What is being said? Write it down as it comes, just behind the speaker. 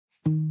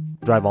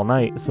Drive All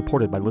Night is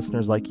supported by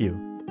listeners like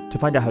you. To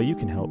find out how you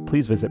can help,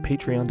 please visit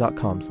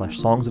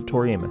patreon.com/Songs of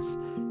Tori Amos.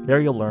 There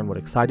you'll learn what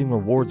exciting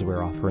rewards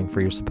we're offering for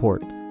your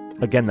support.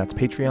 Again, that's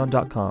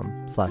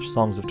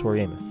patreon.com/Songs of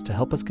Tori Amos to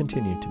help us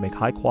continue to make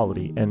high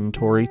quality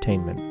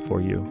N-Tori-tainment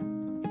for you.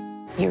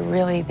 You're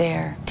really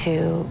there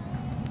to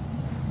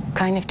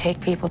kind of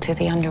take people to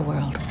the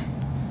underworld.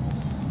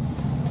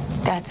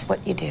 That's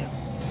what you do.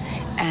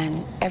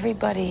 And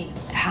everybody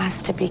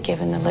has to be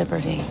given the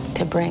liberty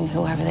to bring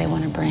whoever they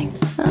want to bring.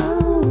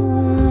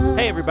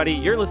 Hey everybody,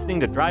 you're listening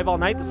to Drive All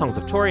Night, the Songs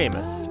of Tori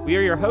Amos. We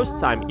are your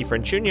hosts. I'm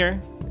Ephraim Jr.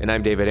 And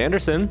I'm David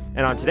Anderson.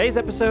 And on today's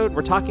episode,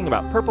 we're talking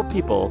about Purple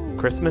People,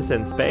 Christmas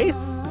in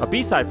Space, a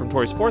B-side from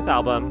Tori's fourth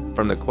album,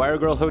 From the Choir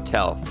Girl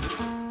Hotel.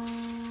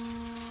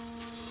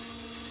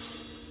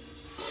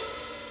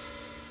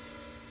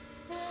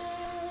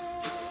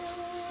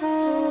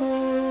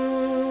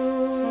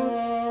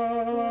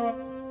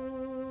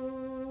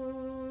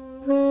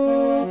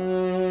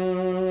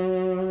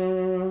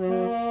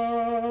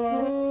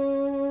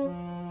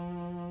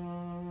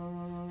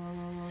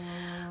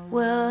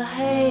 Well,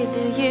 hey,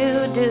 do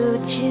you do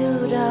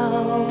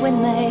judo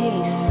when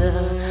they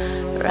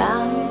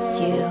surround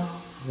you?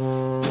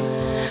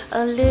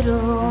 A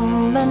little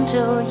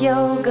mental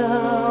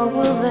yoga,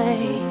 will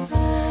they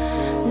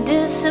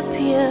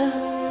disappear?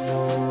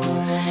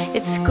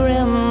 It's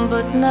grim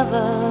but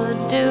never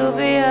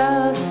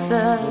dubious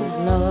as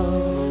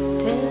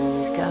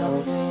motives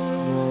go.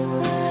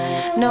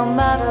 No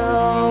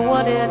matter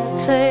what it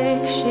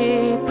takes,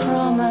 she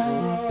promises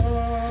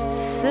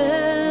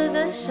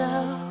a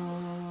show.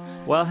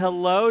 Well,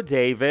 hello,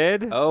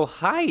 David. Oh,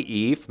 hi,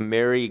 Eve.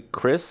 Merry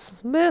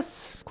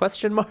Christmas?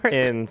 Question mark.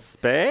 In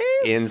space?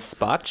 In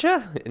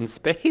Spacha? In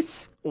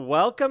space?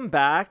 Welcome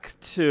back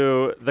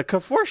to the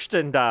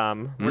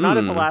Kafurstendam. We're not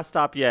at the last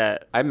stop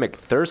yet. I'm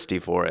McThirsty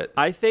for it.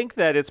 I think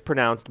that it's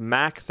pronounced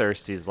Mac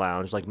Thirsty's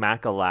Lounge, like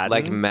Mac Aladdin.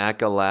 Like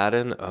Mac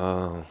Aladdin?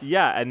 Oh.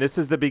 Yeah, and this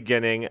is the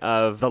beginning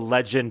of the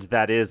legend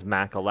that is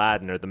Mac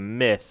Aladdin, or the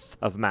myth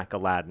of Mac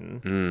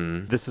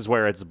Aladdin. This is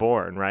where it's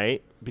born,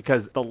 right?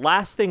 Because the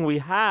last thing we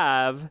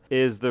have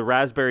is the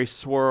Raspberry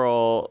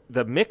Swirl,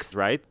 the mix,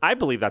 right? I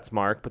believe that's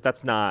Mark, but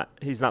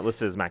he's not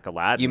listed as Mac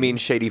Aladdin. You mean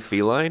Shady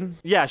Feline?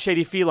 Yeah,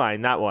 Shady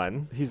Feline, that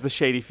one. He's the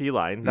Shady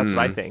Feline. That's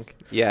what I think.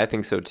 Yeah, I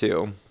think so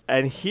too.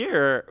 And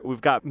here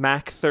we've got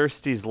Mac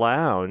Thirsty's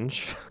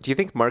Lounge. Do you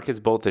think Mark is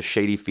both a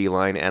shady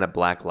feline and a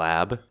black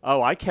lab?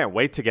 Oh, I can't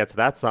wait to get to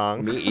that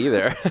song. Me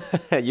either.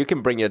 You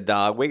can bring your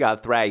dog. We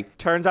got three.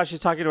 Turns out she's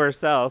talking to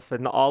herself,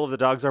 and all of the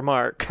dogs are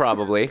Mark.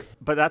 Probably.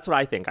 But that's what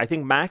I think. I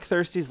think Mac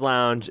Thirsty's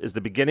Lounge is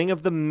the beginning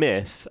of the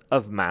myth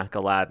of Mac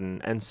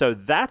Aladdin. And so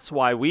that's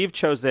why we've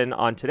chosen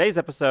on today's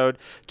episode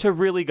to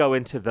really go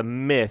into the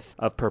myth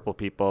of Purple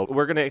People.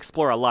 We're going to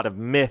explore a lot of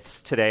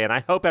myths today, and I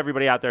hope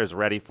everybody out there is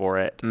ready for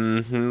it.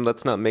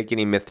 Let's not make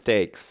any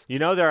mistakes. You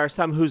know, there are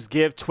some whose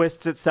give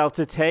twists itself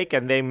to take,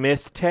 and they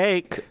myth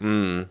take.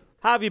 How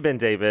have you been,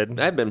 David?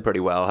 I've been pretty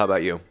well. How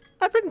about you?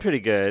 I've been pretty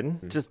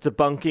good. Just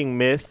debunking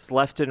myths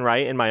left and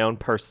right in my own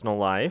personal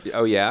life.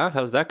 Oh, yeah?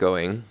 How's that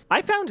going?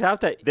 I found out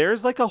that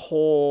there's like a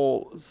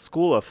whole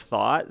school of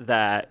thought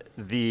that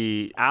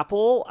the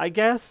apple, I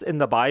guess, in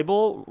the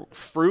Bible,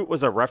 fruit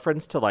was a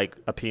reference to like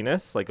a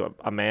penis, like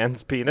a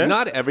man's penis.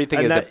 Not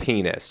everything is a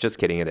penis. Just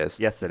kidding, it is.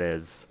 Yes, it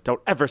is.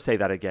 Don't ever say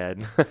that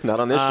again. Not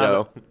on this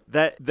show.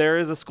 That there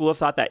is a school of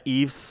thought that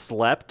Eve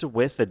slept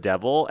with the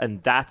devil,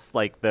 and that's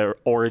like the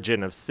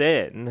origin of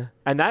sin.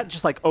 And that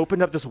just like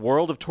opened up this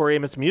world of Tori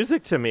Amos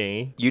music to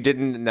me. You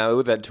didn't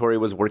know that Tori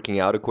was working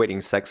out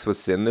equating sex with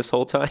sin this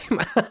whole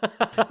time?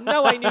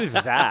 No, I knew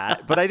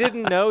that, but I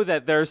didn't know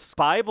that there's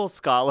Bible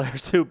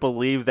scholars who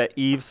believe that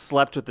Eve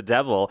slept with the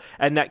devil,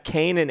 and that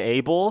Cain and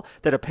Abel,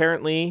 that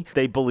apparently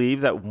they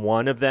believe that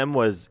one of them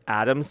was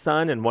Adam's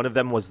son and one of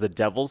them was the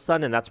devil's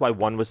son, and that's why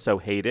one was so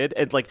hated.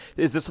 And like,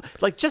 is this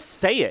like, just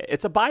say it?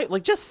 It's a Bible.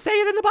 Like, just say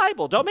it in the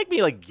Bible. Don't make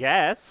me like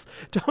guess.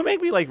 Don't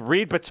make me like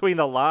read between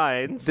the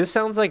lines. This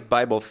sounds like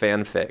Bible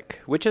fanfic,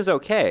 which is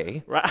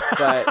okay. Right.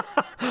 But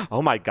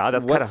oh my God,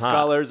 that's kind of hot. What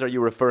scholars are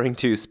you referring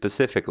to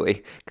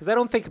specifically? Because I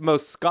don't think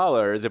most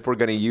scholars, if we're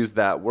going to use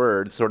that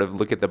word, sort of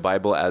look at the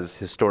Bible as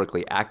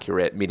historically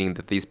accurate, meaning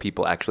that these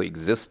people actually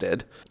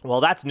existed.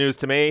 Well, that's news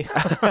to me.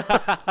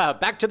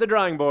 Back to the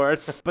drawing board.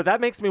 But that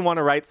makes me want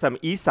to write some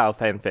Esau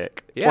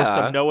fanfic. Yeah. Or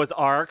some Noah's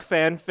Ark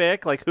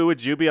fanfic. Like, who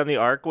would you be on the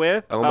ark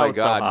with? Oh my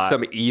God, so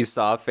some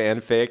Esau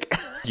fanfic.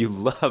 You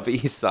love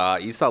Esau.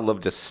 Esau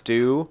loved a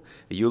stew.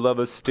 You love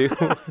a stew.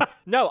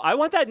 No, I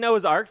want that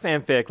Noah's Ark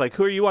fanfic. Like,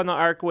 who are you on the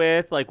ark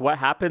with? Like, what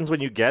happens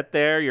when you get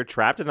there? You're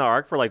trapped in the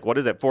ark for, like, what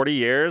is it, 40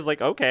 years?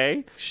 Like,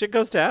 okay, shit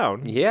goes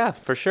down. Yeah,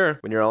 for sure.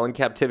 When you're all in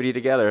captivity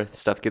together,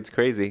 stuff gets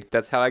crazy.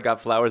 That's how I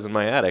got flowers in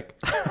my attic.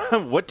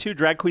 What two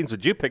drag queens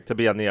would you pick to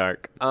be on the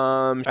ark?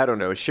 I don't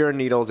know. Sharon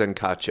Needles and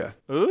Katja.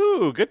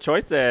 Ooh, good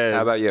choices.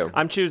 How about you?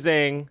 I'm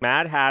choosing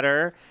Mad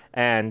Hatter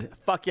And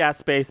fuck yeah,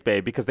 Space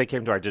Babe, because they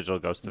came to our Digital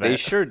Ghost event. They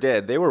sure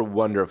did. They were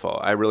wonderful.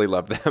 I really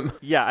loved them.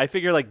 Yeah, I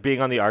figure like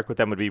being on the Ark with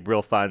them would be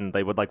real fun.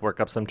 They would like work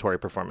up some Tory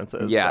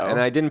performances. Yeah, so. and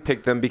I didn't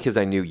pick them because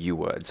I knew you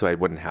would, so I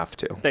wouldn't have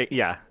to.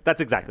 Yeah,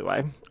 that's exactly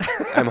why.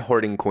 I'm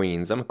hoarding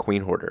queens. I'm a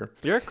queen hoarder.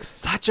 You're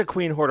such a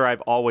queen hoarder.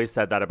 I've always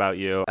said that about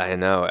you. I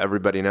know.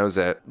 Everybody knows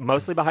it.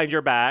 Mostly behind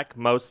your back,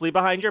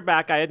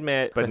 I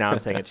admit, but now I'm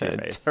saying it to your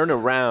face. Turn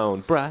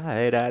around,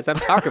 bright eyes. I'm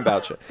talking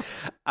about you.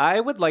 I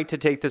would like to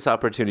take this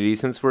opportunity,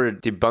 since we're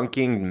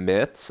debunking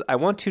myths, I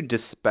want to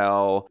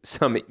dispel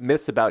some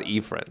myths about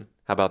Ephraim.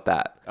 How about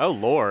that? Oh,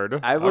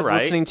 Lord. I was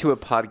listening to a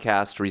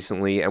podcast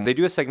recently, and they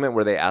do a segment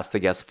where they ask the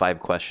guests 5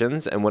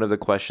 questions. And one of the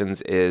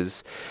questions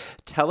is,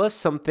 tell us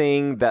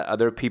something that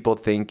other people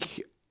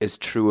think is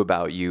true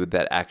about you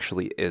that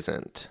actually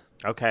isn't.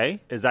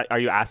 Okay. Are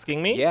you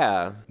asking me?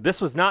 Yeah. This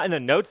was not in the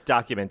notes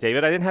document,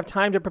 David. I didn't have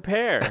time to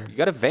prepare. You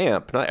got to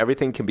vamp. Not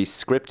everything can be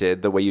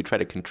scripted the way you try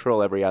to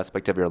control every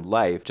aspect of your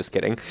life. Just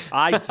kidding.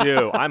 I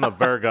do. I'm a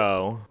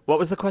Virgo. What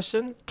was the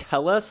question?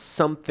 Tell us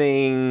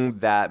something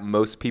that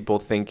most people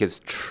think is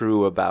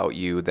true about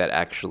you that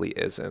actually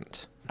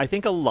isn't. I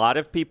think a lot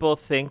of people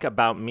think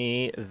about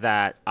me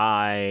that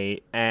I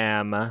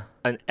am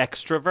an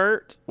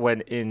extrovert,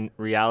 when in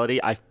reality,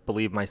 I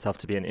believe myself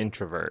to be an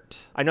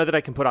introvert. I know that I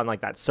can put on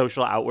like that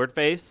social outward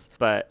face,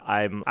 but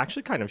I'm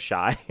actually kind of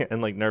shy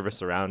and like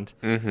nervous around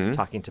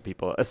talking to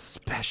people,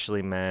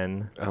 especially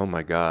men. Oh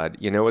my God.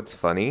 You know what's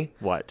funny?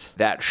 What?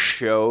 That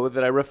show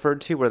that I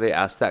referred to where they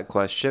asked that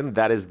question,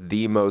 that is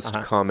the most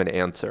common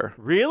answer.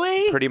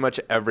 Really? Pretty much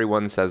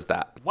everyone says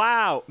that.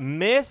 Wow.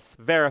 Myth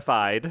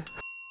verified.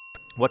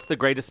 What's the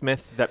greatest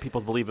myth that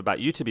people believe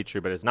about you to be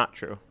true but is not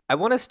true? I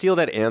want to steal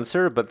that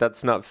answer, but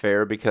that's not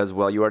fair because,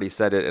 well, you already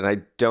said it, and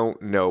I don't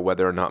know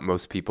whether or not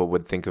most people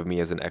would think of me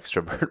as an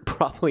extrovert.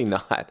 Probably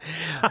not.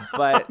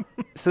 But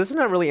so this is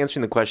not really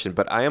answering the question,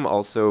 but I am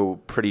also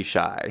pretty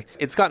shy.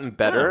 It's gotten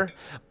better,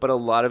 but a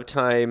lot of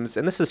times,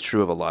 and this is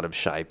true of a lot of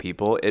shy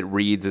people, it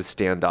reads as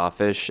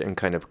standoffish and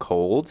kind of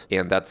cold,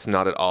 and that's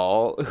not at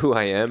all who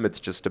I am. It's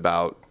just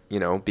about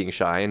being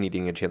shy and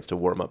needing a chance to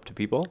warm up to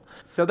people.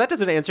 So that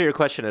doesn't answer your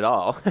question at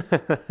all.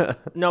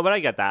 No, but I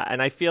get that.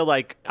 And I feel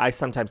like I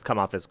sometimes come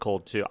off as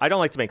cold too. I don't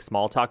like to make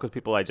small talk with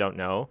people I don't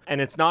know. And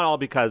it's not all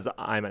because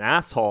I'm an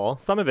asshole.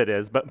 Some of it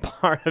is, but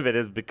part of it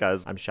is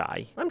because I'm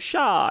shy. I'm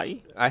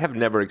shy. I have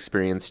never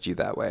experienced you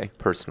that way,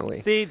 personally.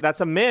 See,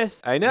 that's a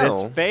myth. I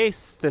know.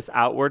 This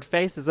outward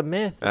face is a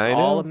myth. It's I know.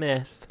 all a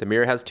myth. The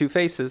mirror has 2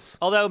 faces.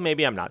 Although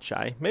maybe I'm not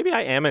shy. Maybe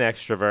I am an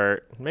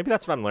extrovert. Maybe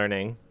that's what I'm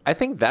learning. I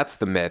think that's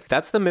the myth.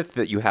 That's the myth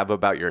that you have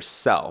about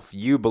yourself.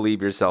 You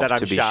believe yourself That I'm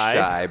to be shy?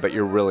 shy, but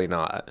you're really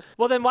not.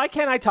 Well, then why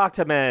can't I talk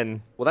to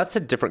men? Well, that's a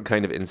different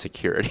kind of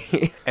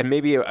insecurity and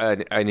maybe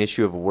an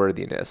issue of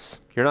worthiness.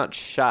 You're not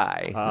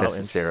shy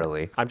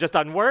necessarily. I'm just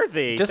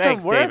unworthy. Just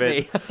Thanks,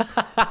 unworthy. David.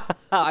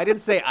 I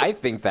didn't say I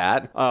think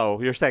that.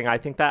 Oh, you're saying I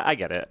think that? I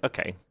get it.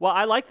 Okay. Well,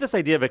 I like this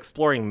idea of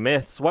exploring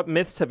myths. What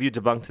myths have you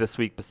debunked this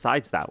week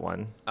besides that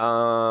one?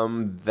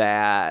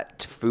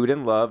 That food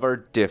and love are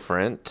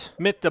different.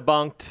 Myth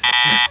debunked.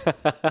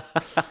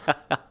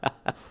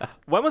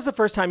 When was the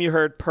first time you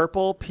heard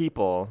purple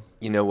people?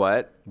 You know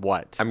what?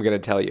 What? I'm going to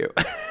tell you.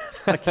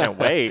 I can't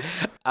wait.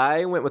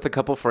 I went with a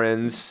couple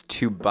friends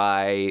to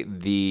buy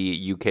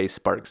the UK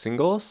Spark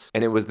singles,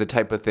 and it was the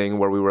type of thing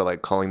where we were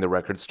like calling the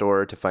record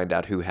store to find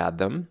out who had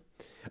them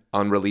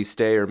on release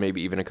day or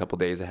maybe even a couple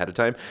days ahead of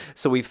time.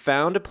 So we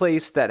found a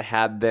place that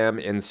had them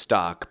in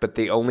stock, but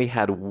they only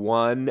had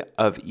one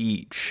of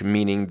each,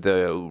 meaning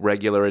the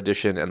regular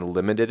edition and the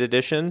limited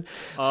edition.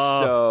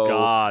 Oh,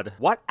 God.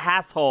 What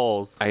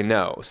assholes. I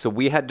know. So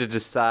we had to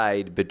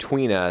decide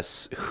between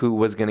us who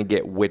was going to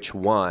get which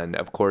one,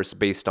 of course,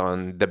 based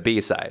on the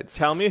B-sides.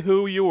 Tell me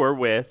who you were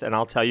with, and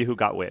I'll tell you who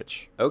got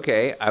which.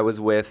 Okay, I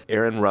was with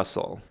Aaron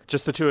Russell.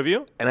 Just the two of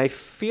you? And I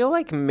feel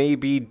like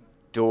maybe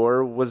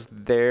Dor was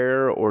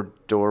there or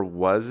Dor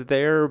was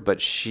there, but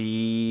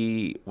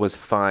she was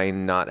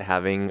fine not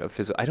having a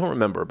physical. I don't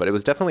remember, but it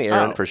was definitely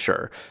Aaron for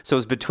sure. So it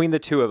was between the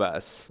two of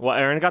us. Well,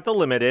 Aaron got the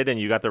limited and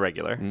you got the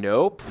regular.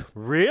 Nope.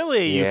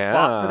 Really? Yeah. You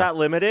fought for that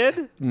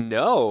limited?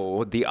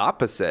 No, the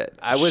opposite.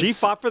 She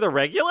fought for the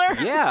regular?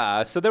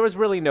 Yeah, so there was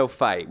really no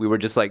fight. We were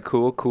just like,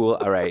 cool,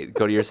 all right,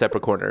 go to your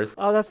separate corners.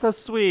 Oh, that's so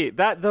sweet.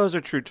 Those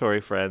are true Tory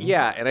friends.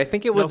 Yeah, and I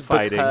think it was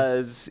fighting.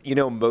 because,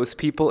 most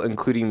people,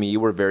 including me,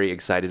 were very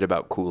excited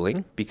about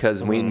Cooling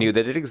because we knew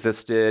that it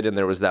existed and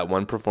there was that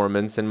one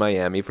performance in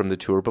Miami from the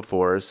tour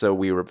before, so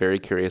we were very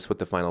curious what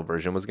the final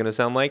version was going to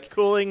sound like.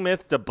 Cooling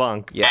myth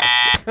debunked. Yes.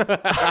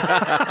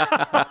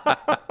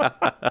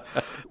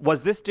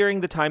 Was this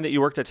during the time that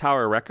you worked at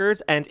Tower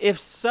Records? And if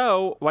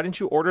so, why didn't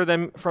you order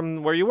them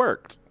from where you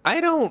worked?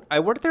 I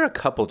worked there a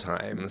couple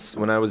times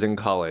when I was in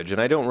college,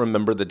 and I don't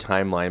remember the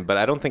timeline, but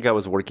I don't think I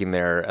was working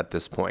there at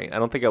this point. I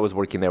don't think I was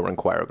working there when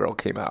Choir Girl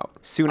came out.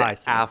 Soon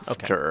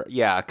after. Okay.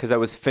 Yeah, because I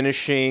was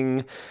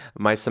finishing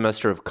my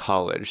semester of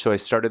college. So I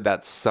started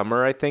that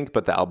summer, I think,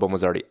 but the album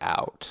was already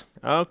out.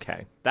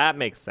 Okay, that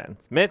makes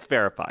sense. Myth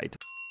verified.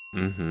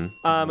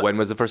 When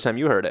was the first time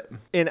you heard it?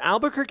 In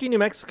Albuquerque, New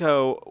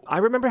Mexico, I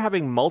remember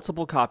having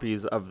multiple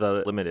copies of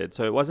the limited.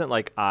 So it wasn't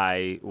like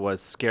I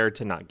was scared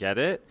to not get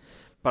it,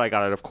 but I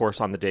got it, of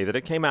course, on the day that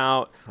it came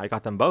out. I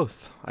got them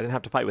both. I didn't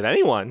have to fight with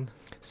anyone.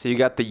 So you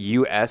got the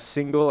U.S.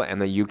 single and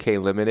the UK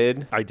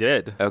limited? I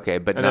did. Okay,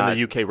 but and not... then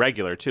the UK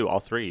regular, too. All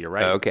three, you're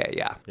right. Okay,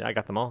 yeah. Yeah, I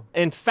got them all.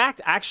 In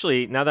fact,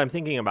 actually, now that I'm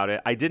thinking about it,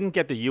 I didn't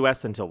get the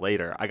US until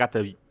later. I got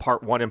the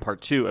part 1 and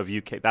part 2 of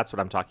UK. That's what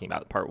I'm talking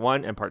about. Part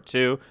 1 and part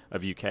 2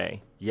 of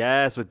UK.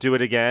 Yes, with Do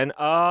It Again.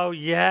 Oh,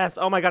 yes.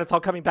 Oh, my God, it's all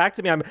coming back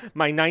to me. I'm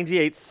my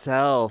 98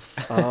 self.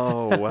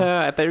 Oh.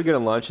 I thought you were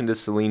going to launch into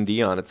Celine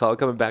Dion. It's all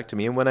coming back to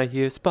me. And when I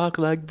hear Spark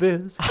like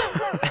this,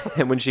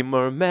 and when she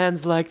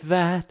mermans like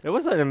that. It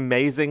was an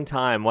amazing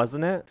time,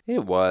 wasn't it?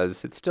 It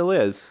was. It still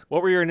is.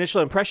 What were your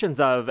initial impressions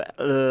of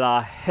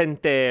La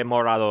Gente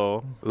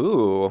Morado?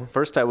 Ooh.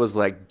 First I was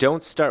like,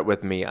 don't start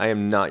with me. I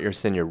am not your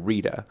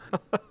senorita.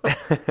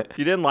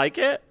 You didn't like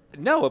it?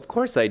 No, of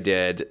course I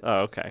did. Oh,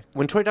 okay.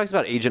 When Tori talks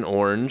about Agent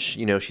Orange,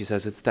 you know, she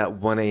says it's that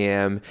 1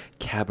 a.m.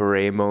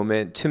 cabaret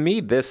moment. To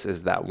me, this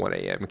is that 1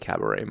 a.m.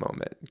 cabaret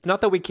moment.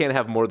 Not that we can't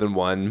have more than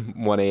one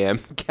 1 a.m.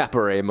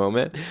 cabaret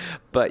moment,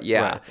 but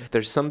yeah, right.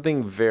 There's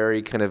something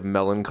very kind of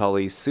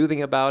melancholy,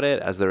 soothing about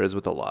it, as there is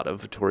with a lot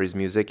of Tori's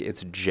music.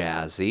 It's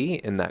jazzy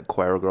in that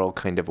choir girl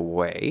kind of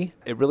way.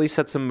 It really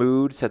sets a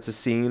mood, sets a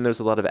scene. There's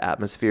a lot of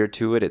atmosphere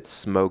to it. It's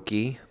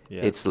smoky.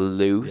 Yes. It's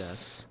loose.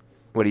 Yes.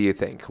 What do you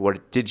think?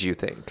 What did you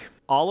think?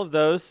 All of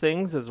those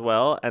things as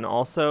well. And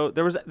also,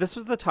 this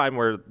was the time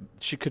where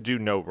she could do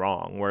no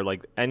wrong, where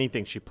like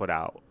anything she put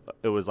out,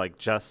 it was like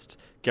just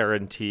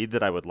guaranteed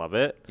that I would love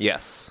it.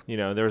 Yes. You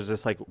know, there was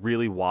this like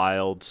really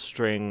wild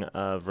string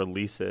of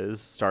releases,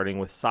 starting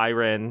with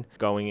Siren,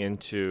 going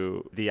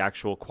into the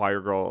actual Choir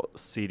Girl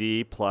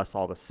CD, plus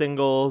all the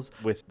singles,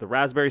 with the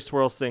Raspberry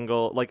Swirl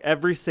single. Like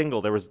every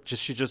single,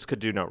 she just could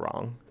do no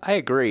wrong. I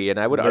agree, and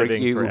I would Living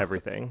argue for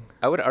everything.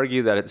 I would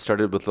argue that it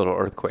started with Little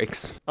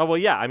Earthquakes. Oh well,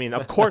 yeah. I mean,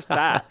 of course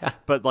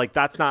that, but like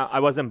that's not. I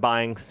wasn't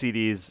buying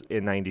CDs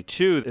in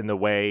 '92 in the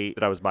way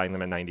that I was buying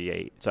them in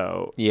 '98.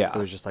 So yeah, it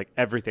was just like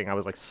everything. I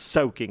was like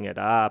soaking it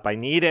up. I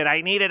need it.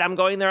 I'm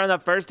going there on the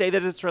first day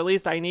that it's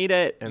released. I need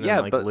it. And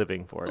then like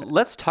living for it.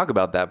 Let's talk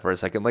about that for a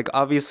second. Like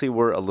obviously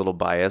we're a little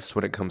biased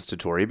when it comes to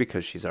Tori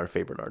because she's our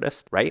favorite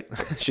artist, right?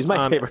 She's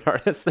my favorite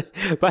artist.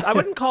 But I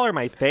wouldn't call her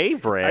my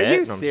favorite. Are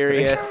you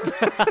serious?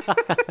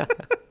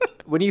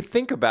 When you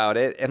think about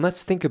it, and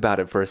let's think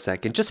about it for a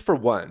second, just for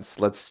once,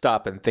 let's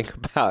stop and think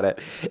about it.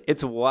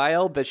 It's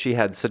wild that she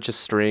had such a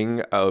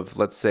string of,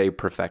 let's say,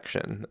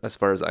 perfection, as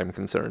far as I'm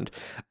concerned.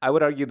 I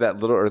would argue that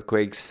Little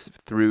Earthquakes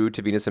through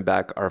To Venus and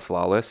Back are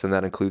flawless, and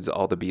that includes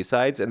all the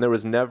B-sides. And there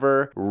was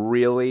never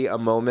really a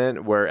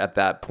moment where at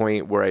that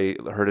point where I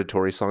heard a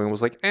Tori song and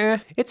was like,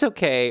 it's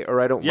okay,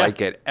 or I don't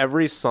like it.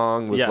 Every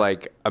song was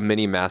like a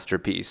mini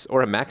masterpiece,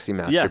 or a maxi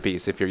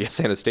masterpiece if you're Yes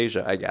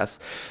Anastasia, I guess.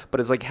 But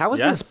it's like, how is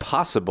this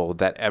possible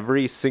that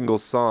every single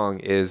song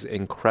is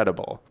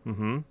incredible?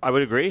 Mm-hmm. I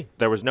would agree.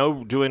 There was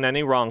no doing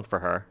any wrong for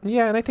her.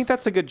 Yeah, and I think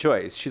that's a good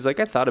choice. She's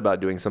like, I thought about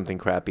doing something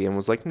crappy and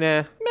was like,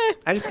 nah, meh.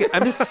 I'm just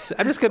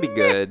gonna be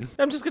good.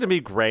 I'm just gonna be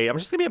great. I'm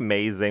just gonna be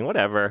amazing.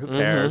 Whatever. Who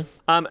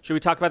cares? Should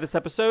we talk about this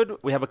episode?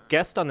 We have a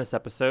guest on this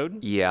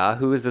episode. Yeah.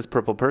 Who is this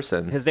purple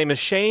person? His name is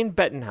Shane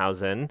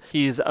Bettenhausen.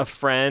 He's a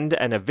friend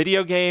and a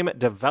video game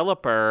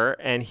developer,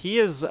 and he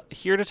is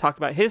here to talk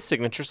about his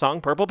signature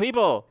song, Purple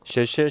People.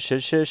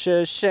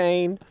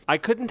 Shane. I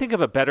couldn't think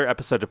of a better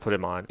episode to put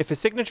him on. If his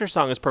signature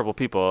song is Purple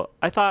People,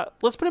 I thought,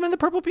 let's put him in the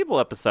Purple People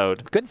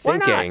episode. Good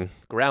thinking.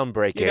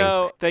 Groundbreaking. You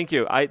know, thank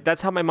you.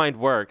 That's how my mind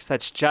works.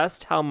 That's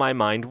just how my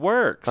mind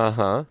works.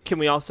 Uh-huh. Can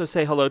we also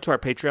say hello to our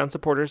Patreon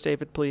supporters,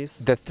 David, please?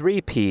 The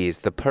 3 Ps,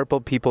 the Purple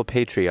People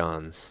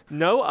Patreons.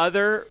 No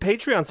other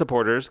Patreon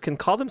supporters can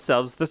call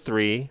themselves the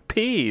 3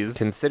 Ps.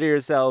 Consider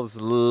yourselves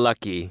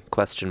lucky, ?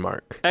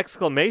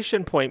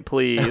 Exclamation point,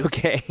 please.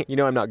 Okay. You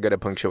know I'm not good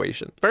at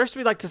punctuation. First,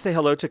 we'd like to say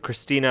hello to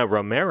Christina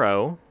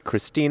Romero.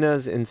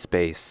 Christina's in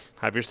space.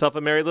 Have yourself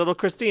a merry little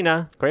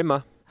Christina.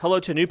 Grandma. Hello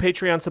to new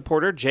Patreon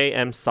supporter,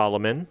 J.M.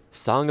 Solomon.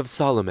 Song of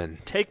Solomon.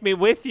 Take me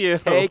with you.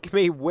 Take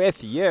me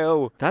with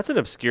you. That's an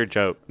obscure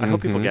joke. I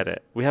hope people get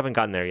it. We haven't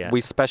gotten there yet.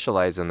 We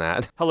specialize in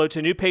that. Hello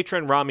to new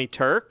patron, Rami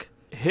Turk.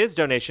 His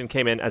donation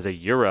came in as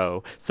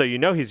 €1, so you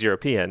know he's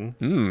European.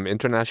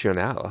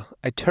 International.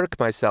 I Turk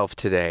myself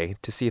today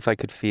to see if I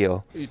could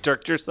feel. You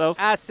Turked yourself?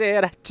 I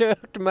said I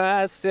Turked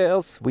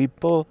myself, sweet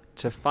boy.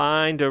 To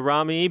find a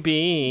Rami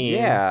bean.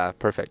 Yeah,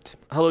 perfect.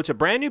 Hello to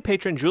brand new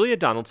patron Julia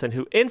Donaldson,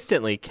 who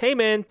instantly came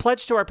in,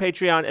 pledged to our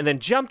Patreon, and then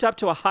jumped up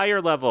to a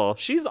higher level.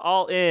 She's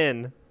all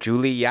in.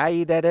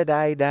 Julia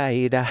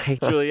da-da-da-da-da.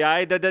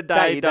 Julia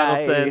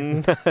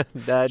Donaldson.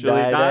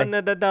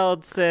 Julia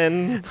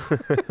Donaldson.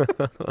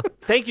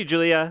 Thank you,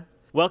 Julia.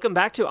 Welcome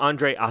back to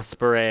Andre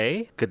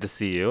Aspire. Good to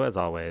see you, as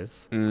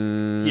always.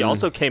 He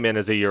also came in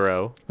as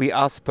 €1. We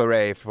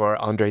aspire for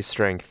Andre's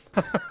strength.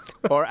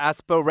 Or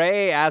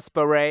aspire.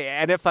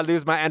 And if I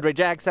lose my Andre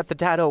Jacks at the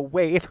tidal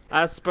wave.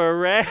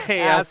 Aspire.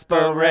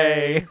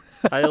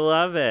 I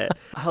love it.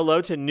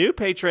 Hello to new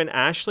patron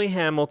Ashley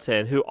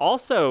Hamilton, who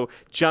also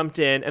jumped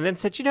in and then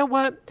said, you know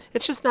what?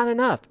 It's just not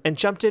enough. And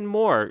jumped in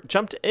more,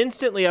 jumped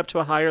instantly up to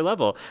a higher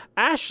level.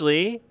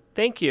 Ashley,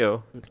 thank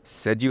you.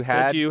 Said you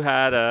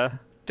had a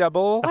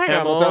double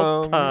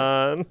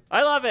Hamilton.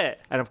 I love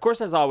it. And of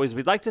course, as always,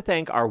 we'd like to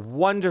thank our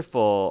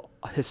wonderful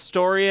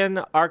historian,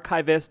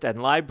 archivist,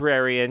 and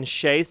librarian,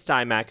 Shay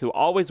Stymack, who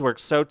always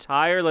works so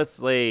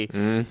tirelessly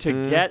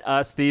to get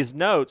us these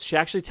notes. She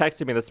actually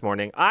texted me this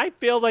morning. I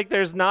feel like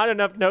there's not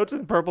enough notes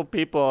in Purple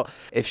People.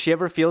 If she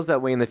ever feels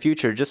that way in the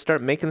future, just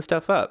start making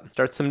stuff up.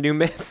 Start some new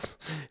myths.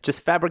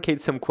 Just fabricate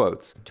some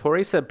quotes.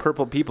 Tori said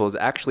Purple People is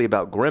actually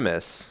about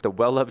Grimace, the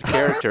well-loved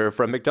character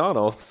from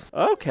McDonald's.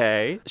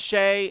 Okay.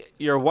 Shay,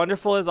 you're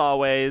wonderful as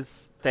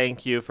always.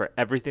 Thank you for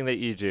everything that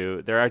you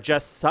do. There are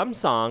just some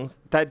songs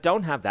that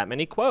don't have that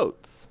many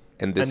quotes.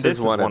 And this is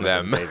one of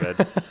them.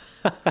 David.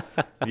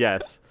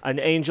 Yes. An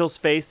angel's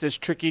face is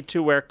tricky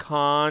to wear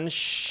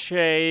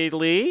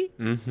conchally.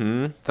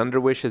 Thunder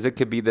wishes it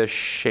could be the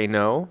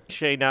Shayno.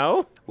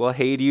 Shayno? Well,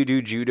 hey, do you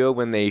do judo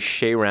when they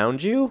shay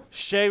round you?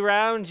 Shay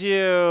round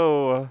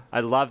you. I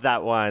love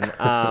that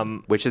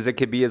one. Wishes it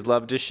could be as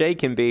loved as Shay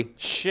can be.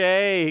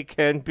 Shay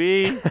can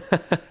be.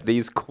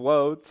 These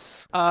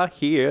quotes are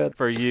here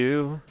For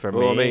you, for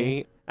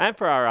me. and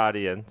for our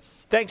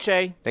audience. Thanks,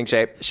 Shay. Thanks,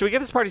 Shay. Should we get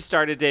this party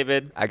started,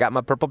 David? I got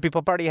my Purple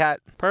People party hat.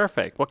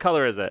 Perfect. What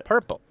color is it?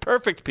 Purple.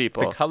 Perfect,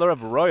 people. The color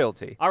of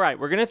royalty. All right,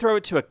 we're going to throw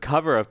it to a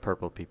cover of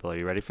Purple People. Are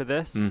you ready for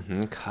this?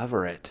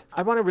 Cover it.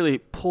 I want to really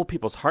pull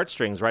people's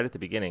heartstrings right at the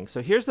beginning.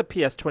 So here's the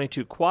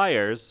PS22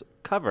 Choir's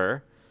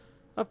cover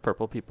of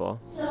Purple People.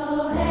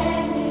 So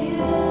hey to you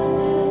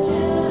to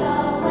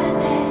judo when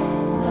they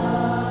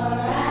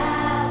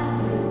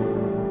surround you.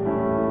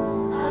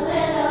 A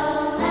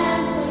little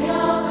mental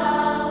yoga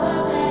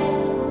will they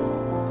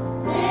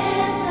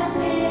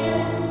disappear.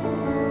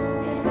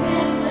 It's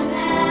grim but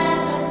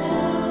never to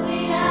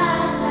be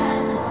us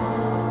as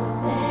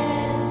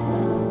Moses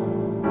knew.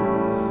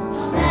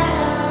 No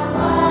matter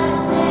what it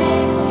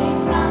takes, she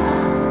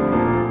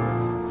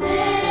promises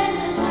a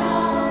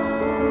show.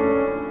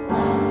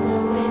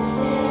 Thunder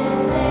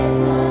wishes it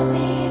could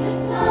be the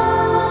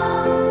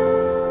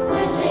snow.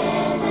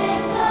 Wishes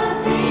it could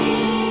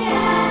be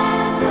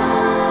as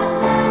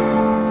loved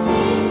as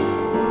she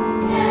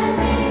can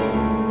be.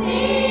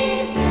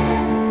 These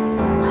gifts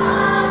are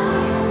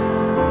here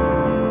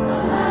for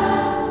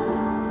her,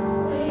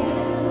 for you,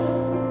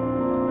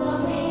 for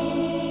me.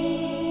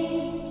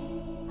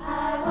 I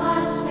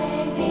watch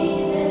maybe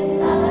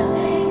this other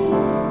thing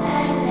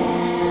and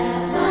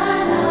never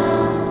know.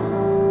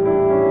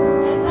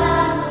 If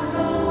I'm the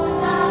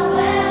moon, I'll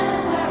wear the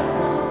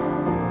purple.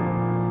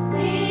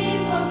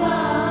 People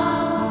go,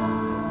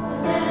 the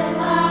little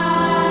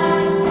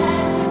light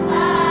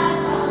petrified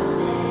from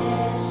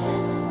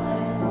vicious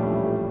words.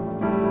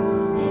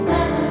 It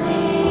doesn't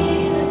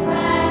leave a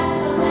scratch,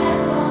 so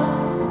therefore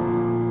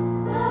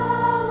no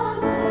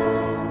one's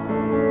hurt.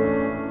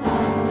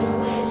 Thunder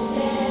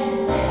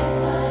wishes it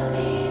could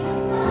be the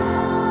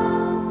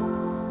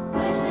snow.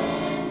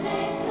 Wishes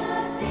it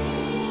could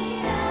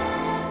be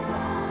as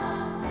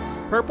loved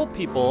as Purple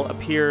People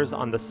appears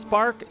on the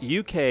Spark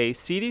UK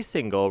CD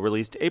single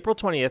released April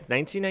 20th,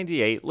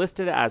 1998,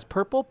 listed as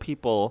Purple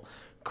People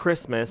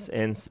Christmas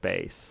in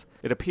Space.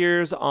 It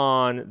appears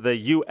on the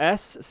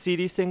US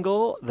CD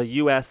single, the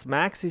US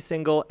maxi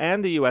single,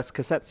 and the US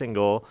cassette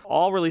single,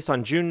 all released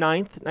on June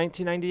 9th,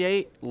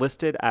 1998,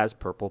 listed as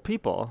Purple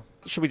People.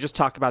 Should we just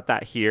talk about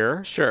that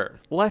here? Sure.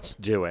 Let's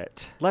do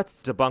it.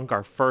 Let's debunk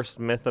our first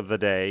myth of the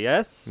day,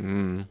 yes?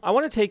 I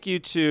want to take you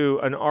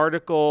to an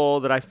article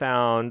that I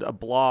found, a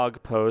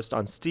blog post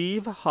on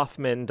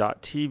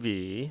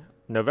stevehoffman.tv,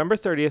 November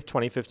 30th,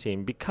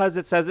 2015, because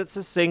it says it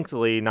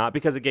succinctly, not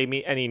because it gave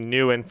me any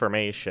new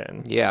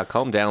information. Yeah,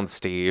 calm down,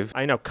 Steve.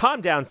 I know. Calm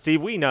down,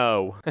 Steve. We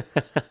know.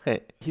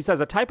 He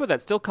says a typo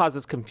that still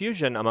causes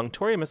confusion among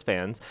Torimus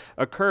fans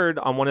occurred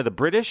on one of the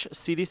British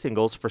CD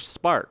singles for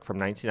Spark from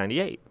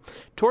 1998.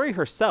 Tori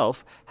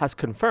herself has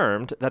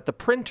confirmed that the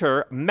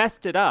printer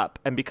messed it up,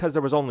 and because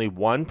there was only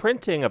one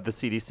printing of the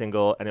CD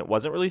single and it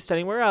wasn't released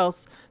anywhere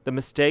else, the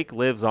mistake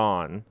lives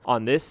on.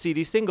 On this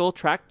CD single,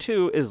 track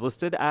 2 is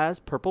listed as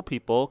Purple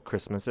People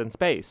Christmas in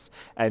Space,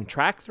 and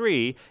track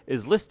 3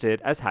 is listed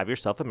as Have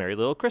Yourself a Merry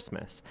Little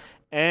Christmas.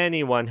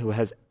 Anyone who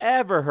has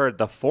ever heard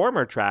the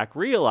former track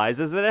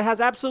realizes that it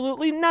has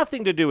absolutely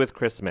nothing to do with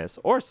Christmas,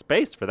 or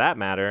space for that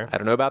matter. I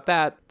don't know about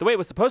that. The way it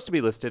was supposed to be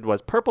listed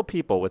was Purple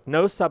People with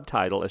no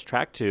subtitle as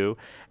track 2,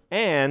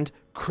 and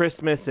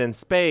Christmas in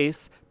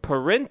Space,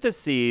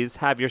 parentheses,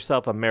 Have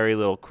Yourself a Merry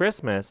Little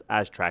Christmas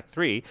as track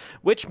 3,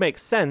 which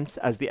makes sense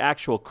as the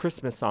actual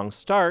Christmas song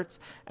starts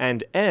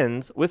and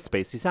ends with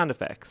spacey sound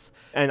effects.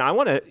 And I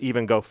want to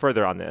even go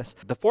further on this.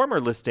 The former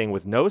listing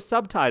with no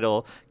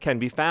subtitle can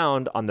be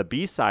found on the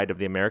B-side of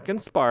the American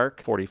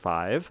Spark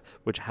 45,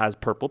 which has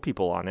Purple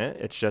People on it.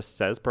 It just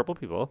says Purple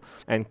People.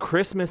 And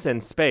Christmas in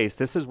Space,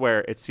 this is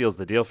where it seals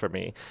the deal for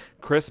me.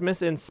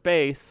 Christmas in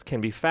Space can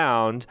be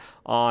found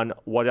on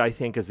what I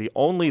think is the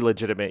only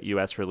legitimate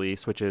U.S.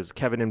 release, which is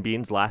Kevin and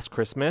Bean's Last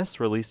Christmas,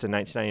 released in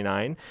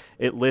 1999.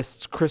 It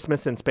lists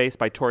Christmas in Space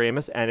by Tori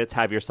Amos, and it's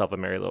Have Yourself a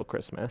Merry Little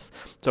Christmas.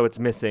 So it's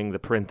missing the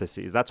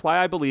parentheses. That's why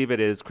I believe it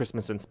is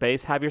Christmas in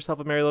Space, Have Yourself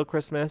a Merry Little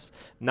Christmas,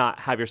 not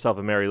Have Yourself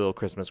a Merry Little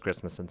Christmas,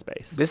 Christmas in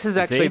Space. This is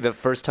You actually see? the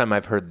first time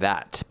I've heard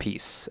that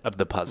piece of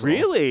the puzzle.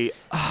 Really?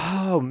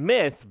 Oh,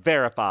 myth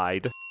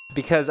verified.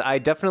 Because I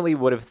definitely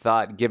would have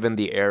thought, given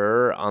the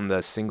error on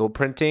the single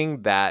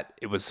printing, that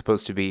it was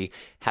supposed to be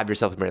Have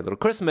Yourself a Merry Little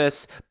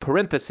Christmas,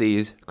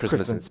 parentheses,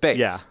 Christmas in Space.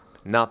 Yeah.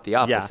 Not the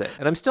opposite.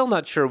 And I'm still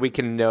not sure we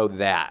can know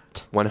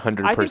that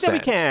 100%. I think that we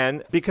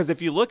can, because if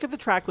you look at the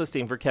track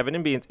listing for Kevin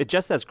and Beans, it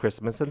just says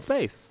Christmas in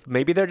Space.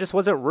 Maybe there just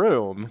wasn't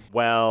room.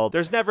 Well,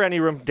 there's never any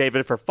room,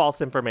 David, for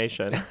false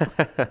information.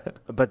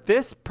 But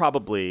this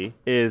probably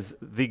is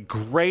the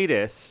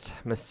greatest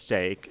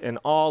mistake in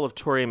all of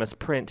Tori Amos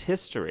print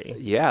history.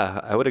 Yeah,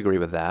 I would agree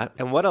with that.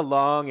 And what a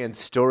long and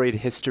storied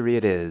history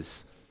it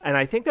is. And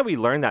I think that we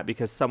learned that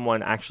because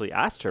someone actually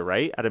asked her,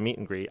 right, at a meet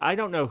and greet. I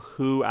don't know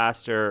who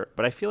asked her,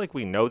 but I feel like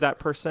we know that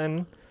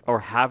person or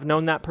have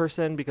known that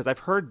person because I've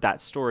heard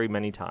that story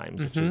many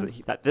times, which is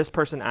that this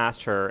person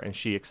asked her and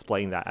she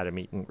explained that at a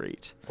meet and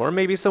greet. Or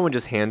maybe someone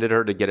just handed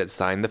her to get it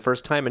signed the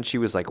first time and she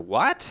was like,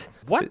 what?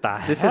 What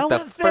the This hell is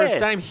the is first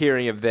this? time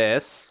hearing of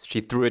this. She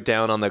threw it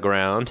down on the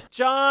ground.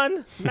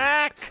 John,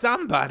 Mac,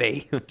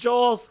 Somebody.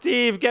 Joel,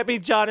 Steve, get me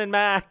John and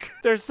Mac.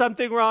 There's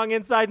something wrong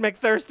inside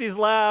McThirsty's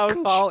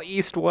lounge. Call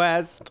East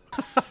West.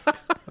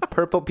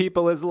 Purple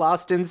People is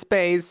lost in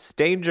space.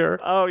 Danger.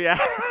 Oh, yeah.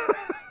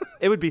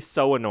 It would be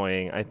so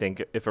annoying, I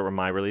think, if it were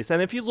my release.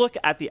 And if you look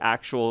at the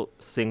actual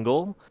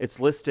single, it's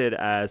listed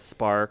as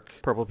Spark,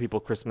 Purple People,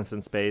 Christmas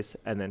in Space,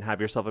 and then Have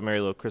Yourself a Merry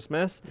Little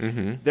Christmas.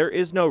 There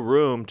is no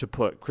room to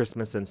put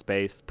Christmas in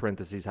Space,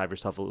 parentheses, Have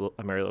Yourself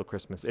a Merry Little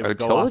Christmas. It would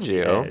go told off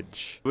you. the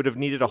edge. It would have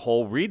needed a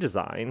whole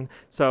redesign.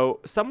 So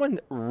someone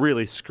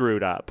really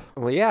screwed up.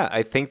 Well, yeah,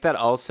 I think that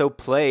also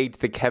plagued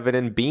the Kevin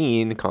and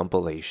Bean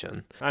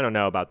compilation. I don't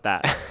know about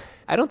that.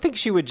 I don't think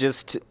she would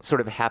just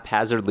sort of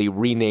haphazardly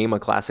rename a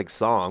classic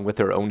song with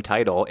her own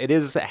title. It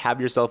is Have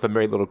Yourself a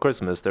Merry Little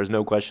Christmas. There's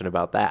no question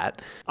about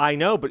that. I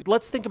know, but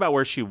let's think about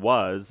where she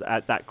was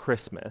at that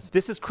Christmas.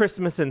 This is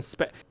Christmas in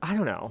Space. I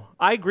don't know.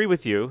 I agree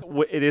with you.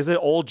 It is an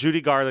old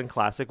Judy Garland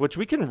classic, which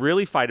we can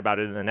really fight about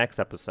it in the next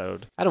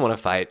episode. I don't want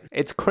to fight.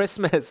 It's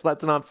Christmas.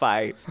 Let's not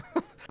fight.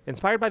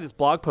 Inspired by this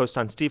blog post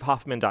on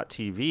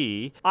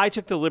stevehoffman.tv, I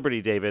took the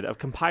liberty, David, of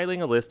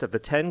compiling a list of the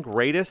 10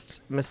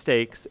 greatest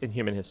mistakes in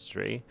human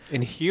history.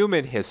 In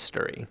human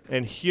history.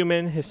 In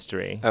human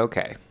history.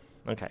 Okay.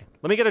 Okay.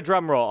 Let me get a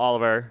drum roll,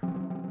 Oliver.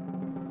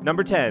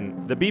 Number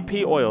 10, the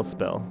BP oil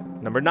spill.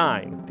 Number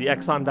 9, the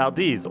Exxon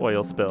Valdez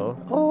oil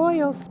spill.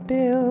 Oil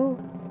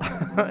spill.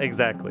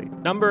 Exactly.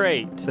 Number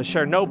 8, the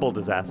Chernobyl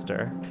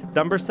disaster.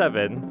 Number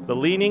 7, the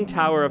Leaning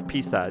Tower of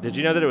Pisa. Did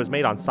you know that it was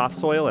made on soft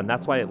soil and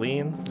that's why it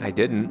leans? I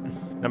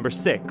didn't. Number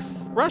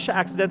 6, Russia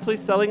accidentally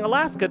selling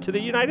Alaska to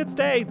the United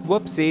States.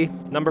 Whoopsie.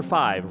 Number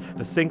 5,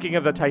 the sinking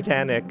of the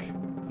Titanic.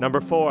 Number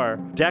 4,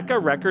 Decca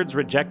Records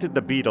rejected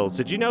the Beatles.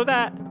 Did you know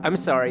that? I'm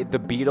sorry, the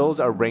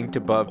Beatles are ranked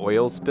above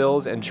oil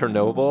spills and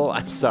Chernobyl?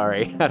 I'm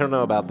sorry, I don't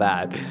know about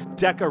that.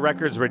 Decca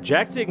Records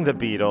rejecting the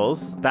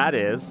Beatles, that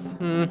is.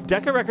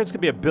 Decca Records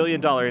could be $1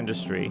 billion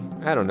industry.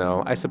 I don't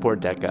know, I support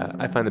Decca.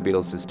 I find the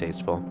Beatles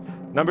distasteful.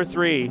 Number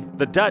 3,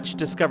 the Dutch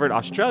discovered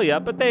Australia,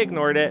 but they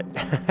ignored it.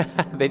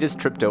 They just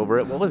tripped over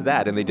it. What was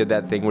that? And they did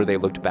that thing where they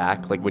looked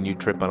back, like when you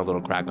trip on a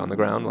little crack on the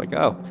ground, like,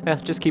 oh,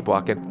 just keep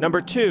walking.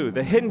 Number 2,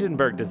 the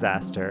Hindenburg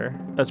disaster.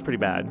 That's pretty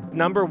bad.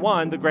 Number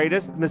 1, the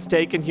greatest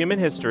mistake in human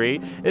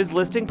history is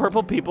listing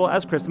Purple People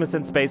as Christmas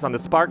in Space on the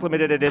Spark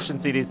Limited Edition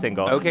CD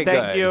single. Okay,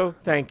 Thank good. you.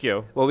 Thank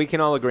you. Well, we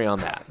can all agree on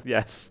that.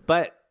 Yes.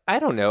 But I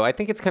don't know. I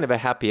think it's kind of a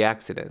happy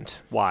accident.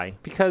 Why?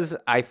 Because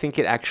I think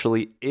it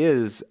actually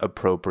is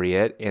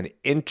appropriate and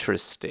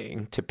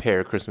interesting to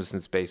pair Christmas in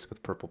Space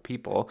with Purple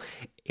People.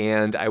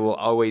 And I will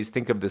always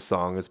think of this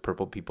song as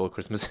Purple People,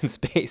 Christmas in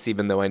Space,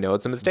 even though I know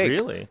it's a mistake.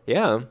 Really?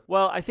 Yeah.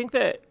 Well, I think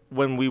that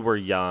when we were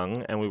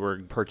young and we were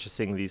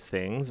purchasing these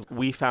things,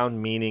 we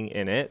found meaning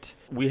in it.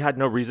 We had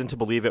no reason to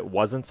believe it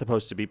wasn't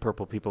supposed to be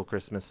Purple People,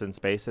 Christmas in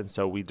Space. And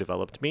so we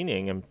developed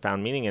meaning and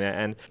found meaning in it.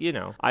 And, you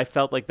know, I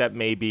felt like that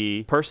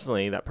maybe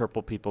personally that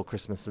Purple People,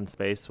 Christmas in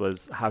Space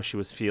was how she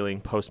was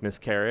feeling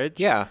post-miscarriage.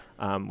 Yeah.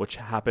 Which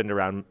happened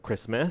around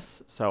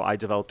Christmas. So I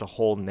developed a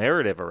whole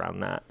narrative around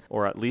that,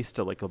 or at least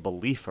a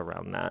belief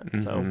around that.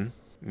 So,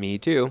 Me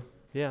too.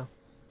 yeah.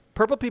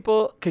 Purple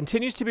People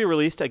continues to be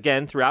released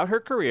again throughout her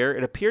career.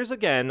 It appears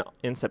again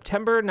in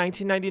September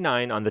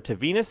 1999 on the To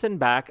Venus and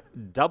Back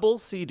double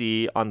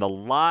CD on the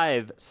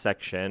live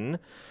section,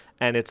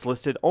 and it's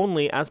listed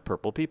only as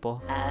Purple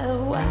People. I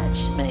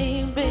watch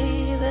me be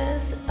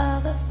this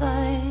other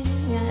thing,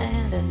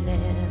 and I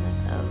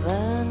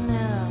never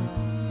know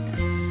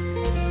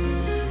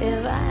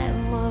if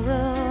I'm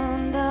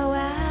marooned or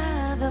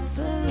where the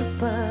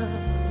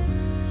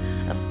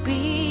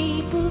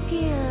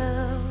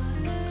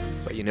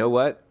know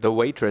what? The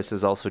waitress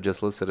is also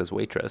just listed as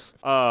waitress.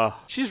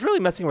 She's really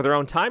messing with her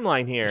own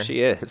timeline here.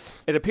 She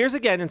is. It appears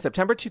again in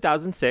September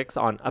 2006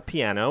 on A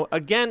Piano,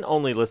 again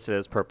only listed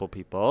as Purple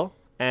People.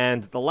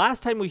 And the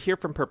last time we hear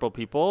from Purple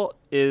People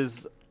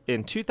is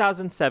in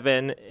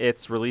 2007.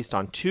 It's released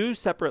on 2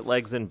 separate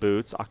legs and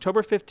boots,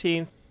 October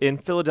 15th in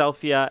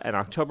Philadelphia and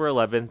October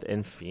 11th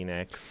in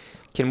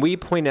Phoenix. Can we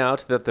point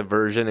out that the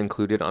version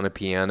included on A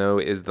Piano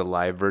is the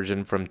live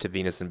version from To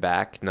Venus and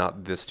Back,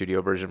 not the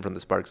studio version from the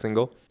Spark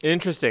single?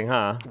 Interesting,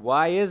 huh?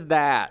 Why is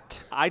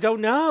that? I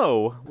don't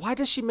know. Why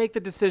does she make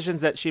the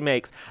decisions that she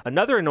makes?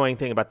 Another annoying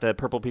thing about the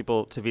Purple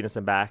People To Venus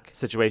and Back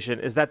situation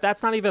is that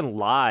that's not even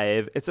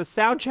live. It's a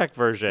sound check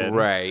version.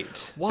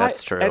 Right. Why?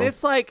 That's true. And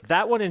it's like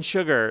that one in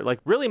Sugar, like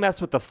really mess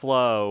with the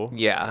flow.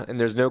 Yeah, and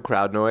there's no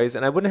crowd noise,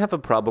 and I wouldn't have a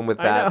problem with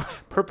I that. know.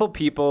 Purple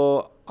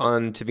People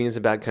on To Venus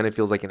and Back kind of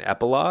feels like an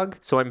epilogue,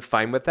 so I'm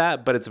fine with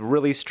that, but it's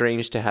really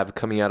strange to have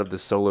coming out of the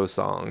solo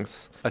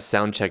songs a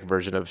soundcheck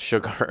version of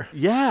Sugar.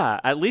 Yeah,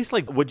 at least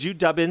like, would you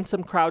dub in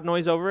some crowd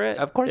noise over it?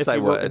 Of course if I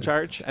you were would. in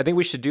charge? I think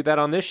we should do that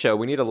on this show.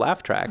 We need a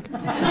laugh track.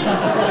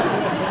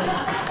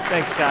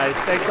 Thanks, guys.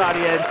 Thanks,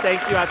 audience.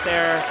 Thank you out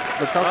there.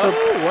 Let's also...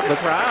 what a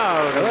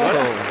crowd. What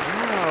a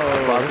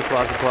Oh.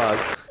 crowd. Applause.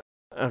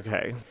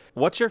 Okay.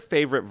 What's your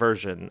favorite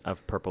version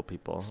of Purple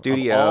People?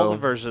 Studio. Of all the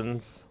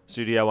versions,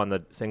 studio on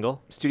the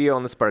single? Studio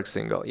on the Spark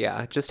single,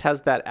 yeah. It just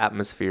has that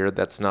atmosphere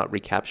that's not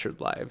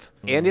recaptured live.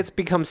 And it's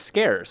become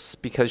scarce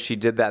because she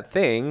did that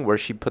thing where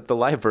she put the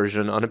live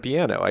version on a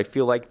piano. I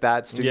feel like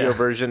that studio Yeah.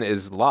 version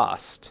is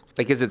lost.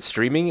 Like, is it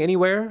streaming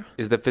anywhere?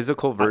 Is the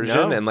physical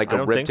version no, and like I a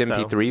don't ripped think so.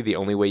 MP3 the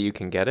only way you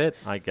can get it?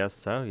 I guess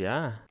so,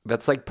 yeah.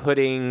 That's like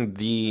putting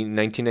the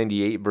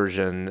 1998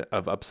 version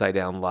of Upside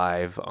Down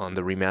Live on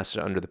the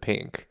remastered Under the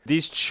Pink.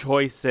 These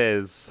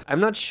choices. I'm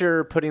not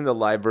sure putting the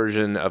live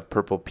version of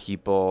Purple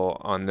People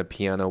on the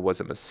piano was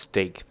a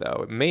mistake,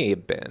 though. It may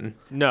have been.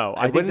 No,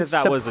 I think wouldn't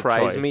that was a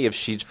surprise choice. me if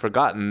she'd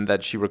forgotten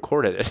that she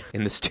recorded it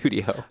in the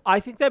studio.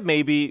 I think that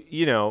maybe,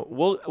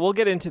 we'll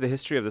get into the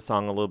history of the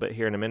song a little bit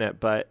here in a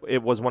minute, but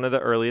it was one of the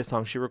earliest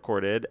songs she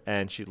recorded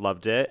and she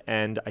loved it.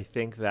 And I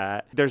think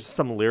that there's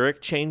some lyric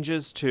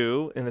changes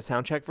too in the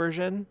soundcheck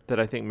version that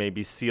I think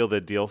maybe seal the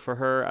deal for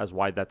her as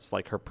why that's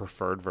like her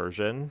preferred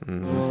version.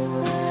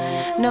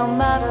 No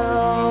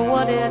matter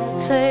what it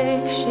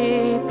takes,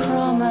 she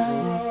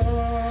promises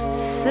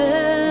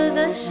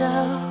a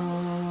show.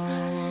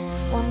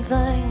 One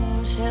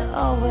thing she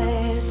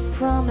always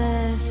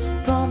promised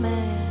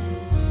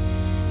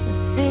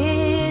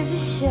sees a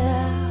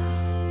show.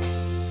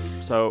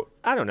 So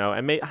I don't know. I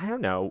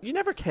don't know. You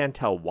never can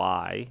tell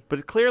why,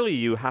 but clearly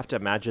you have to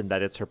imagine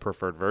that it's her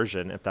preferred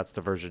version if that's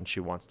the version she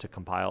wants to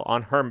compile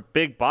on her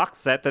big box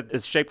set that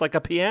is shaped like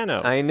a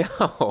piano. I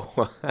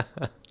know.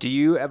 Do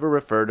you ever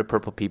refer to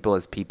Purple People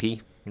as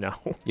PP? No.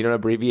 You don't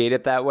abbreviate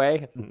it that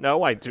way?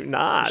 No, I do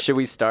not. Should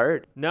we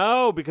start?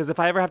 No, because if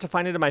I ever have to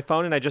find it in my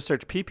phone and I just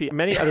search PP,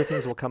 many other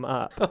things will come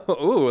up.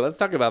 Ooh, let's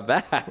talk about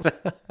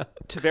that.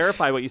 To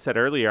verify what you said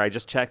earlier, I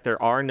just checked.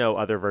 There are no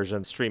other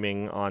versions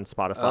streaming on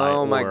Spotify.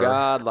 Oh my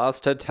God,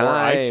 lost to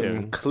time.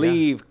 iTunes.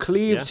 Cleave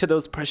Yeah. to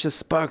those precious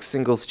Spark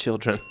singles,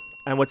 children.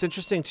 And what's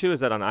interesting, too, is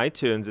that on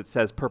iTunes, it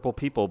says Purple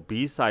People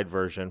B-side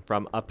version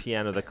from A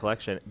Piano the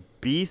Collection.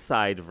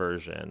 B-side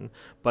version,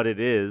 but it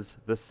is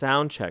the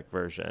soundcheck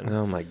version.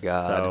 Oh my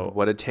God, So-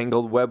 what a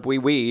tangled web we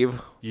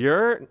weave.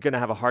 You're going to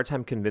have a hard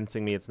time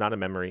convincing me it's not a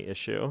memory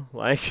issue.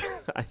 Like,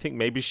 I think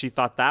maybe she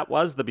thought that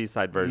was the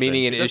B-side version.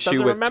 Meaning She an just issue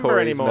doesn't with remember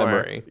Tori's anymore.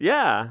 memory.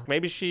 Yeah,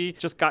 maybe she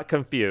just got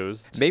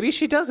confused. Maybe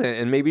she doesn't,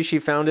 and maybe she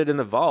found it in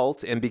the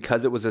vault, and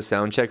because it was a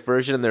soundcheck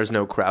version and there's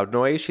no crowd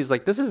noise, she's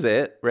like, this is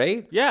it,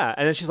 right? Yeah,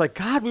 and then she's like,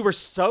 God, we were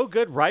so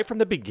good right from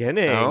the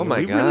beginning. Oh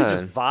my we really God.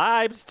 just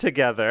vibed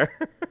together.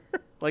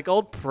 Like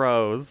old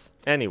pros.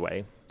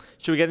 Anyway,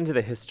 should we get into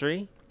the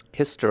history?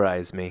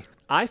 Histerize me.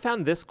 I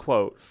found this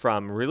quote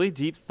from Really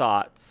Deep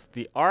Thoughts,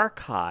 the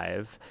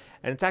archive,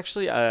 and it's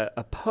actually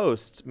a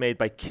post made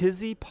by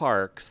Kizzy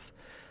Parks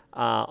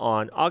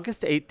on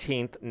August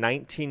 18th,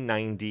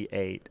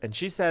 1998. And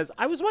she says,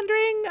 I was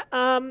wondering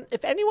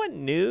if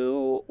anyone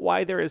knew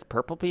why there is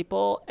Purple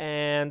People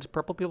and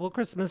Purple People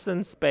Christmas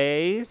in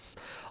Space.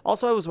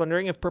 Also, I was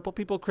wondering if Purple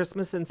People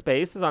Christmas in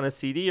Space is on a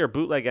CD or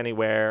bootleg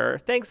anywhere.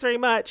 Thanks very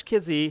much,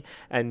 Kizzy.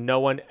 And no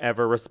one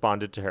ever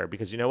responded to her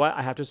because you know what?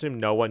 I have to assume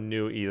no one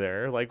knew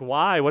either. Like,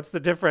 why? What's the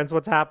difference?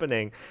 What's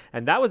happening?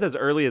 And that was as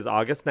early as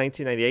August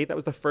 1998. That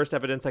was the first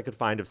evidence I could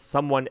find of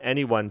someone,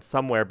 anyone,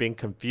 somewhere being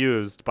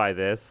confused by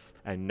this.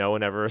 And no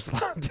one ever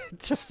responded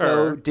to So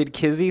her. did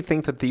Kizzy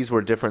think that these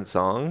were different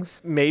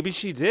songs? Maybe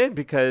she did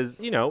because,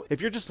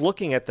 if you're just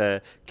looking at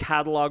the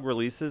catalog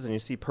releases and you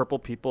see Purple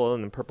People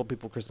and then Purple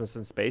People Christmas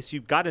in Space,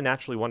 you've got to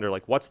naturally wonder,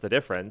 like, what's the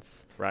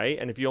difference, right?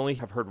 And if you only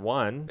have heard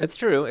one. It's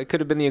true. It could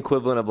have been the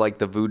equivalent of like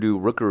the Voodoo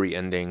Rookery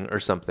ending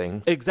or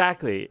something.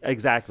 Exactly,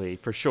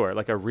 for sure.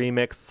 Like a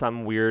remix,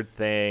 some weird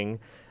thing.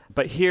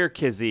 But here,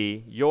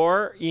 Kizzy,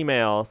 your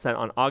email sent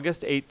on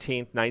August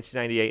 18th,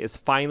 1998 is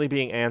finally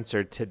being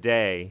answered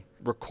today.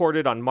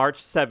 Recorded on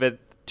March 7th,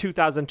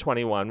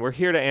 2021. We're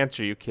here to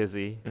answer you,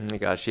 Kizzy. Oh my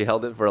gosh, she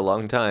held it for a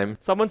long time.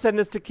 Someone send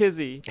this to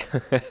Kizzy.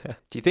 Do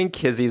you think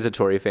Kizzy's a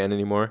Tory fan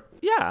anymore?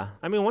 Yeah.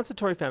 I mean, once a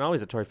Tory fan,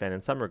 always a Tory fan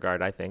in some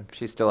regard, I think.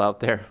 She's still out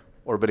there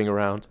orbiting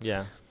around.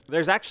 Yeah.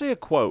 There's actually a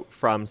quote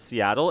from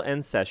Seattle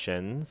and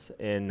Sessions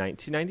in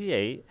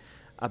 1998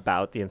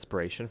 about the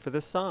inspiration for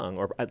this song,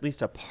 or at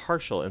least a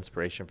partial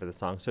inspiration for the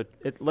song. So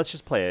let's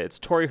just play it. It's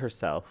Tori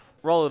herself.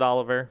 Roll it,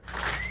 Oliver.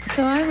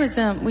 So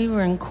we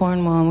were in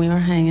Cornwall and we were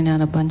hanging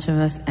out, a bunch of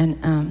us.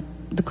 And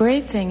the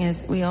great thing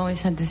is we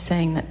always had this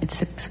saying that it's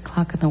 6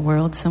 o'clock in the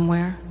world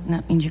somewhere, and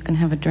that means you can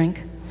have a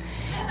drink.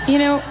 You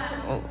know,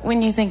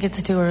 when you think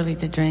it's too early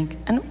to drink,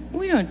 and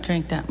we don't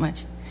drink that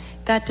much.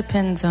 That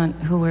depends on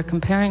who we're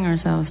comparing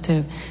ourselves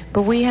to.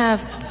 But we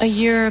have a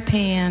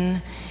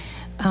European,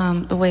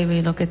 the way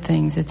we look at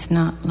things. It's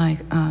not like,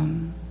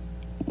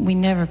 we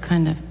never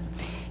kind of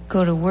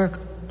go to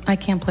work. I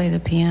can't play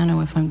the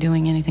piano if I'm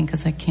doing anything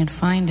because I can't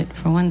find it,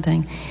 for one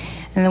thing.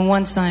 And then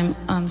once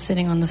I'm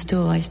sitting on the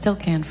stool, I still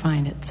can't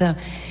find it. So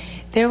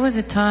there was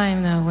a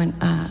time, though, when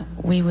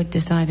we would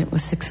decide it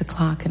was 6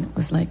 o'clock and it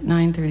was like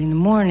 9:30 in the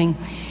morning.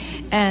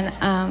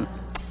 And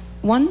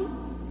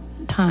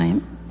one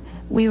time,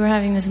 we were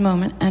having this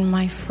moment, and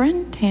my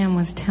friend Tam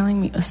was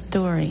telling me a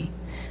story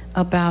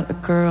about a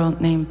girl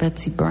named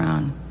Betsy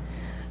Brown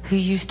who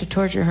used to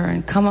torture her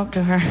and come up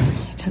to her.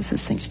 She does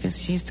this thing.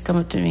 She used to come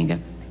up to me and go,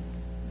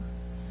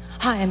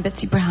 "Hi, I'm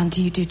Betsy Brown.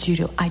 Do you do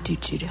judo? I do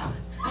judo."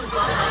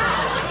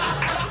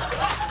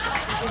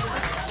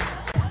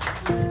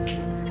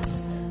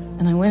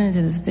 And I went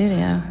into the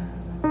studio,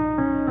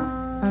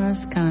 and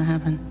this kind of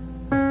happened.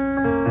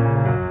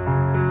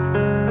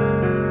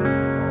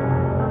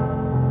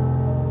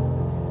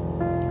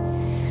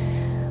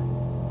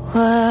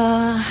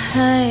 Well,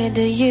 hey,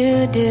 do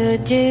you do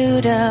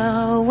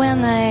judo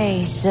when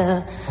they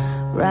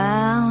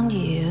surround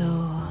you?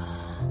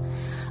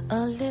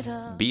 A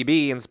little.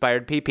 BB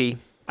inspired PP.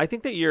 I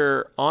think that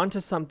you're onto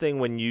something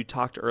when you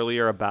talked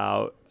earlier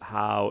about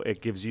how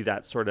it gives you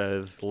that sort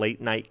of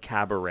late night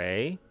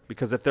cabaret.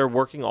 Because if they're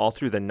working all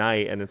through the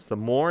night and it's the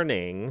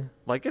morning,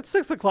 like it's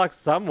 6 o'clock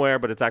somewhere,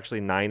 but it's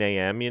actually 9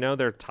 a.m., you know,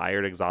 they're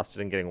tired,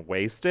 exhausted, and getting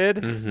wasted.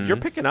 Mm-hmm. You're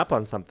picking up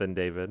on something,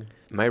 David.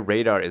 My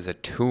radar is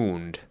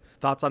attuned.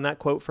 Thoughts on that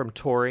quote from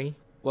Tori?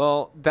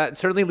 Well, that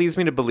certainly leads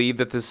me to believe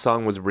that this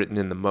song was written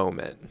in the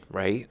moment,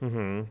 right?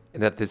 Mm-hmm.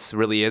 And that this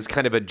really is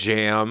kind of a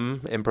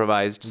jam,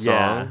 improvised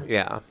song.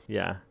 Yeah.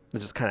 Yeah. It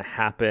just kind of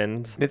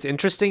happened. It's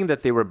interesting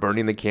that they were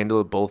burning the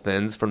candle at both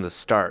ends from the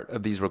start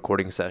of these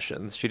recording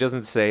sessions. She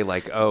doesn't say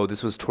like, oh,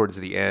 this was towards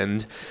the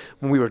end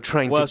when we were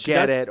trying to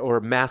get it or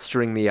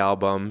mastering the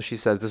album. She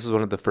says this is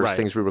one of the first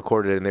things we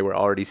recorded and they were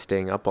already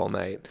staying up all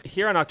night.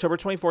 Here on October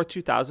 24th,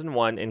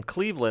 2001 in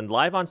Cleveland,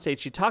 live on stage,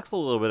 she talks a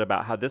little bit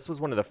about how this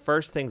was one of the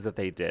first things that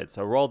they did.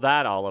 So roll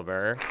that,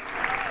 Oliver.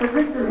 So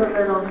this is a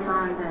little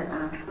song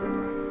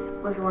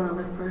that was one of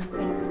the first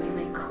things we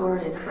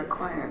recorded for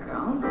Choir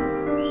Girl.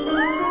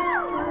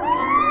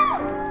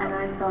 And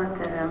I thought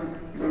that,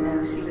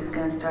 she was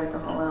going to start the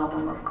whole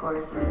album, of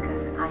course,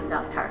 because I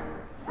loved her.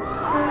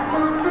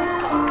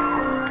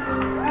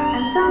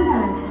 And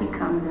sometimes she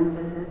comes and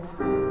visits.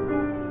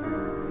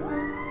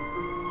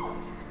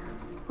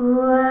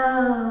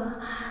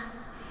 Well,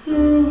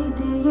 hey,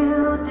 do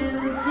you do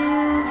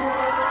judo?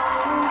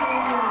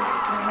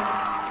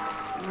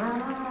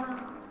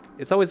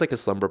 It's always like a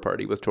slumber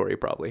party with Tori,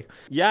 probably.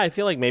 Yeah, I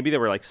feel like maybe they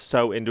were like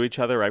so into each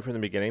other right from the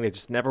beginning. They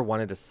just never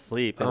wanted to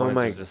sleep. They Oh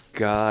my to just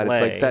God. play.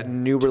 It's like that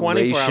new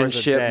 24 hours a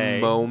relationship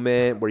day.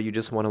 moment where you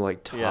just want to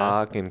like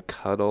talk and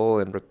cuddle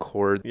and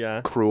record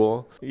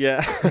Cruel.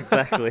 Yeah,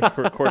 exactly.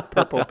 Record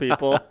Purple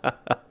People.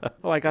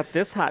 Oh, I got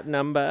this hot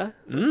number.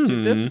 Let's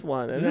do this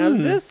one. And now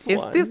this one.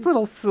 It's this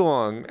little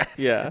song.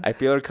 Yeah. I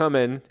feel her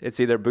coming. It's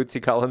either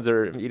Bootsy Collins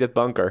or Edith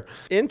Bunker.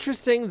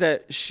 Interesting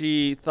that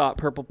she thought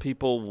Purple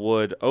People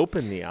would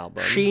open the album.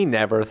 She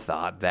never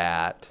thought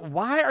that.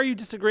 Why are you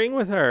disagreeing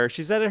with her?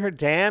 She said it her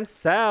damn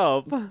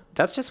self.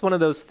 That's just one of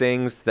those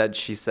things that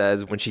she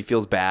says when she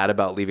feels bad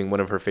about leaving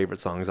one of her favorite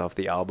songs off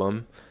the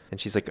album.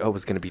 And she's like, oh,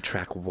 it's going to be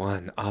track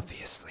 1,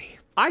 obviously.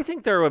 I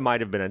think there might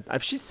have been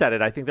if she said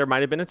it, I think there might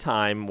have been a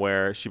time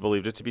where she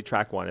believed it to be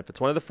track 1. If it's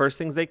one of the first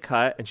things they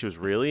cut and she was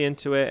really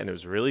into it and it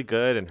was really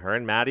good and her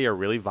and Maddie are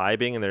really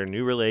vibing in their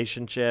new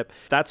relationship,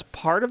 that's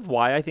part of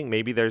why I think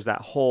maybe there's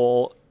that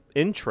whole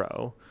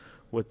intro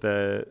with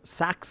the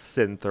sax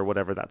synth or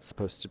whatever that's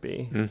supposed to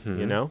be,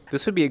 you know?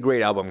 This would be a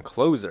great album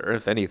closer,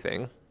 if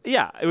anything.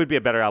 Yeah, it would be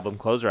a better album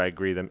closer, I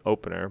agree, than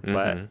opener.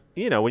 But,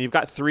 when you've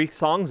got 3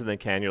 songs in the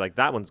can, you're like,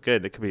 that one's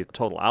good. It could be a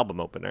total album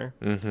opener.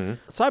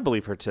 So I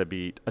believe her to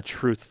be a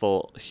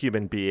truthful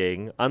human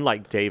being,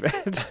 unlike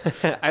David.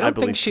 I don't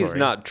think she's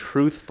not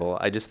truthful.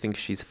 I just think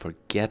she's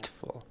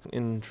forgetful.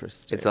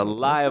 Interesting. It's a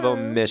lie of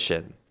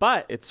omission.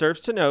 But it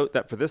serves to note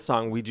that for this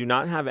song, we do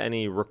not have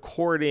any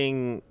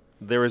recording.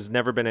 There has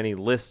never been any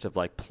list of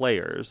like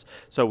players.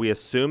 So we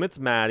assume it's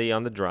Maddie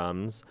on the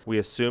drums. We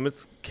assume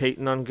it's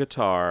Caton on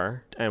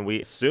guitar. And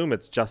we assume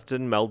it's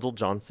Justin Meldal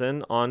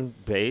Johnson on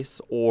bass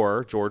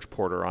or George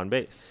Porter on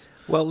bass.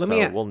 Well,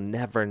 We'll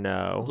never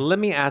know. let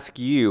me ask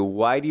you,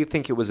 why do you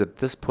think it was at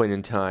this point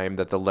in time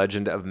that the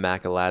legend of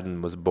Mac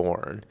Aladdin was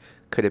born?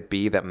 Could it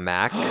be that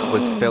Mac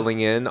was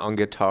filling in on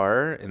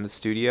guitar in the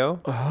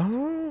studio?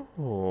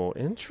 Oh,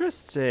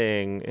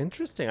 interesting.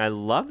 Interesting. I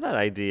love that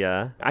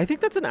idea. I think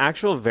that's an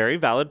actual very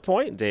valid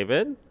point,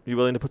 David. You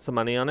willing to put some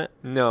money on it?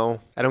 No,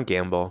 I don't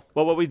gamble.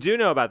 Well, what we do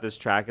know about this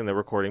track in the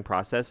recording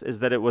process is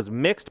that it was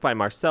mixed by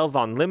Marcel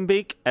von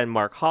Limbeek and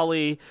Mark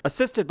Hawley,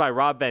 assisted by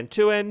Rob Van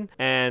Tuin,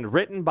 and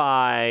written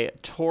by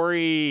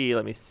Tori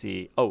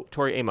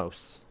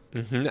Amos.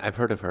 I've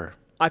heard of her.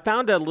 I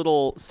found a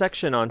little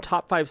section on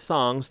Top 5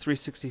 Songs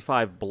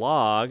 365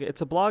 blog.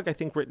 It's a blog, I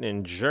think, written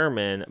in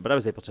German, but I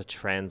was able to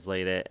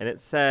translate it. And it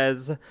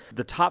says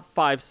the top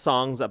 5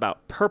 songs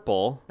about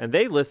purple. And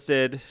they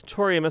listed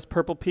Tori Amos'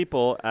 Purple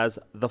People as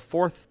the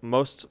 4th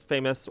most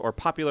famous or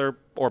popular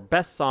or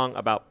best song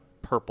about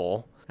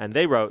purple. And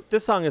they wrote,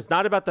 this song is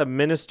not about the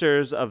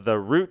ministers of the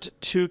Route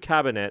 2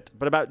 cabinet,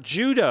 but about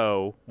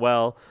judo.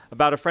 Well,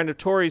 about a friend of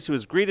Tori's who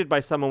was greeted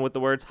by someone with the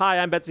words, "Hi,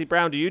 I'm Betsy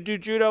Brown. Do you do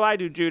judo? I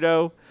do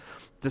judo."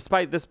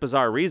 Despite this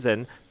bizarre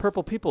reason,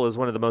 Purple People is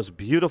one of the most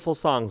beautiful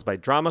songs by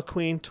drama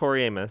queen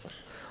Tori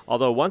Amos.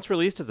 Although once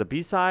released as a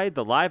B-side,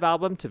 the live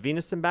album To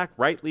Venus and Back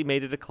rightly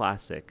made it a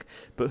classic.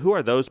 But who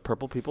are those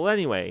Purple People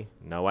anyway?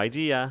 No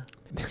idea.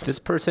 This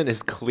person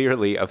is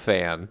clearly a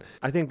fan.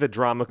 I think the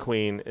drama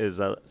queen is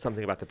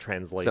something about the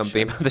translation.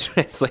 Something about the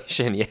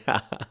translation,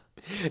 yeah.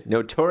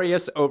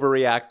 Notorious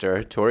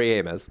overreactor, Tori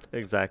Amos.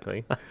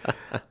 Exactly.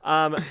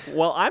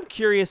 Well, I'm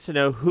curious to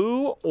know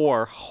who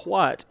or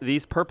what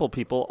these Purple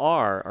People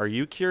are. Are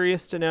you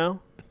curious to know?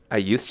 I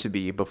used to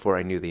be before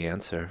I knew the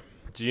answer.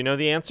 Do you know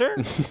the answer?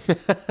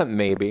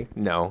 Maybe.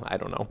 No, I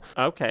don't know.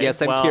 Okay.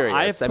 Yes, I'm well,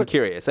 curious. I'm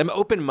curious. I'm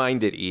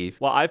open-minded, Eve.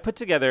 Well, I've put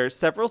together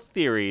several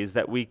theories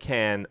that we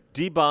can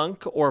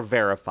debunk or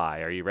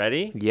verify. Are you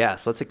ready?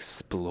 Yes, let's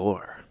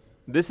explore.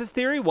 This is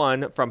theory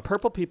 1 from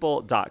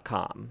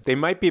purplepeople.com. They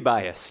might be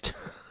biased.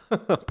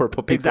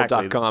 PurplePeople.com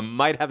Exactly.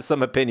 might have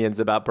some opinions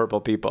about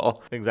purple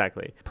people.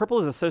 Exactly. Purple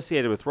is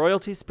associated with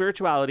royalty,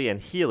 spirituality, and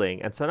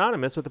healing, and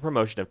synonymous with the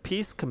promotion of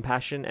peace,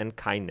 compassion, and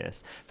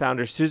kindness.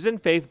 Founder Susan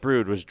Faith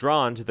Brood was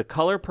drawn to the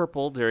color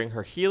purple during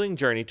her healing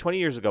journey 20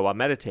 years ago while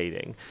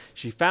meditating.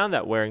 She found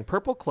that wearing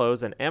purple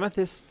clothes and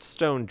amethyst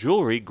stone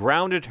jewelry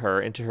grounded her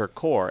into her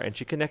core, and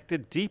she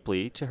connected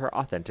deeply to her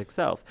authentic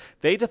self.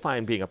 They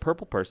define being a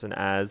purple person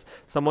as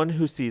someone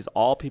who sees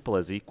all people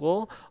as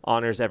equal,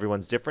 honors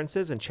everyone's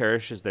differences, and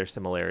cherishes their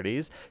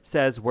similarities,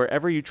 says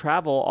wherever you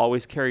travel,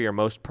 always carry your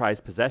most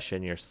prized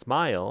possession, your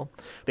smile.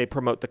 They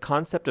promote the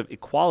concept of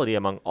equality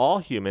among all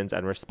humans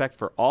and respect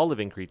for all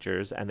living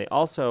creatures, and they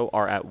also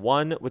are at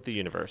one with the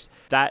universe.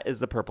 That is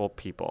the Purple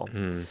People.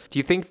 Do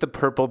you think the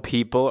purple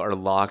people are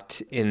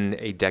locked in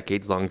a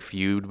decades-long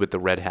feud with the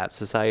Red Hat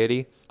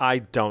Society? I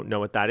don't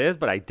know what that is,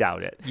 but I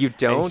doubt it. You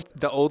don't?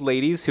 The old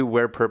ladies who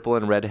wear purple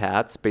and red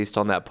hats based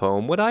on that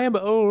poem, "When I am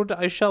old,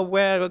 I shall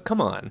wear..." Come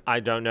on. I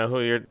don't know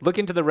who you're... Look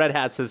into the Red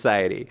Hat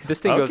Society. This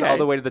thing goes Okay. all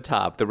the way to the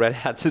top. The Red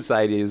Hat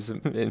Society is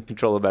in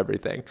control of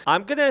everything.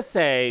 I'm going to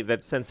say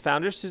that since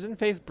founder Susan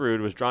Faith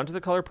Brood was drawn to the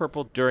color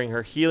purple during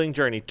her healing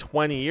journey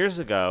 20 years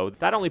ago,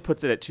 that only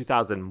puts it at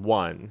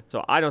 2001.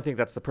 So I don't think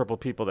that's the Purple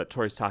People that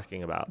Tori's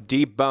talking about.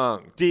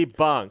 Debunked.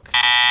 Debunked.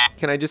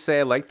 Can I just say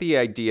I like the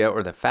idea,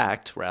 or the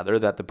fact, rather,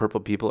 that the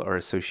purple people are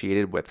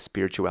associated with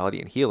spirituality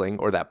and healing,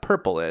 or that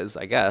purple is,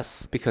 I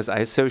guess, because I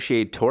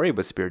associate Tori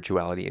with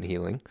spirituality and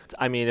healing.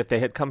 I mean, if they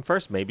had come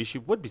first, maybe she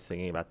would be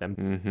singing about them.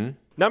 Mm-hmm.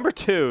 Number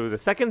 2, the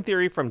second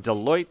theory from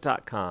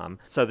Deloitte.com.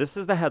 So this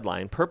is the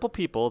headline: Purple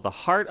People, the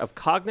heart of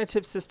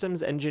cognitive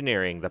systems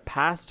engineering, the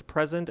past,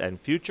 present,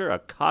 and future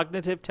of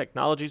cognitive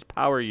technologies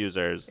power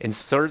users.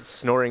 Insert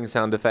snoring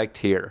sound effect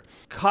here.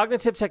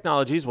 Cognitive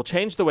technologies will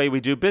change the way we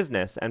do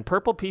business, and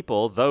Purple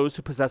People, those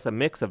who possess a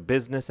mix of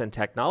business and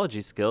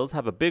technology skills,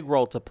 have a big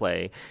role to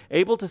play.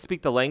 Able to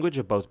speak the language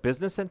of both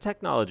business and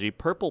technology,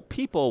 Purple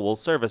People will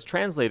serve as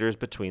translators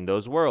between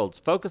those worlds,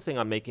 focusing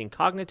on making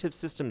cognitive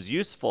systems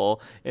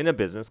useful in a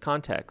business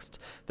context.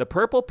 The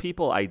Purple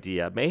People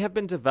idea may have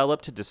been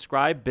developed to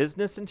describe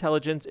business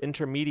intelligence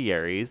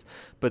intermediaries,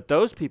 but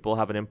those people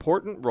have an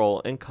important role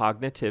in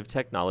cognitive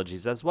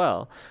technologies as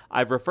well.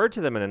 I've referred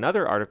to them in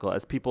another article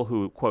as people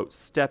who, quote,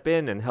 step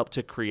in and help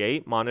to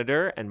create,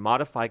 monitor, and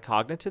modify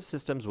cognitive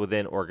systems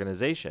within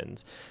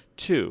organizations.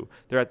 2,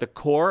 they're at the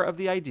core of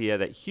the idea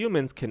that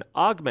humans can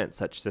augment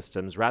such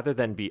systems rather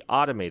than be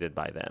automated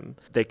by them.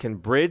 They can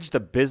bridge the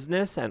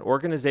business and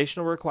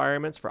organizational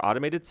requirements for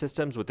automated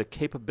systems with the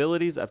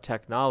capabilities of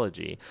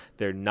technology.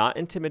 They're not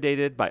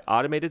intimidated by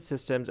automated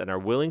systems and are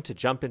willing to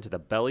jump into the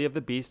belly of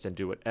the beast and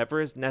do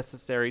whatever is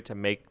necessary to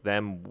make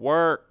them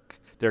work. work.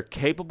 They're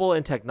capable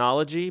in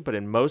technology, but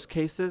in most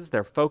cases,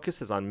 their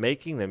focus is on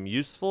making them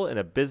useful in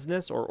a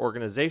business or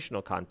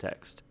organizational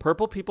context.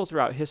 Purple people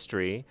throughout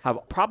history have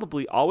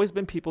probably always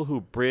been people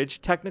who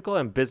bridge technical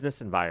and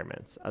business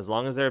environments. As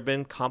long as there have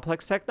been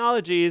complex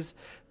technologies,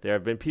 there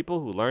have been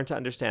people who learn to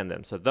understand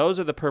them. So those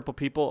are the purple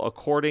people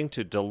according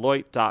to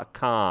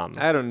Deloitte.com.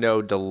 I don't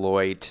know,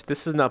 Deloitte.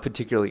 This is not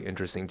particularly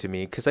interesting to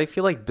me because I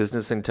feel like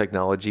business and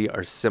technology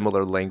are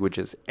similar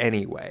languages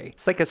anyway.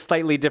 It's like a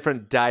slightly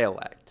different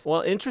dialect.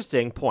 Well,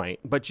 interesting point.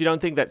 But you don't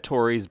think that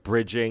Tori's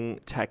bridging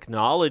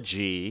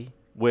technology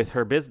with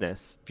her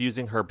business,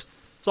 fusing her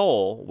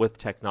soul with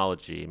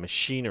technology,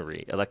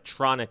 machinery,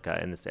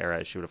 electronica in this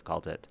era, as she would have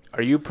called it.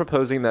 Are you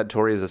proposing that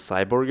Tori is a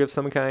cyborg of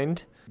some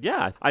kind?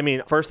 Yeah. I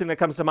mean, first thing that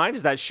comes to mind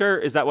is that, sure,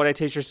 is that what I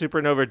taste your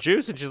supernova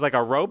juice? And she's like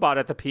a robot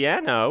at the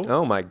piano.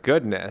 Oh my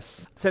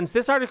goodness. Since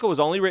this article was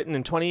only written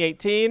in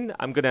 2018,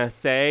 I'm going to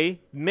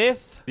say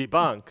myth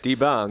debunked.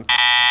 Debunked.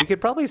 We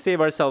could probably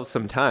save ourselves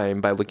some time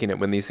by looking at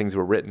when these things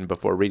were written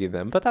before reading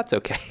them, but that's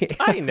okay.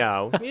 I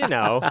know,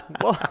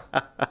 Well,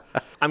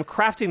 I'm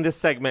crafting this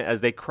segment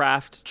as they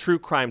craft true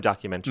crime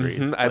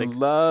documentaries. I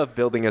love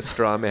building a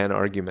straw man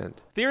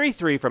argument. Theory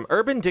 3 from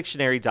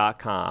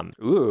UrbanDictionary.com.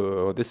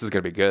 Ooh, this is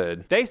going to be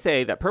good. They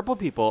say that purple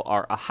people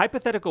are a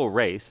hypothetical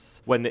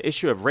race when the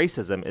issue of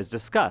racism is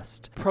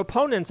discussed.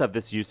 Proponents of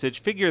this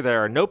usage figure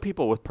there are no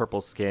people with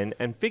purple skin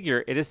and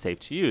figure it is safe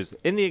to use.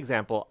 In the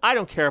example, I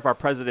don't care if our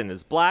president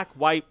is black,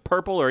 white,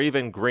 purple, or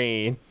even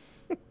green.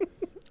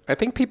 I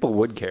think people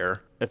would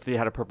care. If they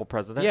had a purple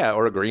president? Yeah,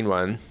 or a green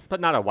one.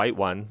 But not a white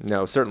one.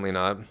 No, certainly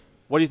not.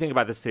 What do you think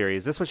about this theory?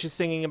 Is this what she's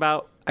singing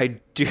about? I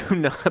do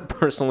not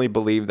personally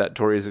believe that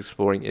Tori is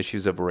exploring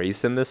issues of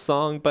race in this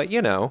song, but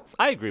you know.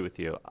 I agree with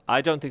you.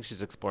 I don't think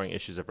she's exploring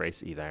issues of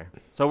race either.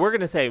 So we're going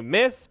to say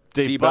myth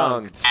debunked.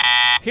 Debunked.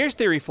 Here's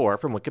theory 4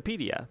 from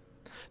Wikipedia.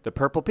 The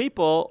Purple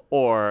People,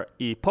 or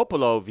I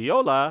Popolo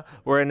Viola,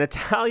 were an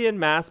Italian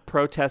mass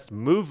protest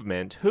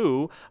movement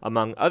who,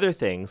 among other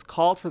things,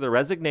 called for the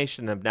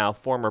resignation of now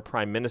former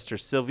Prime Minister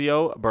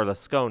Silvio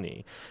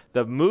Berlusconi.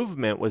 The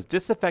movement was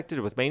disaffected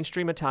with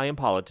mainstream Italian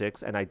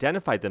politics and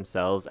identified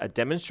themselves at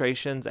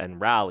demonstrations and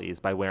rallies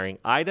by wearing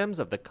items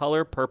of the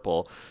color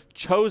purple,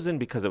 chosen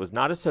because it was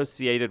not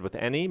associated with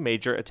any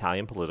major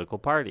Italian political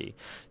party.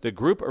 The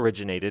group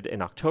originated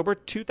in October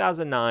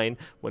 2009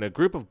 when a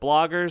group of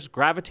bloggers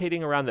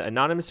gravitating around the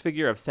anonymous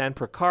figure of San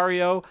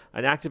Procario,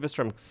 an activist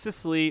from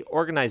Sicily,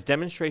 organized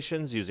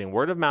demonstrations using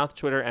word of mouth,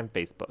 Twitter, and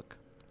Facebook.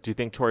 Do you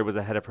think Tori was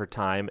ahead of her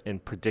time in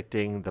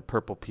predicting the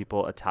Purple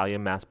People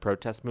Italian mass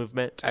protest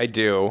movement? I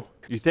do.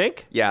 You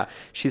think? Yeah,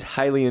 she's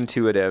highly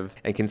intuitive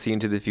and can see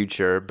into the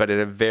future, but in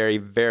a very,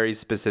 very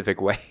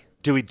specific way.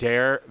 Do we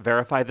dare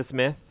verify this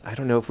myth? I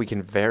don't know if we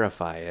can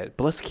verify it,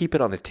 but let's keep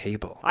it on the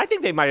table. I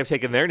think they might have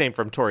taken their name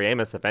from Tori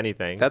Amos, if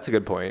anything. That's a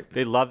good point.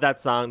 They love that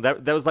song.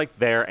 That was like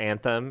their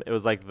anthem. It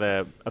was like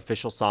the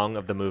official song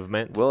of the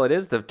movement. Well, it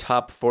is the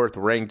top 4th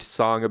ranked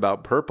song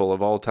about purple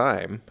of all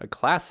time. A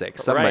classic,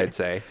 some Right. might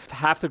say.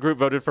 Half the group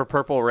voted for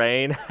Purple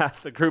Rain.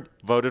 Half the group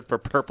voted for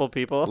Purple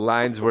People.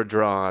 Lines were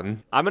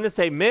drawn. I'm going to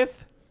say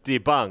myth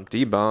debunked.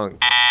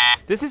 Debunked.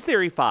 This is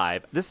theory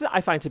 5. This is,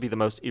 I find, to be the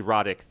most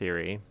erotic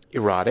theory.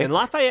 Erotic. In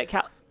Lafayette,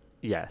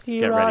 Yes,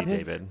 get ready, Erotic.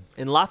 David.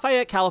 In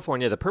Lafayette,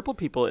 California, the Purple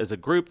People is a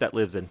group that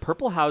lives in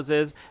purple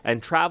houses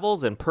and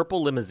travels in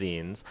purple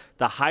limousines.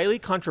 The highly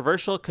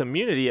controversial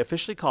community,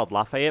 officially called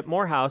Lafayette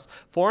Morehouse,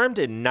 formed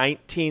in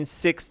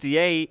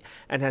 1968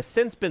 and has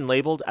since been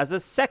labeled as a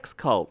sex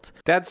cult.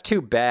 That's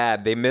too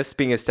bad. They missed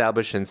being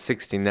established in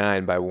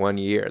 69 by 1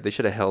 year. They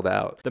should have held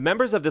out. The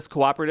members of this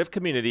cooperative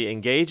community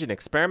engage in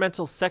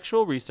experimental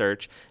sexual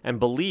research and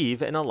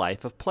believe in a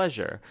life of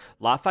pleasure.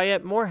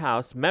 Lafayette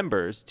Morehouse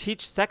members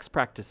teach sex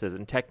practices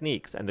and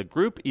techniques, and the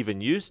group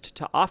even used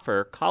to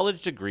offer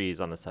college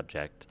degrees on the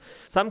subject.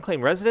 Some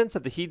claim residents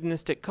of the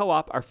hedonistic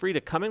co-op are free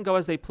to come and go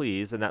as they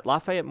please, and that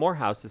Lafayette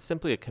Morehouse is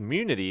simply a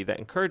community that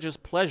encourages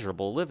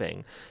pleasurable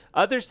living.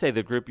 Others say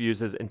the group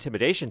uses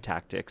intimidation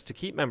tactics to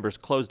keep members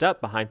closed up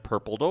behind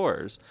purple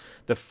doors.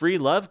 The Free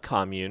Love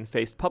Commune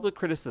faced public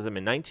criticism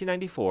in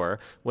 1994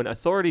 when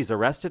authorities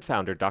arrested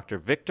founder Dr.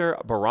 Victor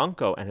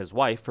Barranco and his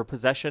wife for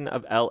possession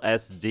of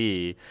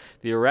LSD.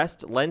 The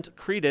arrest lent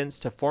credence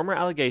to former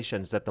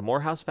allegations that the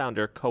Morehouse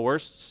founder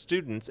coerced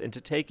students into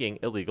taking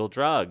illegal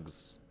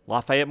drugs.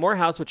 Lafayette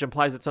Morehouse, which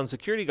implies its own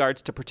security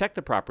guards to protect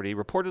the property,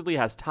 reportedly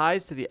has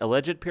ties to the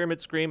alleged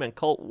Pyramid Scream and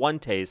cult One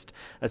Taste,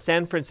 a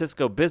San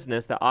Francisco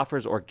business that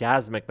offers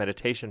orgasmic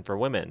meditation for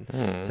women.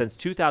 Since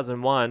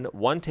 2001,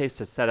 One Taste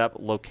has set up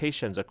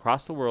locations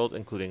across the world,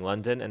 including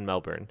London and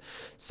Melbourne.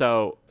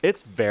 So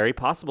it's very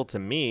possible to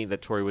me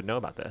that Tori would know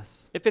about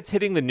this. If it's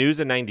hitting the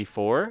news in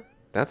 94,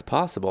 That's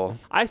possible.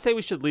 I say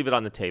we should leave it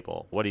on the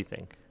table. What do you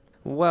think?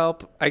 Well,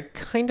 I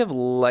kind of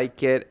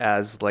like it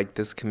as like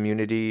this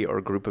community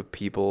or group of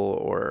people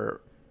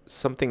or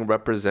something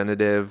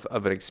representative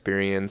of an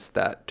experience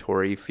that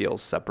Tori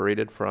feels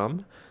separated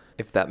from.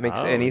 if that makes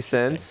Oh, any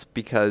interesting. sense,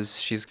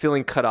 because she's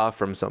feeling cut off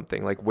from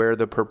something. Like, we're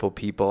the purple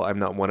people. I'm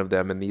not one of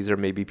them. And these are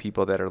maybe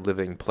people that are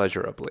living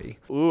pleasurably.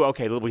 Ooh,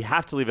 okay. We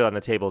have to leave it on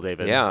the table,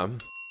 David. Yeah.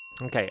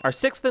 Okay, our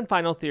sixth and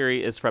final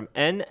theory is from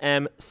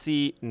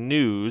nmcnews.org,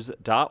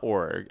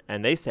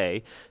 and they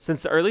say,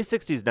 since the early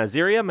 60s,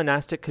 Naziria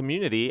monastic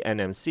community,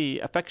 NMC,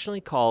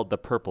 affectionately called the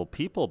Purple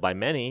People by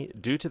many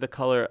due to the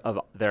color of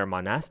their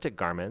monastic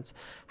garments,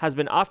 has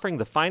been offering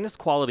the finest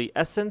quality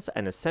essence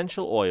and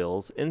essential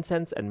oils,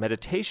 incense, and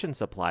meditation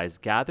supplies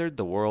gathered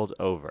the world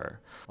over.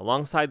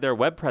 Alongside their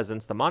web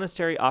presence, the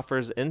monastery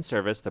offers in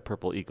service the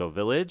Purple Eco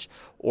Village,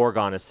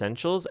 Orgone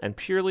Essentials, and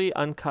purely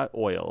uncut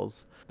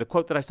oils. The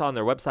quote that I saw on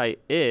their website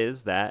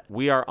is that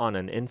we are on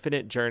an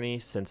infinite journey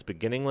since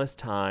beginningless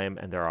time,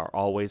 and there are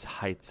always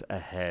heights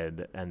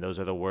ahead. And those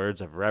are the words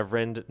of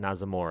Reverend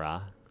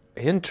Nazamora.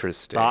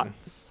 Interesting.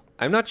 Thoughts?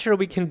 I'm not sure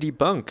we can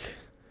debunk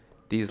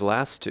these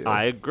last two.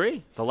 I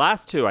agree. The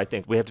last two, I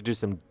think we have to do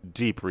some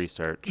deep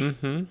research.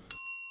 Mm-hmm.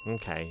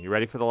 Okay, you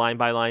ready for the line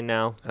by line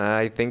now?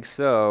 I think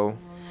so.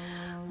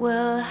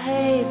 Well,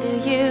 hey, do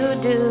you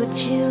do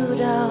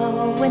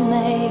judo when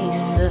they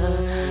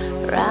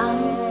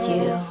surround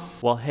you?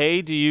 Well,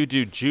 hey, do you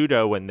do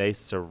judo when they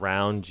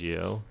surround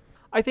you?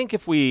 I think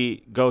if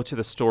we go to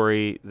the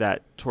story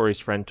that Tori's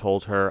friend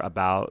told her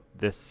about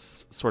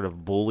this sort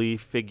of bully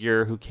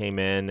figure who came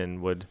in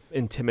and would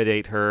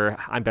intimidate her.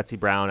 I'm Betsy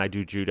Brown. I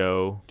do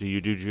judo. Do you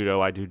do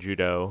judo? I do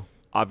judo.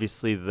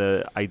 Obviously,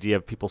 the idea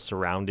of people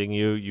surrounding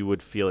you, you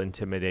would feel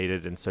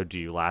intimidated. And so do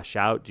you lash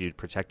out? Do you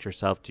protect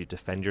yourself? Do you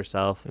defend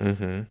yourself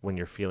when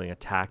you're feeling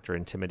attacked or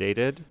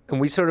intimidated?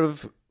 And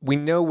we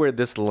know where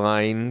this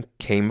line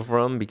came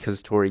from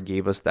because Tori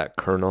gave us that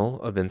kernel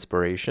of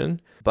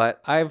inspiration.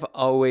 But I've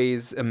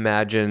always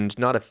imagined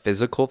not a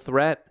physical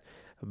threat,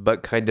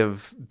 but kind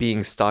of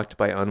being stalked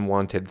by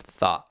unwanted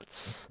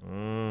thoughts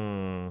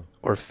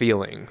or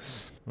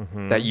feelings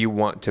that you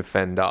want to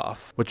fend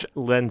off. Which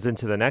lends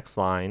into the next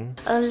line.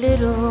 A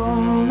little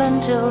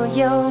mental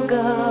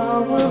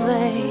yoga, will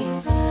they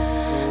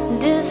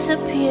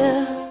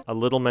disappear? A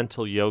little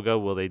mental yoga,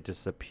 will they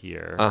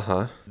disappear?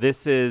 Uh-huh.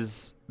 This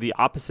is the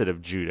opposite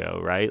of judo,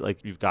 right?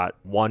 Like you've got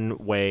one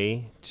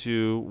way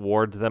to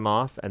ward them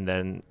off and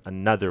then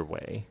another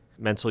way.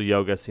 Mental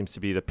yoga seems to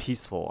be the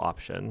peaceful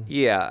option.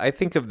 Yeah, I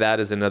think of that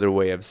as another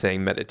way of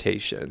saying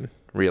meditation,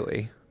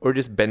 really. Or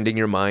just bending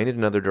your mind in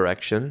another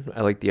direction.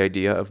 I like the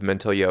idea of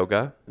mental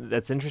yoga.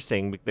 That's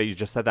interesting that you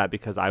just said that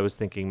because I was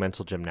thinking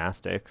mental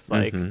gymnastics.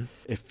 Like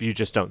if you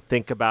just don't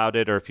think about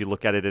it or if you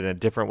look at it in a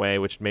different way,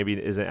 which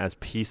maybe isn't as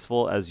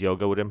peaceful as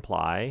yoga would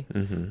imply,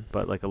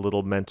 but like a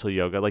little mental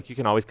yoga, like you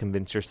can always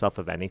convince yourself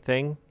of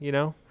anything, you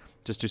know?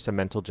 Just do some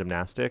mental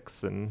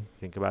gymnastics and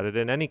think about it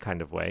in any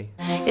kind of way.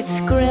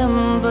 It's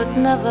grim but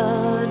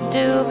never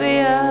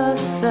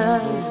dubious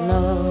as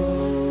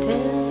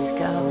motives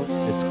go.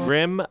 It's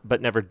grim,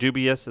 but never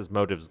dubious as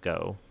motives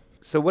go.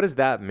 So what does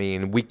that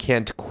mean? We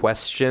can't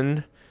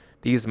question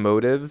these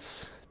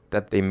motives,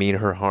 that they mean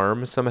her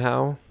harm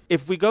somehow?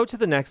 If we go to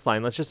the next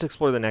line, let's just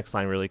explore the next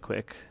line really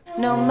quick.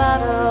 No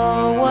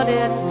matter what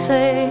it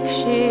takes,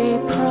 she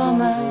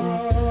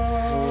promises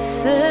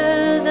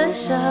a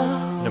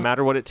show. No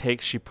matter what it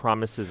takes, she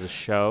promises a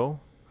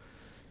show.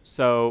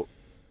 So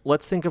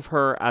let's think of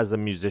her as a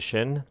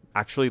musician,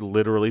 actually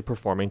literally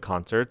performing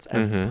concerts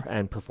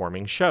and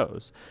performing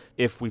shows.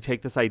 If we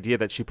take this idea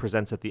that she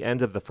presents at the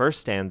end of the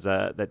first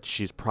stanza, that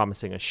she's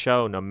promising a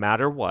show, no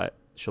matter what,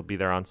 she'll be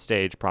there on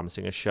stage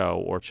promising a show,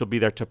 or she'll be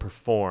there to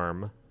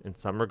perform in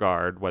some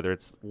regard, whether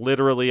it's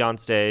literally on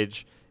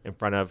stage in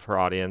front of her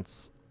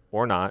audience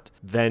or not,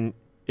 then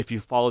if you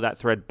follow that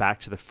thread back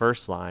to the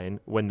first line,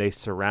 when they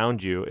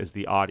surround you is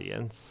the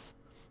audience,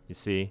 you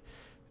see?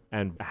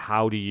 And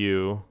how do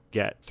you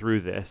get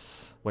through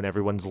this when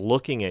everyone's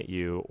looking at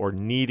you or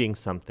needing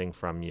something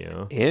from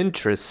you?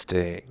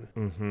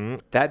 Interesting.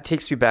 That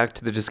takes me back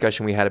to the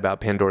discussion we had about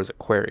Pandora's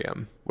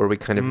Aquarium, where we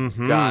kind of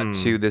got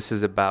to this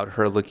is about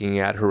her looking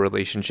at her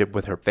relationship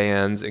with her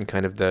fans and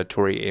kind of the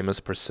Tori Amos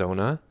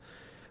persona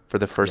for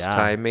the first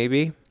time,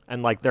 maybe.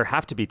 And like there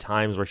have to be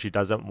times where she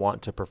doesn't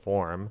want to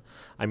perform.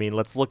 I mean,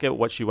 let's look at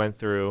what she went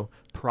through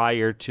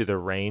prior to the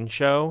Rain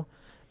show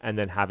and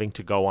then having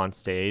to go on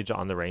stage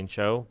on the Rain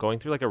show, going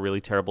through like a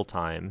really terrible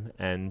time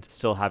and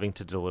still having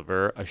to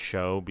deliver a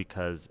show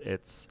because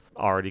it's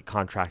already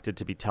contracted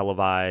to be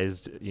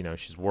televised. You know,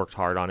 she's worked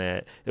hard on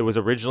it. It was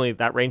originally,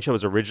 that Rain show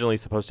was originally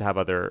supposed to have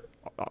other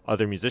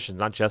musicians,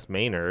 not just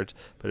Maynard,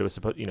 but it was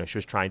supposed, you know, she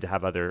was trying to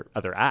have other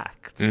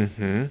acts,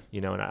 you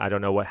know, and I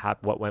don't know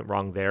what went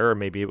wrong there, or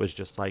maybe it was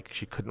just like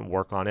she couldn't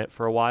work on it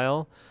for a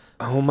while.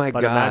 Oh my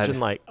But God.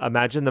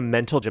 imagine the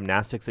mental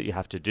gymnastics that you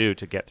have to do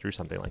to get through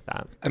something like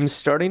that. I'm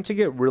starting to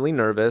get really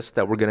nervous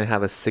that we're going to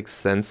have a Sixth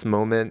Sense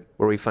moment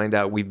where we find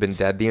out we've been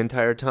dead the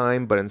entire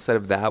time, but instead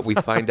of that, we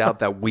find out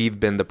that we've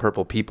been the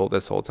purple people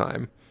this whole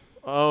time.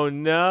 Oh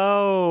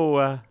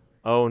no.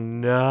 Oh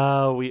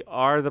no, we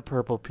are the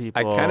purple people.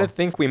 I kind of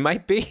think we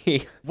might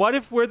be. What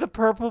if we're the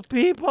purple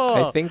people?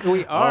 I think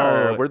we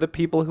are. Oh. We're the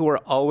people who are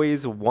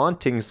always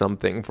wanting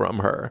something from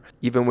her,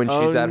 even when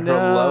she's Oh, at her no.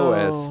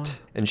 lowest,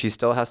 and she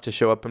still has to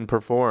show up and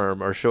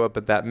perform or show up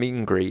at that meet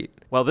and greet.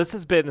 Well, this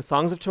has been the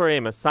Songs of Tori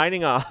Amos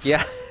signing off.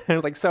 Yeah.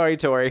 Like, sorry,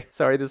 Tori.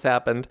 Sorry this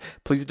happened.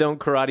 Please don't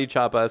karate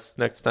chop us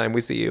next time we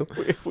see you.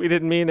 We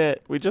didn't mean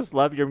it. We just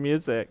love your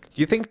music.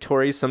 Do you think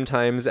Tori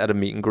sometimes at a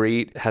meet and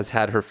greet has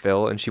had her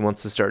fill and she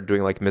wants to start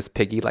doing like Miss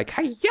Piggy, like,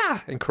 hi-ya,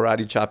 and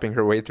karate chopping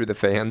her way through the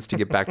fans to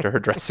get back to her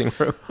dressing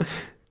room?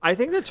 I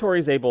think that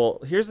Tori's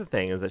able. Here's the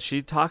thing: is that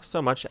she talks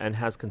so much and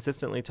has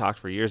consistently talked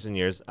for years and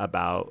years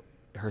about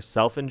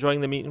herself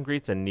enjoying the meet and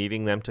greets and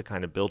needing them to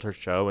kind of build her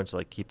show and to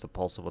like keep the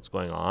pulse of what's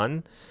going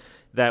on.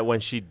 That when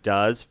she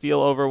does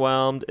feel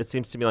overwhelmed, it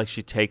seems to me like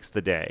she takes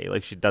the day,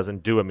 like she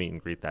doesn't do a meet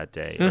and greet that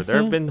day. Or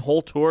there have been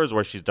whole tours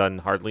where she's done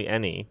hardly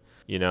any,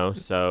 you know.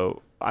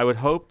 So I would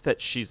hope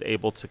that she's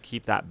able to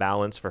keep that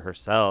balance for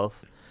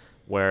herself,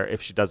 where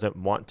if she doesn't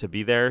want to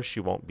be there, she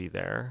won't be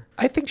there.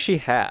 I think she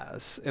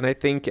has. And I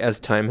think as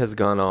time has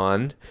gone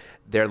on,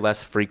 they're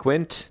less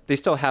frequent. They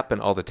still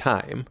happen all the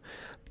time.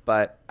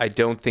 But I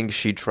don't think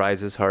she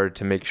tries as hard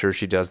to make sure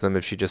she does them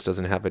if she just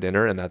doesn't have it in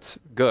her. And that's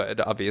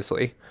good,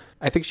 obviously.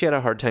 I think she had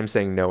a hard time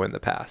saying no in the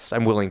past,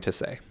 I'm willing to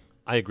say.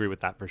 I agree with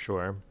that for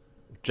sure,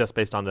 just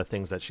based on the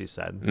things that she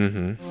said.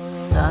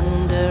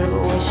 Thunder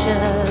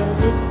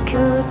wishes it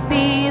could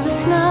be the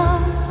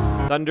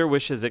snow. Thunder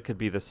wishes it could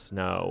be the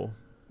snow.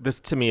 This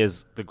to me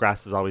is the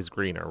grass is always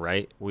greener,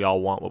 right? We all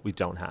want what we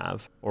don't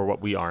have or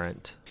what we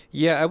aren't.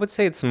 Yeah, I would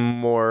say it's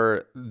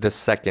more the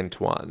second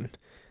one.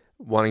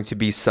 Wanting to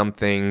be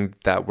something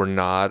that we're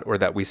not or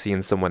that we see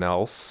in someone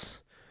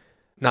else.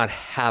 Not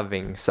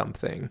having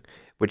something,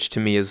 which to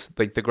me is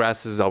like the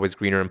grass is always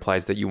greener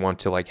implies that you want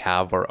to like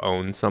have or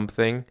own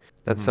something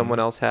that someone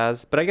else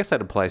has. But I guess that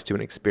applies to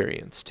an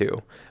experience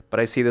too. But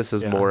I see this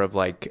as more of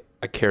like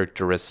a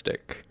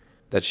characteristic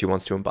that she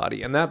wants to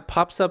embody. And that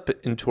pops up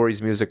in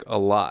Tori's music a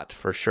lot,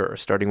 for sure.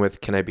 Starting with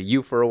Can I Be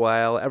You for a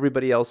while,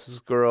 Everybody Else's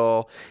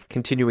Girl,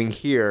 continuing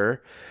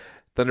here.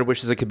 Thunder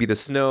wishes it could be the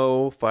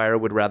snow, fire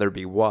would rather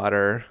be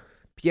water,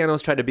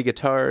 pianos try to be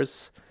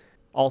guitars.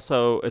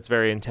 Also, it's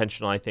very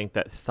intentional, I think,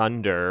 that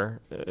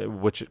thunder,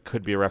 which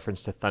could be a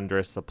reference to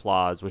thunderous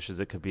applause, wishes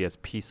it could be as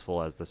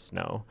peaceful as the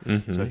snow.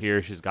 So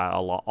here she's got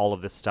all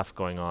of this stuff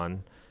going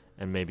on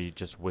and maybe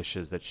just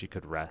wishes that she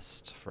could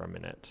rest for a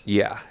minute.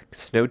 Yeah,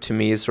 snow to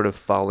me is sort of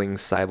falling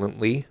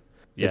silently.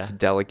 Yeah. It's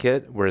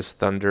delicate, whereas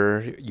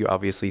thunder, you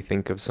obviously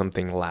think of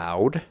something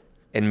loud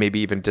and maybe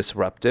even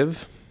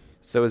disruptive.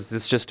 So is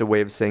this just a way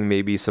of saying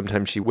maybe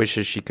sometimes she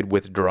wishes she could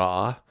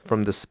withdraw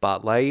from the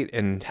spotlight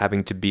and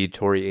having to be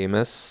Tori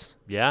Amos?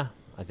 Yeah,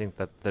 I think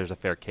that there's a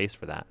fair case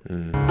for that.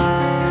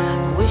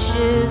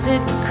 Wishes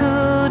it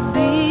could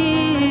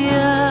be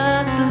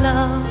as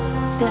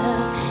loved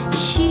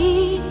as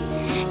she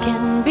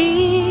can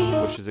be.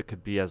 Wishes it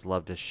could be as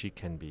loved as she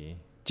can be.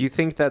 Do you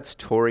think that's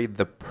Tori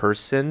the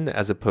person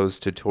as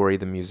opposed to Tori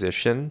the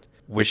musician?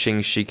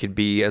 Wishing she could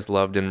be as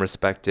loved and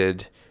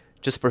respected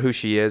just for who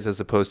she is as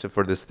opposed to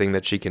for this thing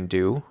that she can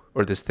do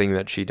or this thing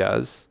that she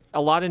does? A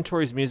lot in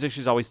Tori's music,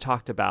 she's always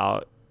talked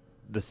about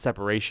the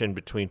separation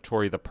between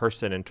Tori the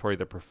person and Tori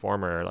the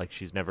performer. Like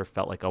she's never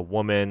felt like a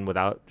woman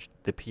without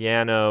the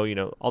piano, you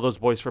know, all those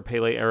Boys for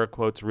Pele era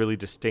quotes really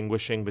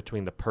distinguishing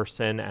between the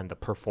person and the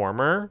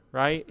performer,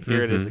 right?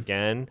 Here it is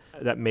again,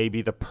 that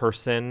maybe the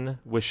person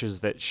wishes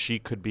that she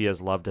could be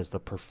as loved as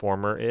the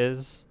performer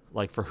is,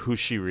 like for who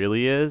she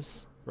really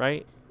is,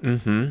 right?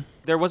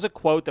 There was a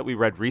quote that we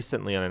read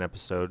recently on an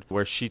episode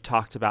where she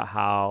talked about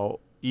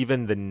how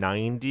even the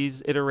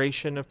 90s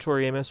iteration of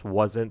Tori Amos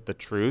wasn't the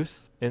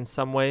truth in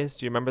some ways.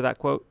 Do you remember that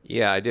quote?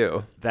 Yeah, I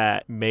do.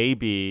 That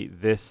maybe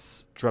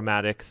this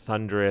dramatic,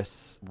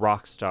 thunderous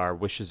rock star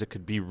wishes it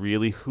could be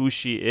really who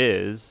she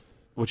is,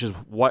 which is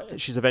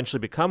what she's eventually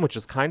become, which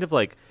is kind of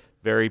like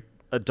very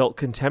adult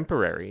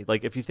contemporary.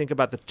 Like if you think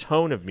about the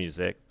tone of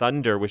music,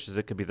 thunder wishes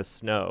it could be the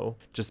snow,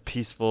 just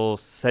peaceful,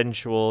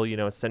 sensual, you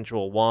know, a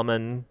sensual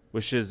woman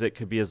wishes it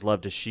could be as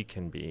loved as she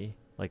can be.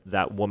 Like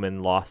that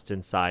woman lost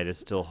inside is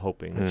still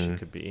hoping that she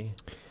could be.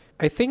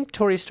 I think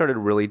Tori started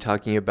really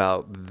talking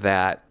about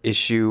that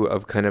issue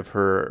of kind of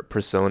her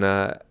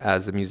persona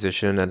as a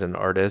musician and an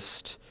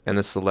artist and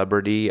a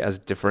celebrity as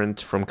different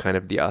from kind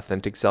of the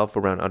authentic self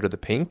around Under the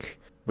Pink.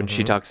 When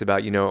she talks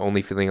about, you know,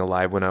 only feeling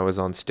alive when I was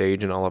on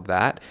stage and all of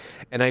that.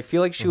 And I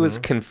feel like she was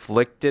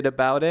conflicted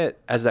about it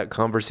as that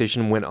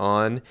conversation went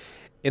on,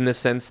 in the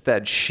sense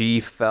that she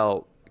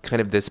felt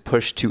kind of this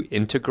push to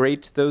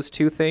integrate those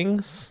two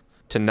things,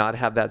 to not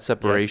have that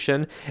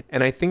separation. Yes.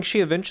 And I think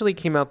she eventually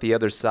came out the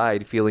other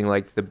side feeling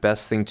like the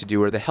best thing to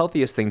do or the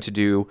healthiest thing to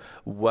do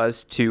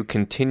was to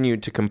continue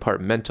to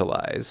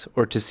compartmentalize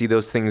or to see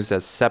those things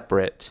as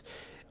separate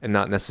and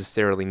not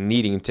necessarily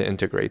needing to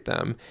integrate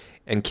them.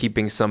 And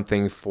keeping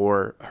something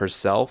for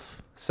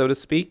herself, so to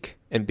speak,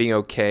 and being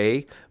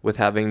okay with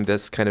having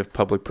this kind of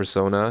public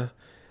persona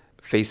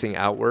facing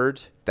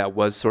outward that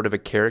was sort of a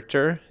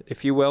character,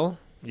 if you will.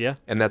 Yeah.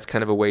 And that's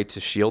kind of a way to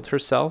shield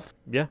herself.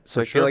 Yeah.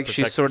 So I feel like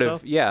she's sort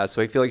of,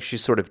 so I feel like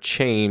she's sort of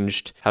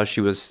changed how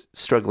she was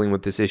struggling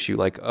with this issue.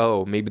 Like,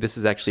 oh, maybe this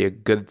is actually a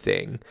good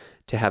thing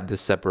to have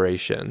this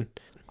separation.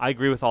 I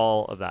agree with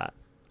all of that.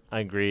 I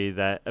agree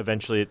that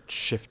eventually it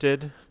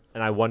shifted.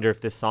 And I wonder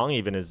if this song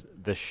even is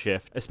the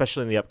shift,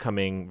 especially in the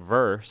upcoming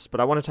verse. But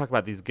I want to talk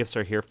about these gifts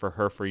are here for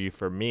her, for you,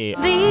 for me.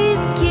 These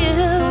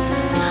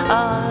gifts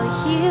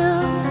are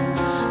here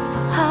for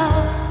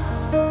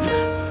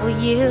her, for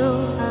you,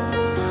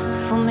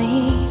 for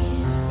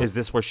me. Is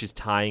this where she's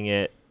tying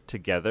it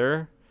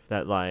together?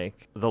 That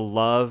like the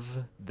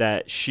love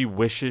that she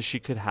wishes she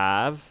could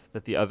have,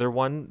 that the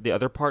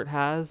other part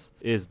has,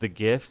 is the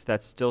gift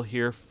that's still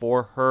here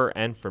for her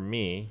and for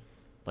me.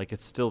 Like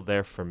it's still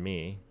there for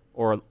me.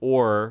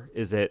 Or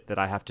is it that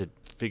I have to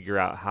figure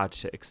out how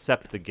to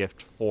accept the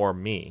gift for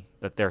me?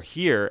 That they're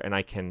here and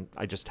I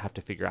just have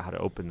to figure out how to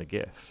open the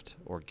gift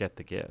or get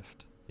the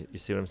gift. You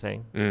see what I'm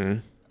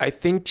saying? I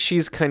think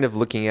she's kind of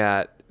looking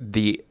at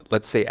the,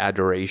 let's say,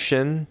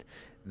 adoration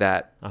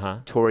that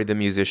Tori the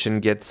musician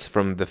gets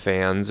from the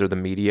fans or the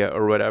media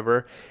or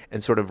whatever,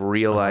 and sort of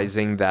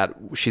realizing that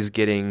she's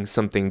getting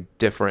something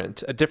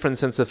different, a different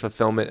sense of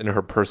fulfillment in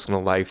her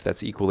personal life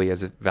that's equally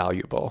as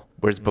valuable.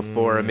 Whereas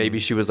before, maybe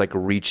she was like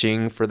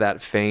reaching for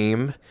that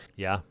fame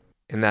Yeah.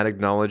 and that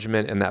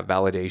acknowledgement and that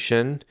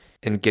validation,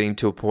 and getting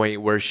to a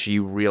point where she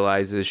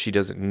realizes she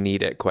doesn't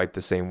need it quite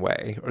the same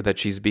way, or that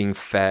she's being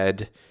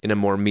fed in a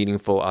more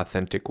meaningful,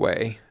 authentic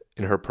way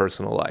in her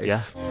personal life.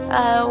 Yeah.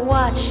 I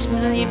watched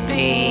me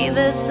be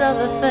this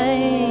other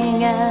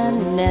thing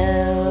and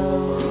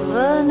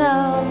never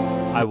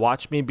know. I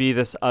watch me be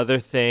this other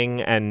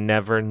thing and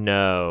never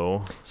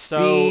know.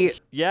 See-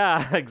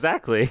 Yeah,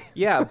 exactly.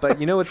 Yeah, but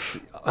you know what's...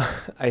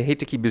 I hate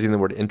to keep using the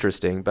word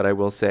interesting, but I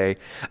will say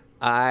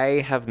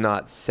I have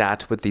not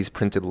sat with these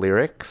printed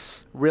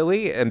lyrics,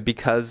 really, and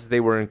because they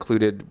were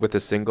included with a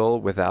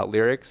single without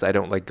lyrics, I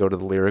don't like go to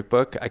the lyric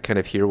book. I kind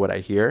of hear what I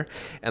hear.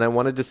 And I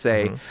wanted to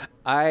say,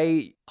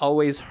 I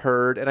always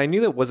heard, and I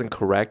knew that wasn't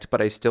correct,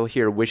 but I still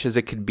hear wishes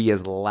it could be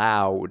as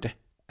loud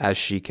as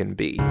she can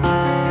be.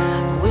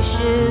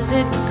 Wishes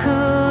it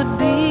could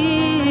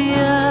be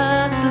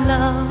as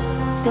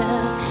loud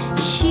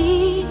as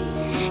she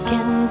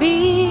can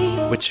be.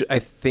 Which I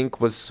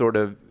think was sort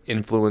of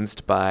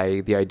influenced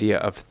by the idea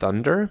of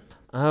thunder.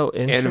 Oh,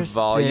 interesting. And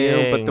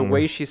volume, but the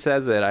way she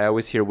says it, I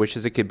always hear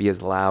wishes it could be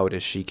as loud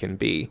as she can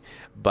be.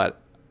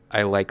 But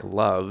I like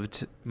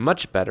loved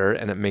much better,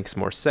 and it makes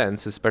more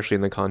sense, especially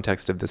in the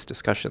context of this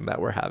discussion that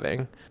we're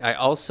having. I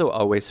also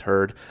always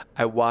heard,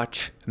 I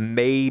watch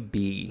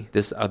maybe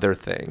this other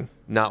thing,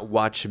 not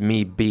watch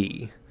me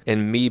be.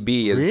 And me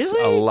be is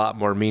a lot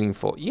more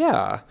meaningful.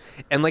 Yeah.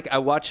 And like I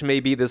watch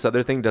maybe this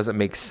other thing doesn't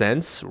make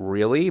sense,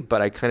 really,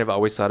 but I kind of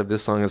always thought of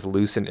this song as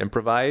loose and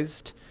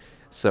improvised.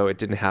 So it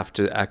didn't have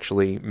to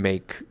actually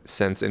make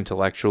sense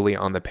intellectually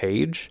on the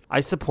page. I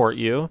support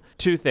you.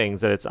 Two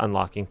things that it's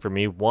unlocking for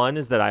me. One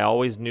is that I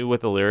always knew what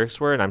the lyrics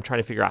were, and I'm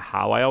trying to figure out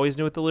how I always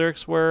knew what the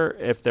lyrics were,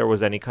 if there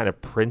was any kind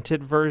of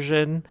printed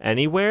version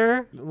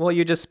anywhere. Well,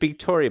 you just speak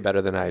Tory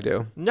better than I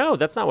do. No,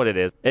 that's not what it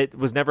is. It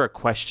was never a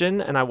question,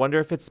 and I wonder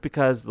if it's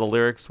because the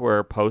lyrics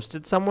were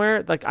posted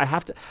somewhere. Like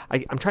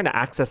I'm trying to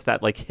access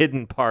that like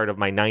hidden part of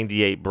my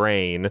 98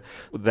 brain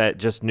that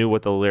just knew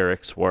what the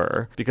lyrics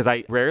were, because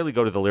I rarely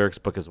go to the lyrics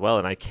book as well,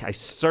 and I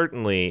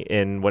certainly,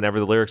 in whenever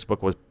the lyrics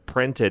book was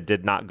printed,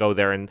 did not go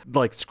there and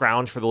like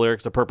scrounge for the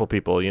lyrics of Purple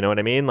People. You know what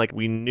I mean? Like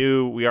we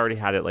knew, we already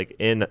had it like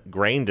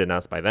ingrained in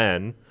us by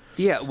then.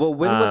 Yeah, well,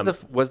 when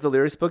was the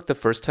lyrics book the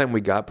first time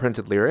we got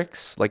printed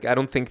lyrics? Like, I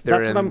don't think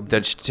they're in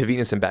the To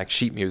Venus and Back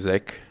sheet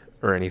music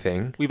or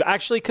anything. We've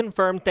actually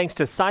confirmed, thanks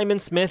to Simon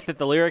Smith, that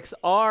the lyrics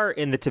are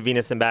in the To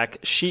Venus and Back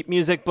sheet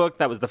music book.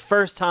 That was the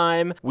first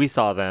time we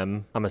saw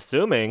them, I'm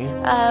assuming.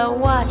 I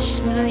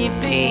watched me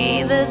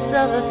be this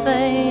other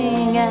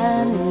thing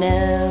and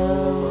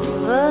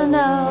never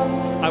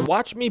know. I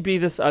watch me be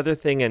this other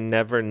thing and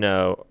never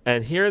know.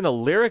 And here in the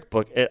lyric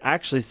book, it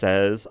actually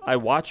says, I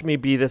watch me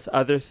be this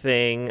other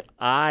thing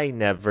I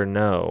never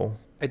know.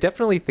 I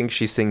definitely think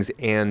she sings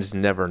and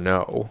never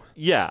know.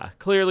 Yeah,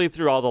 clearly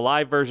through all the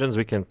live versions,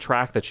 we can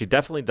track that she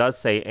definitely does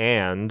say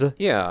and.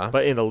 Yeah.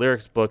 But in the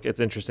lyrics book, it's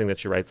interesting that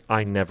she writes,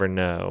 I never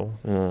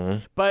know.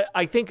 But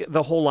I think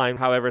the whole line,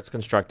 however it's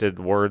constructed,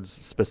 words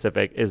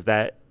specific, is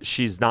that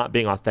she's not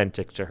being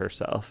authentic to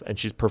herself and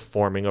she's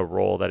performing a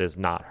role that is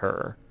not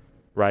her,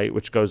 right?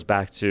 Which goes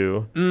back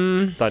to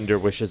Thunder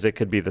wishes it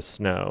could be the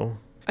snow.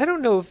 I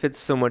don't know if it's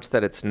so much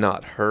that it's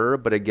not her,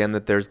 but again,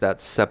 that there's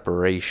that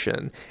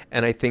separation.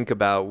 And I think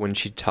about when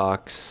she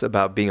talks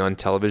about being on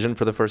television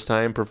for the first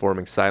time,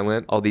 performing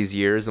silent all these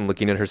years and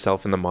looking at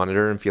herself in the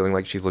monitor and feeling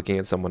like she's looking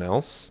at someone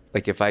else.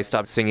 Like, if I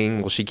stop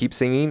singing, will she keep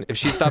singing? If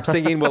she stops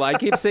singing, will I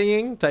keep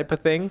singing? Type of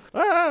thing.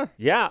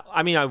 Yeah,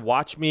 I mean, I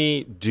watch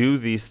me do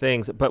these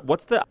things, but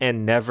what's the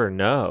and never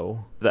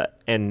know? The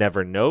and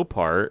never know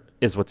part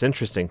is what's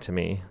interesting to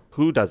me.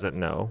 Who doesn't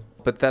know?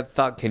 But that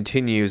thought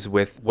continues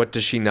with, what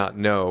does she not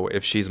know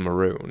if she's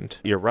marooned?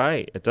 You're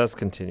right. It does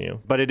continue.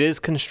 But it is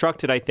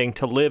constructed, I think,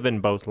 to live in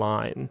both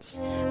lines.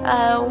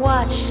 I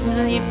watched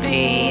me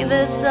be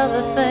this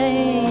other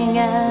thing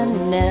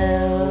and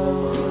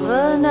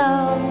never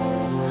know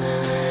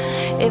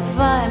if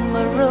I'm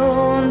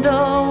marooned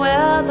or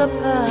where the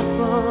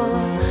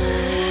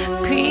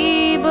purple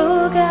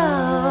people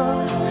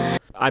go.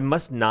 I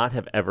must not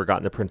have ever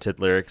gotten the printed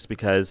lyrics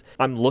because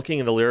I'm looking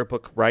in the lyric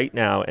book right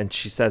now and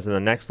she says in the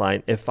next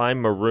line, if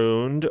I'm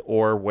marooned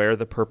or where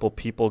the purple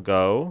people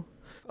go,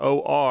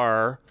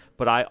 O-R,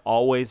 but I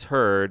always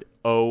heard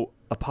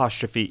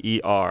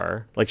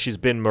O''E''R, like she's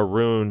been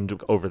marooned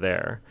over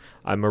there.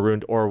 I'm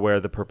marooned or where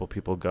the purple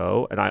people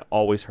go, and I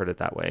always heard it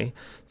that way.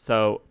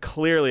 So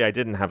clearly I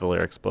didn't have the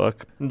lyrics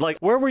book. Like,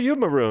 where were you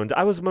marooned?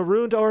 I was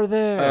marooned over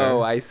there.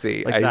 Oh, I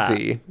see. Like I that.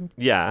 see.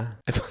 Yeah.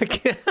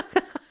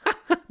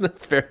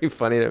 That's very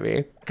funny to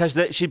me. Because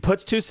she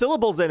puts two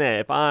syllables in it.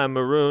 If I'm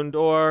marooned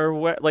or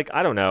where, like,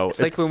 I don't know.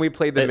 It's like when we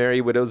played the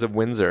Merry Widows of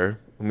Windsor,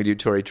 when we do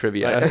Tory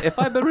trivia. If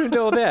I'm marooned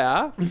over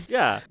there,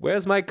 Yeah.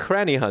 where's my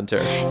cranny hunter?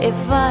 If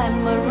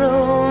I'm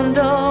marooned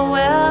or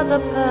where the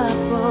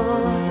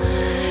purple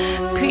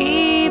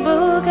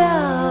people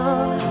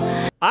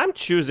go. I'm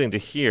choosing to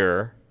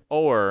hear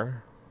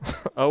or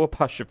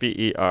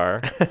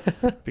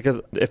O''E''R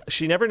because if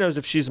she never knows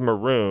if she's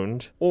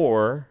marooned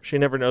or she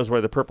never knows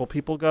where the purple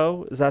people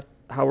go. Is that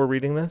how we're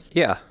reading this?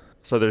 Yeah.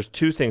 So there's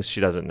two things she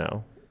doesn't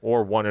know,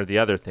 or one or the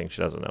other thing she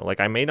doesn't know.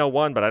 Like, I may know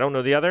one, but I don't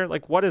know the other.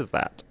 Like, what is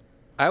that?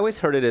 I always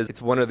heard it as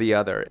it's one or the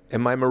other.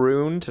 Am I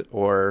marooned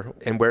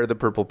and where are the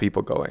purple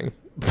people going?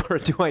 Or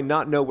do I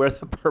not know where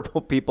the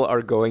purple people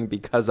are going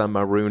because I'm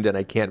marooned and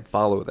I can't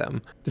follow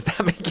them? Does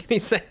that make any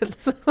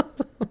sense?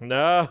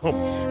 No.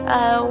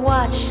 I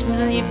watched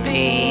me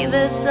be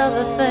this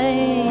other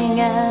thing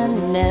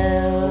and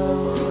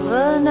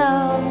never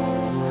know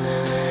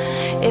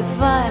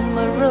if I'm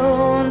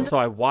marooned. So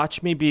I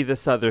watch me be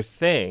this other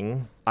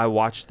thing. I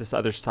watch this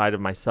other side of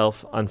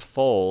myself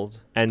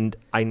unfold, and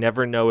I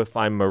never know if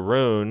I'm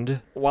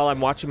marooned. While I'm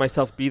watching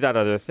myself be that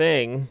other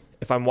thing,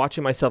 if I'm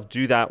watching myself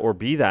do that or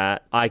be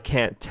that, I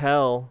can't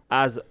tell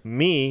as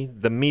me,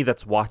 the me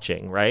that's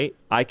watching, right?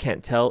 I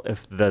can't tell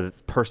if the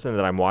person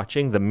that I'm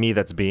watching, the me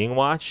that's being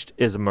watched,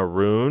 is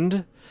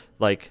marooned,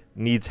 like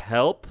needs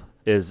help,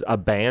 is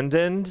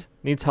abandoned,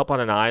 needs help on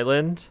an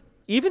island.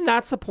 Even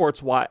that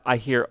supports why I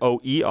hear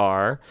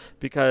O''E''R,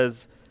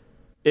 because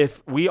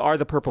if we are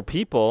the purple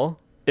people,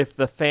 if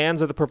the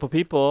fans are the purple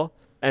people,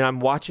 and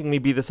I'm watching me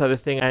be this other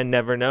thing and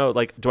never know,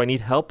 like, do I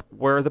need help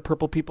where the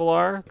purple people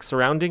are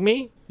surrounding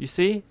me? You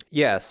see?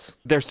 Yes.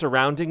 They're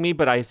surrounding me,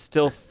 but I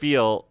still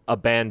feel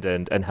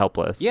abandoned and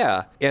helpless.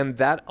 Yeah. And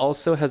that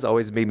also has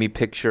always made me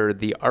picture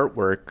the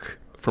artwork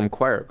from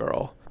Choir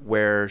Girl,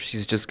 where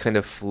she's just kind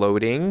of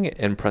floating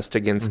and pressed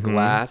against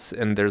glass,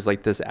 and there's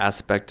like this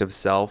aspect of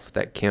self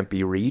that can't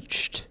be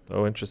reached.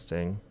 Oh,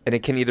 interesting. And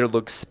it can either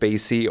look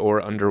spacey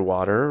or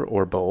underwater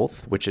or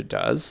both, which it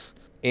does.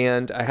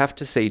 And I have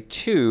to say,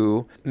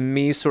 too,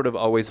 me sort of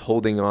always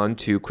holding on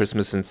to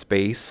Christmas in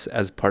Space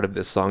as part of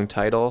this song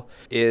title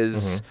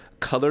is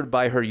colored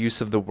by her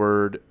use of the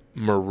word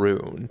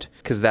marooned,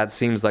 because that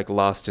seems like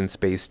lost in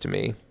space to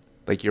me.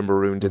 Like you're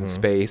marooned in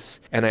space.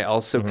 And I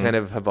also kind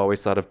of have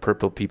always thought of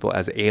purple people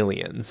as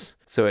aliens.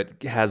 So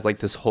it has like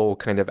this whole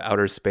kind of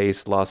outer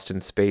space, lost in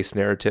space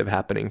narrative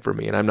happening for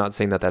me. And I'm not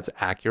saying that that's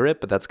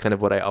accurate, but that's kind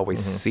of what I always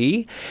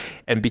see.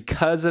 And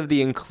because of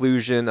the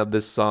inclusion of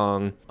this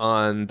song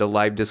on the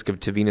live disc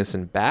of To Venus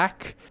and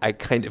Back, I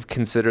kind of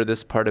consider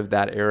this part of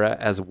that era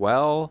as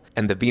well.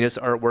 And the Venus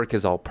artwork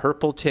is all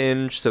purple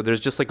tinge. So there's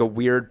just like a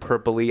weird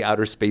purpley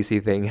outer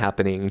spacey thing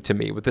happening to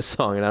me with this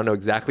song. And I don't know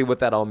exactly what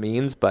that all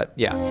means, but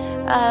yeah.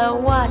 I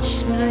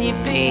watched me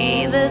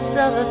be this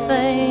other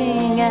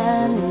thing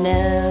and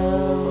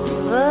never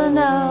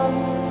know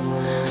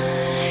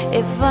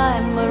if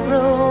I'm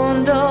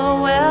marooned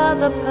or where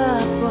the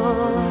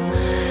purple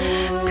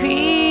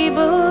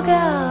people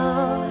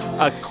go.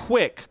 A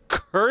quick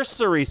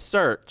cursory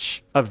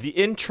search of the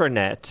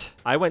intranet.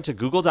 I went to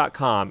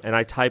google.com and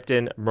I typed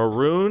in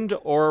marooned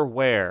or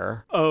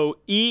where,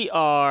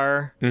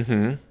 O''E''R.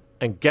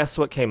 And guess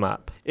what came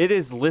up? It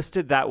is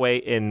listed that way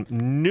in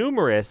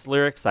numerous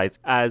lyric sites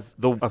as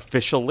the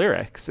official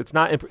lyrics. It's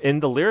not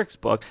in the lyrics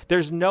book.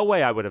 There's no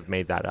way I would have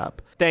made that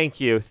up.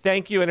 Thank you.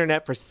 Thank you,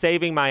 Internet, for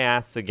saving my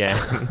ass again.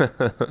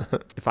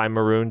 If I'm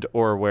marooned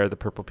or where the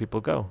purple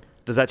people go.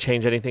 Does that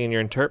change anything in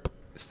your interp?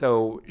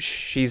 So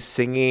she's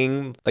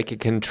singing like a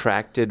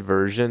contracted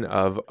version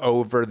of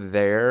over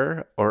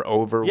there or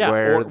over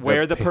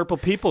where the purple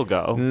people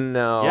go.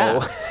 No.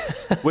 Yeah.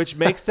 Which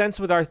makes sense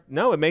with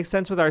it makes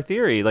sense with our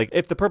theory. Like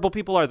if the purple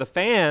people are the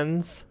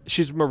fans,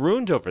 she's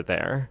marooned over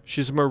there.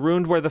 She's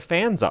marooned where the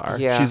fans are.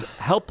 Yeah. She's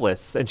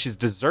helpless and she's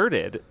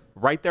deserted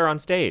right there on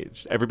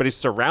stage. Everybody's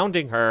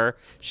surrounding her.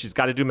 She's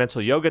got to do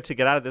mental yoga to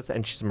get out of this,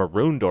 and she's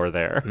marooned or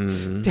there.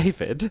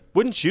 David,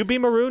 wouldn't you be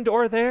marooned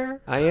or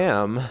there? I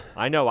am.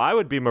 I know I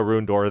would be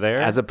marooned or there.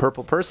 As a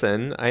purple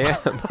person, I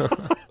am.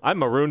 I'm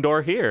marooned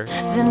or here.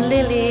 Then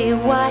lily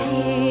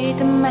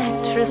white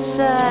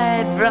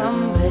matricide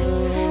from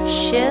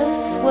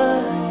vicious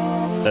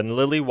words. Then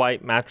lily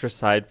white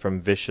matricide from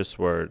vicious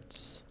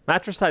words.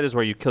 Matricide is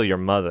where you kill your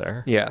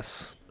mother.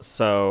 Yes.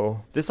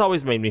 So this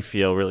always made me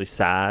feel really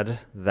sad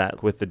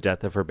that with the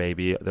death of her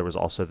baby, there was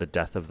also the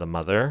death of the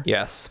mother.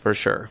 Yes, for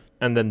sure.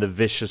 And then the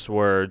vicious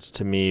words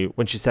to me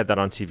when she said that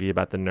on TV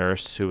about the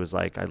nurse who was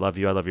like, I love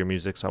you, I love your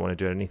music, so I want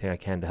to do anything I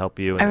can to help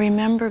you. I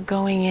remember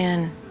going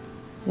in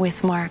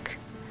with Mark,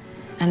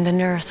 and the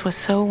nurse was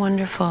so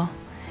wonderful.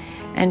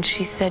 And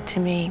she said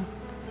to me,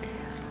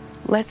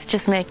 let's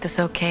just make this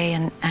okay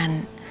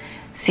and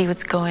see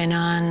what's going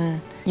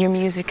on. Your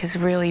music has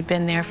really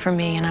been there for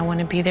me, and I want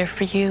to be there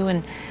for you,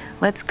 and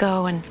let's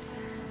go. And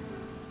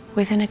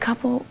within a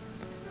couple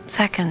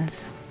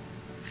seconds,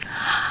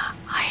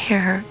 I hear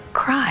her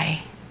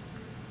cry.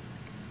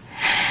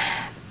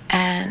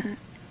 And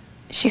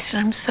she said,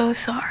 I'm so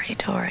sorry,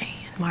 Tori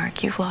and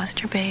Mark, you've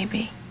lost your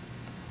baby.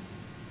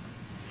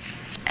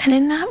 And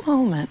in that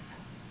moment,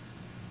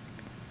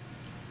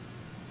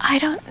 I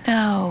don't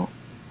know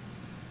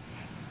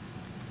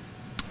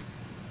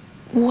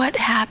what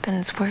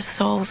happens where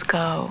souls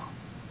go,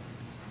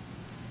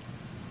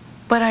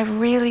 but I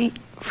really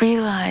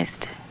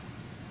realized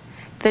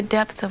the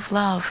depth of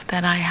love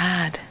that I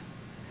had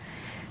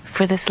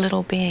for this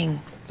little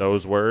being.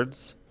 Those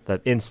words,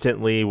 that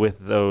instantly with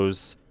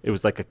those, it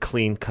was like a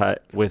clean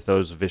cut with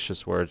those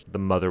vicious words. The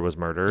mother was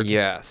murdered.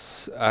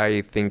 Yes,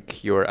 I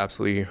think you're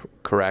absolutely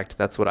correct.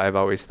 That's what I've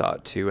always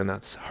thought too, and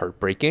that's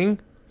heartbreaking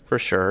for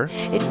sure.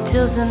 It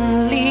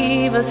doesn't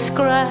leave a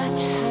scratch,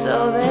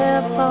 so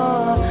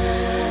therefore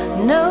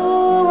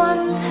no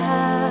one's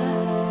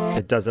had.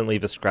 It doesn't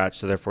leave a scratch,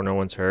 so therefore no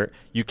one's hurt.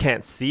 You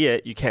can't see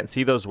it. You can't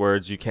see those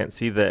words. You can't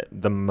see that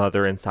the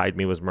mother inside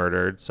me was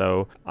murdered.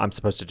 So I'm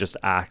supposed to just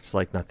act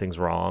like nothing's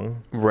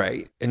wrong.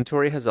 Right. And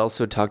Tori has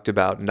also talked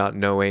about not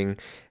knowing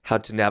how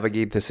to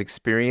navigate this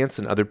experience,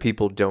 and other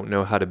people don't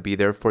know how to be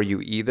there for you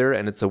either.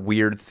 And it's a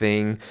weird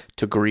thing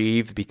to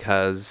grieve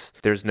because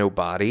there's no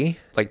body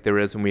like there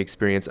is when we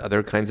experience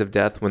other kinds of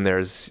death, when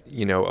there's,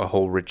 you know, a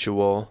whole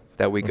ritual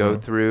that we go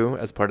through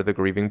as part of the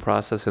grieving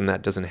process, and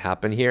that doesn't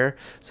happen here.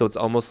 So it's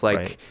almost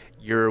like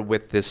you're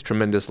with this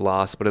tremendous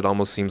loss, but it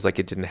almost seems like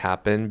it didn't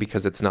happen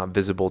because it's not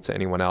visible to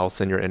anyone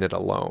else and you're in it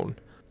alone.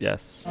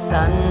 Yes.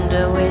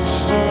 Thunder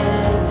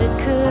wishes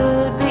it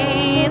could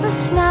be the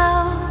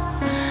snow,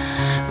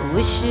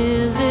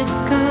 wishes it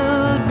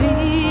could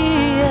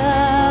be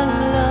as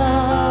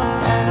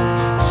loved as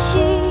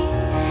she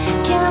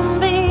can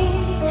be.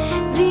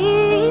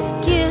 These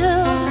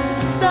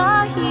gifts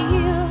are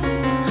here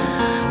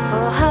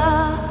for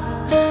her,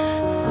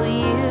 for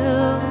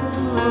you,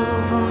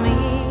 for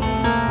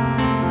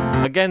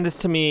me. Again, this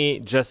to me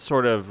just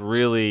sort of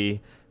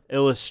really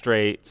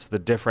illustrates the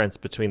difference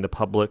between the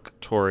public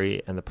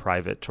Tori and the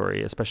private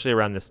Tori, especially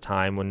around this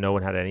time when no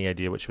one had any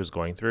idea what she was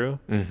going through.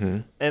 Mm-hmm.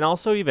 And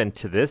also even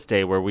to this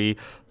day where we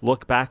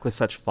look back with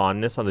such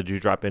fondness on the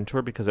Dewdrop Inn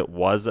tour because it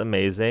was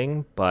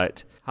amazing,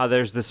 but how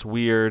there's this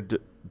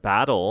weird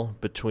battle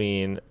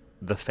between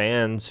the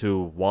fans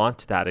who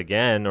want that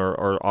again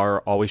or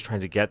are always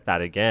trying to get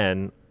that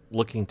again,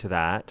 looking to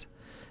that,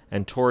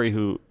 and Tori,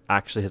 who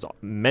actually has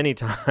many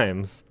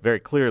times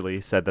very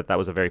clearly said that that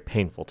was a very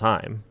painful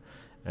time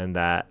and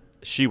that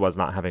she was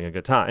not having a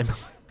good time.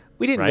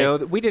 We didn't know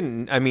that. We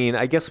didn't. I mean,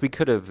 I guess we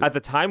could have. At the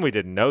time, we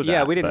didn't know that.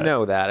 Yeah, we didn't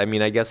know that. I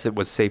mean, I guess it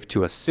was safe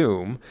to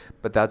assume,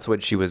 but that's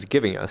what she was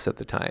giving us at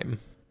the time.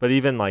 But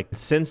even like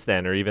since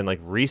then, or even like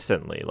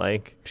recently,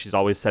 like she's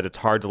always said it's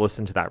hard to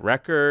listen to that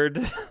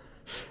record,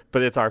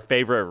 but it's our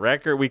favorite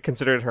record. We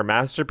consider it her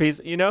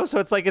masterpiece, you know? So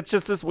it's like, it's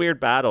just this weird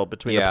battle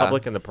between the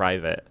public and the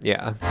private.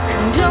 Yeah.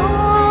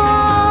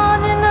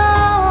 On and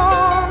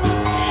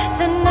on,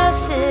 the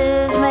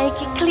nurses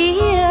make it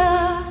clear.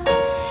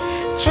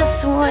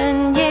 Just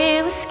when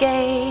you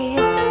escape,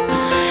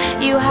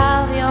 you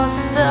have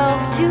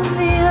yourself to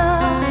fear.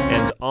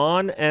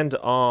 And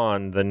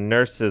on, the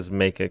nurses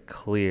make it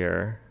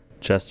clear.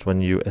 Just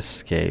when you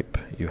escape,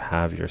 you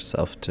have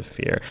yourself to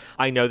fear.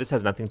 I know this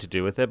has nothing to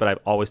do with it, but I've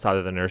always thought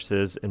of the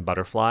nurses in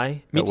Butterfly.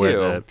 Me that wear too.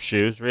 the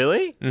shoes.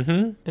 Really?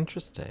 Mm-hmm.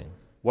 Interesting.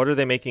 What are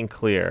they making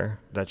clear?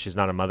 That she's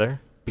not a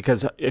mother?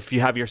 Because if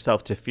you have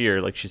yourself to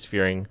fear, like she's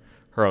fearing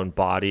her own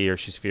body, or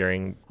she's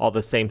fearing all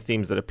the same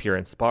themes that appear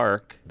in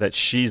Spark, that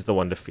she's the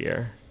one to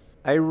fear.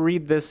 I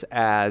read this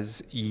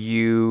as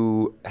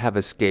you have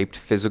escaped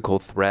physical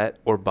threat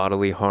or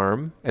bodily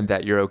harm and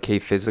that you're okay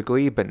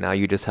physically, but now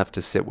you just have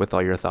to sit with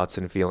all your thoughts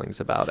and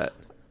feelings about it.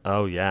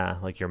 Oh, yeah.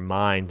 Like your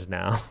mind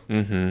now.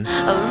 Mm-hmm.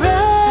 A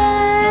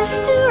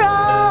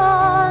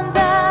restaurant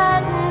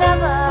that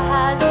never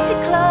has to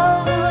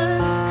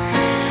close.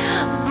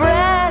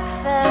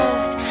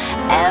 Breakfast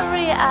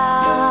every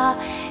hour.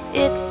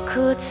 It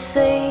could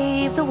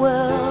save the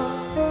world.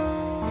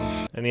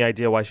 Any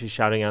idea why she's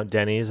shouting out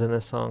Denny's in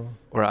this song?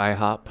 Or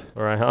IHOP.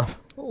 Or IHOP?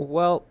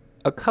 Well,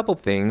 a couple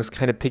things,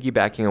 kind of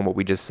piggybacking on what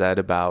we just said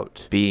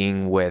about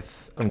being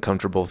with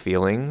uncomfortable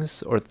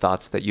feelings or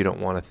thoughts that you don't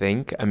want to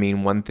think. I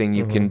mean, one thing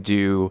you can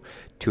do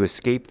to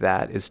escape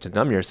that is to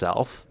numb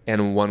yourself.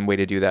 And one way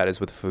to do that is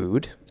with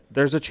food.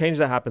 There's a change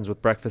that happens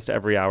with breakfast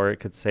every hour.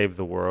 It could save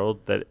the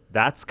world.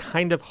 That's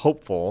kind of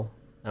hopeful.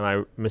 Am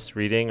I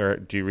misreading, or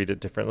do you read it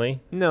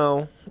differently?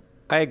 No,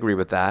 I agree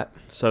with that.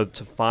 So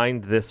to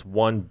find this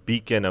one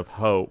beacon of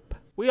hope,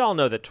 we all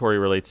know that Tori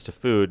relates to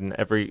food, and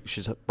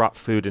she's brought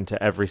food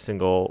into every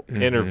single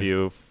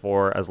interview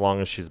for as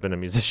long as she's been a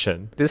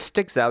musician. This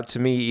sticks out to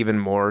me even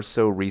more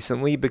so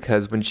recently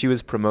because when she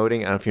was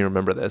promoting, I don't know if you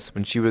remember this,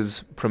 when she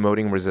was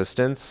promoting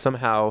Resistance,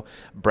 somehow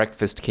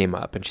breakfast came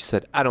up and she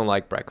said, I don't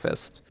like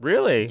breakfast.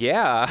 Really?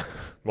 Yeah.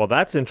 Well,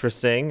 that's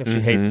interesting if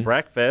she hates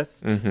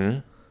breakfast.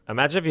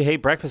 Imagine if you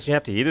hate breakfast and you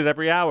have to eat it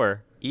every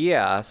hour.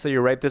 Yeah, so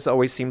you're right. This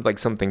always seemed like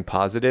something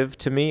positive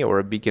to me or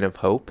a beacon of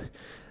hope,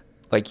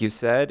 like you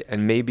said,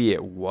 and maybe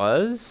it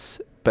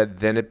was, but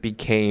then it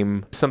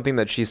became something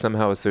that she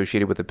somehow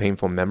associated with a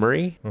painful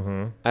memory.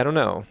 I don't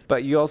know.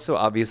 But you also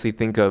obviously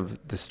think of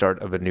the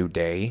start of a new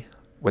day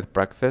with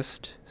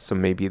breakfast, so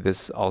maybe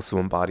this also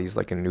embodies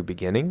like a new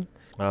beginning.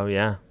 Oh,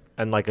 yeah.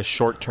 And like a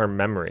short-term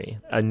memory,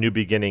 a new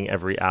beginning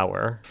every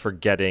hour.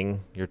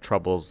 Forgetting your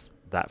troubles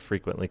that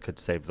frequently could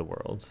save the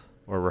world,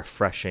 or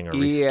refreshing or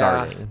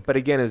restarting. Yeah, but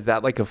again, is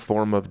that like a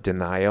form of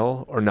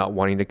denial or not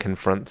wanting to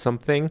confront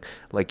something?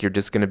 Like you're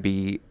just going to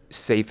be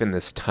safe in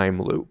this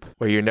time loop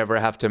where you never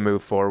have to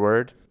move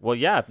forward? Well,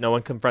 yeah, if no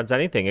one confronts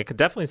anything, it could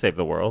definitely save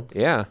the world.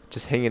 Yeah,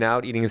 just hanging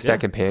out, eating a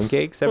stack of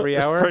pancakes every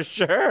hour? For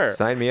sure.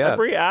 Sign me up.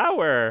 Every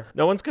hour.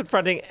 No one's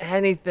confronting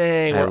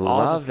anything. I We're all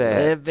love just it.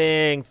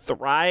 living,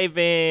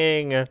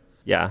 thriving.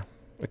 Yeah,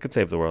 it could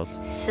save the world.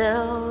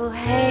 So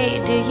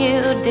hey, do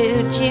you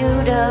do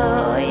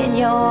judo in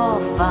your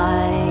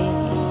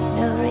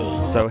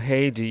finery? So,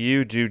 hey, do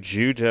you do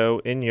judo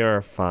in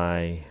your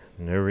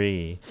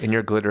finery? In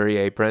your glittery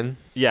apron?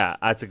 Yeah,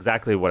 that's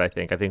exactly what I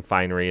think. I think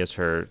finery is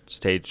her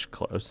stage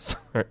clothes,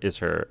 is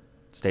her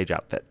stage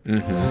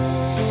outfits.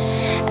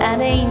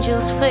 An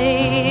angel's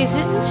face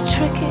is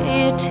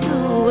tricky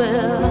to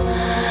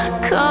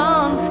wear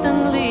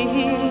constantly.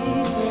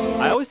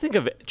 I always think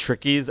of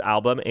Tricky's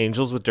album,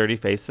 Angels with Dirty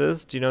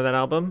Faces. Do you know that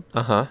album?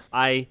 Uh-huh.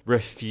 I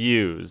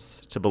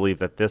refuse to believe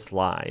that this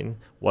line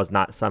was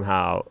not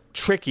somehow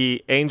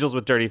tricky. Angels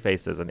with dirty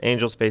faces. An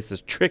angel's face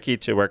is tricky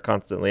to wear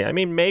constantly. I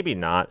mean, maybe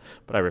not,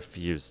 but I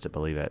refuse to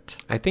believe it.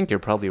 I think you're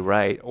probably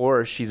right.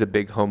 Or she's a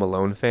big Home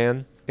Alone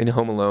fan. In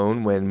Home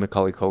Alone, when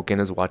Macaulay Culkin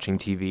is watching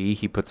TV,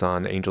 he puts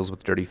on Angels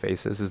with Dirty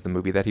Faces is the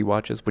movie that he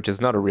watches, which is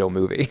not a real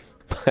movie.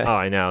 But Oh,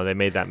 I know. They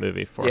made that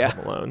movie for Yeah.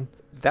 Home Alone.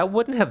 that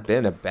wouldn't have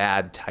been a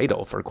bad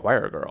title for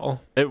Choir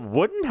Girl. It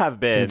wouldn't have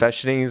been.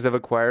 Confessionings of a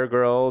Choir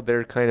Girl,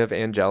 they're kind of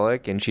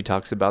angelic, and she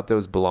talks about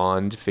those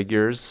blonde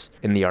figures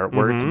in the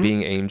artwork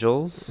being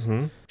angels.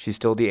 She's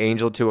still the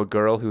angel to a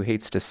girl who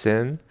hates to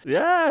sin.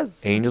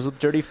 Yes. Angels with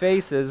Dirty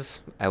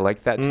Faces. I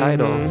like that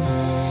title.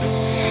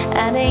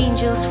 An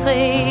angel's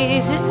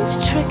face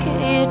is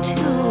tricky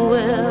to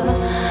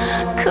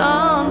wear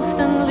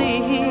constantly.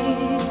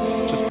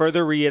 Just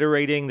further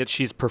reiterating that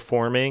she's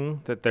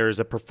performing, that there's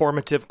a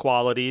performative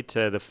quality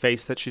to the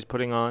face that she's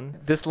putting on.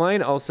 This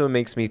line also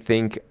makes me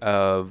think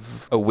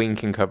of a wing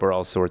can cover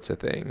all sorts of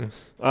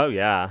things. Oh,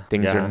 yeah.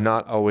 Things yeah. are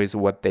not always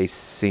what they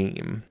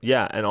seem.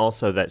 Yeah, and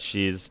also that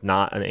she's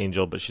not an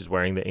angel, but she's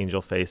wearing the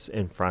angel face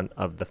in front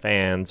of the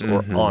fans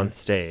or on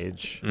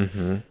stage.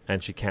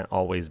 And she can't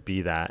always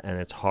be that, and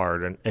it's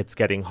hard, and it's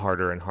getting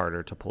harder and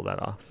harder to pull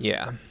that off.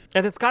 Yeah.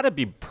 And it's got to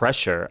be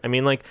pressure. I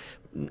mean, like,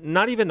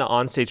 not even the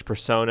onstage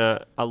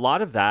persona. A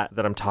lot of that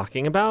I'm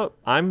talking about,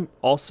 I'm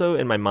also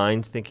in my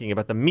mind thinking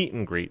about the meet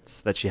and greets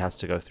that she has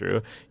to go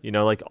through. You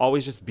know, like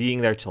always just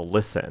being there to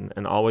listen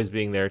and always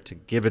being there to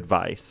give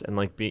advice. And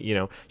like,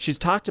 she's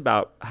talked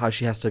about how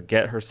she has to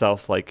get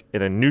herself like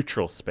in a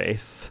neutral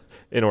space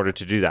in order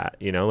to do that,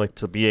 like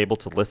to be able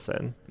to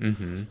listen.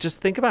 Just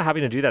think about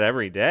having to do that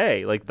every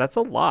day. Like that's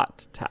a lot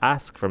to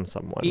ask from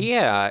someone.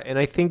 Yeah, and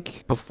I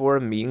think before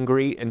a meet and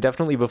greet, and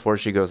definitely before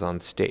she goes on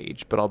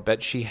stage, but I'll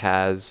bet she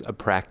has a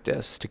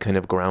practice to kind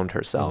of ground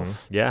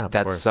herself. Yeah, of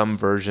That's course. some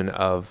version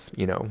of,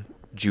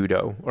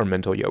 judo or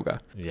mental yoga.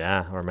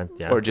 Yeah, Or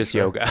just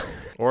yoga.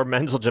 Or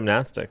mental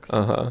gymnastics.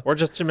 Or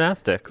just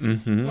gymnastics.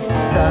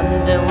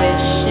 Thunder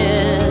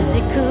wishes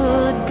it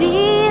could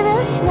be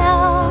the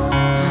snow.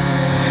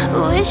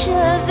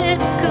 Wishes it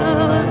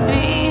could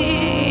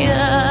be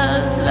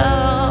as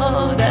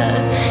loud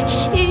as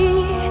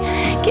she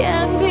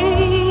can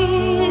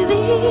be.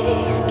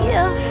 These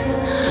gifts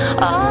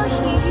are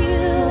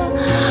here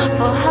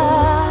for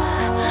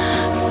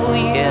her, for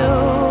you,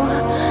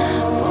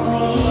 for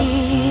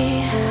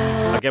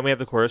me. Again, we have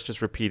the chorus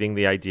just repeating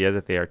the idea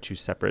that they are two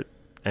separate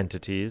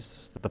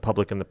entities, the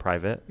public and the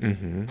private.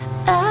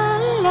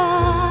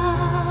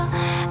 Allah,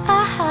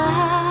 for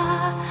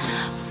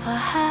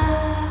her,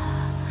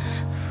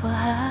 for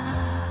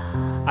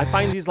her. I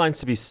find these lines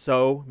to be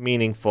so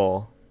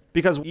meaningful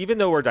Because even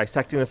though we're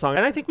dissecting the song,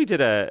 and I think we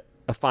did a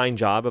fine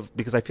job of,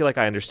 because I feel like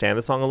I understand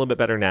the song a little bit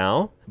better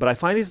now, but I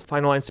find these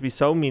final lines to be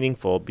so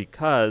meaningful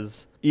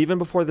because even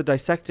before the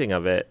dissecting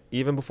of it,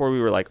 even before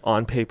we were like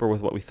on paper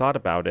with what we thought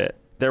about it,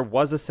 there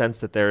was a sense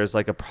that there is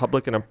like a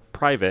public and a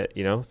private,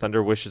 you know,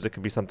 Thunder wishes it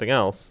could be something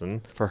else.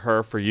 And for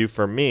her, for you,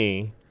 for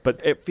me. But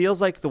it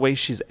feels like the way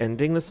she's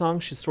ending the song,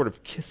 she's sort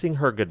of kissing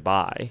her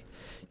goodbye.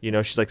 You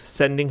know, she's like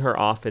sending her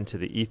off into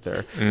the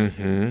ether,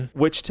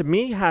 which to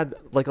me had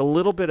like a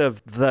little bit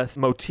of the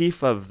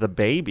motif of the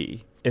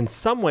baby in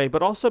some way,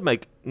 but also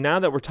like now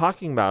that we're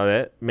talking about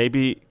it,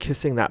 maybe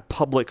kissing that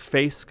public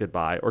face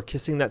goodbye or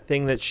kissing that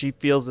thing that she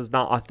feels is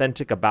not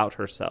authentic about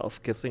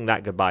herself, kissing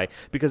that goodbye.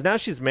 Because now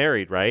she's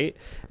married, right?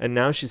 And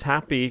now she's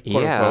happy,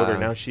 quote unquote, or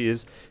now she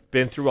has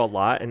been through a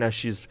lot and now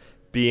she's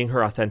being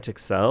her authentic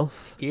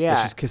self. Yeah.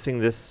 But she's kissing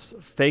this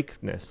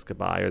fakeness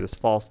goodbye or this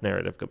false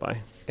narrative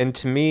goodbye. And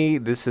to me,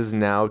 this is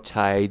now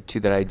tied to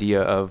that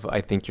idea of, I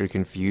think you're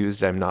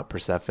confused, I'm not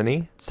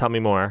Persephone. Tell me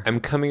more.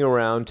 I'm coming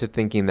around to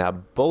thinking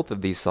that both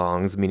of these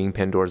songs, meaning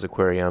Pandora's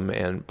Aquarium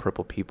and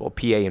Purple People,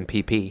 PA and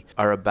PP,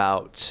 are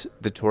about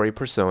the Tori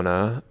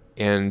persona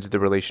and the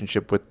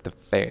relationship with the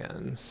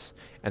fans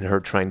and her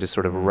trying to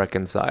sort of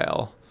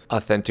reconcile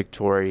authentic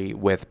Tori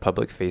with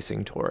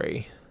public-facing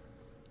Tori.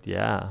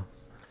 Yeah.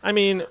 I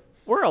mean,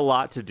 we're a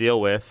lot to deal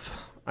with.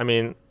 I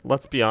mean,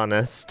 let's be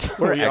honest.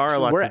 We are a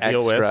lot to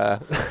deal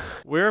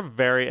with. We're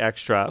very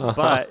extra.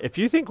 But if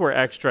you think we're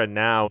extra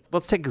now,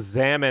 let's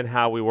examine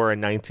how we were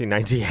in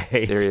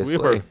 1998. Seriously.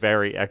 We were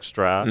very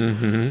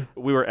extra.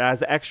 We were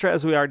as extra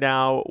as we are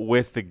now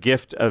with the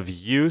gift of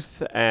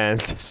youth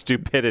and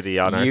stupidity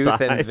on our sides.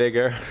 Youth and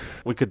vigor.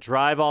 We could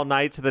drive all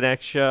night to the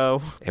next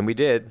show. And we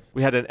did.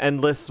 We had an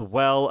endless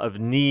well of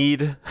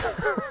need,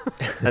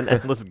 an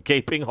endless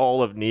gaping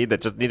hole of need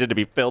that just needed to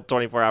be filled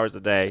 24 hours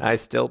a day. I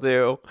still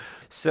do.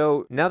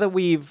 So now that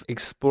we've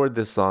explored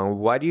this song,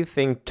 why do you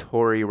think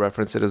Tori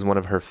referenced it as one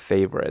of her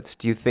favorites?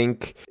 Do you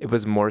think it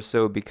was more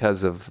so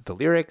because of the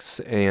lyrics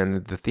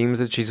and the themes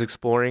that she's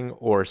exploring,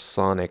 or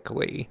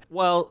sonically?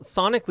 Well,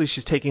 sonically,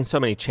 she's taking so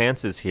many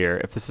chances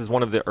here. If this is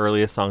one of the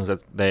earliest songs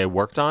that they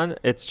worked on,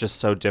 it's just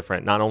so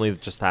different. Not only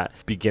just that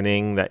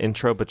beginning, that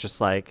intro, but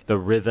just like the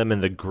rhythm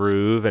and the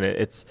groove, and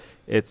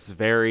it's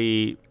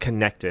very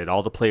connected.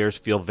 All the players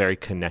feel very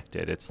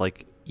connected. It's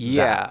like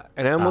Yeah,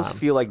 and I almost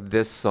feel like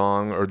this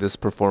song or this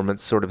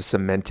performance sort of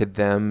cemented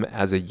them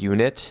as a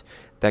unit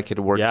that could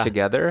work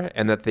together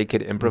and that they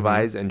could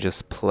improvise and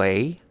just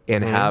play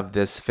and have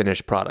this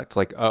finished product.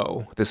 Like,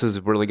 oh, this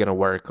is really going to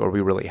work, or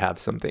we really have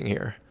something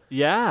here.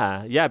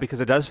 Yeah,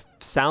 because it does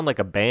sound like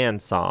a band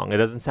song. It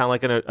doesn't sound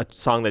like a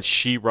song that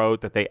she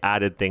wrote that they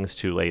added things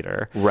to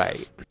later.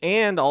 Right.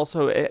 And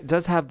also, it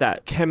does have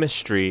that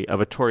chemistry of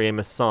a Tori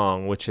Amos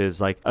song, which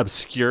is like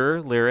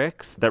obscure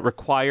lyrics that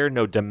require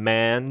no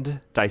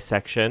demand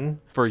dissection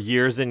for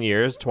years and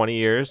years, 20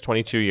 years,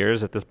 22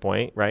 years at this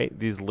point, right?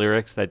 These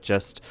lyrics that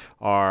just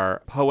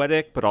are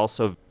poetic, but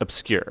also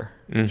obscure.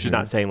 She's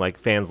not saying like,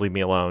 fans leave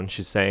me alone.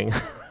 She's saying,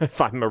 if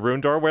I'm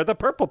marooned or where the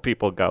purple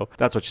people go.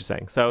 That's what she's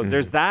saying. So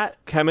there's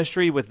that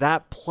chemistry with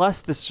that,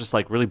 plus this just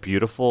like really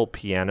beautiful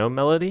piano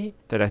melody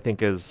that I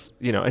think is,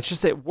 you know, it's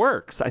just, it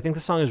works. I think the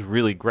song is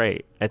really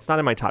great. It's not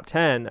in my top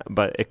 10,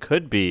 but it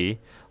could be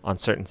on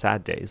certain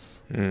sad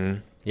days.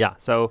 Yeah,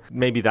 so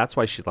maybe that's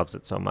why she loves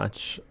it so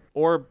much.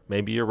 Or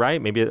maybe you're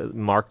right. Maybe it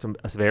marked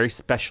a very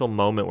special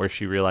moment where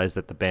she realized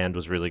that the band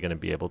was really going to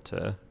be able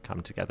to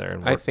come together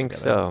and work I think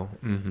together.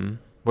 so.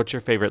 What's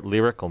your favorite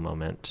lyrical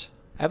moment?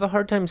 I have a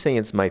hard time saying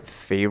it's my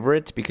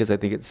favorite because I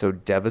think it's so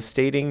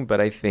devastating, but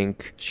I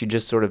think she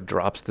just sort of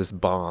drops this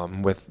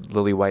bomb with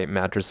Lily White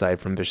Matricide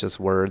from Vicious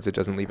Words. It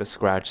doesn't leave a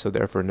scratch, so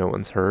therefore no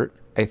one's hurt.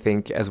 I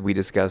think, as we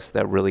discussed,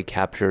 that really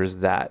captures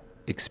that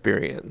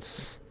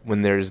experience.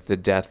 When there's the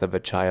death of a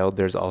child,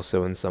 there's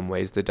also in some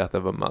ways the death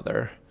of a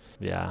mother.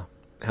 Yeah.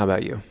 How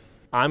about you?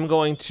 I'm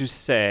going to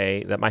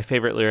say that my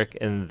favorite lyric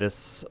in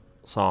this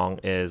song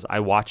is, I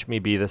watch me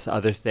be this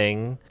other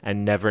thing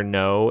and never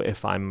know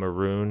if I'm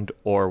marooned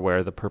or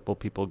where the purple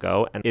people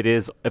go. And it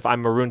is, if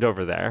I'm marooned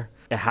over there,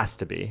 it has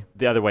to be.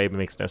 The other way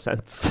makes no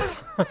sense.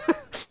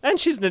 And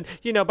she's,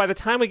 you know, by the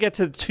time we get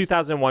to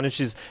 2001 and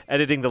she's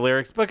editing the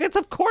lyrics book, it's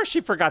of course she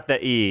forgot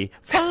the E.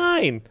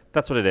 Fine.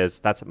 That's what it is.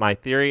 That's my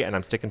theory, and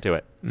I'm sticking to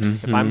it.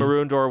 If I'm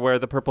marooned or where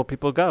the purple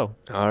people go.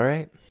 All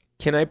right.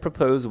 Can I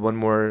propose one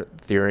more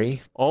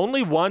theory?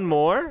 Only one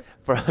more?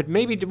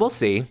 Maybe, we'll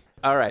see.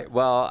 All right.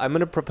 Well, I'm going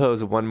to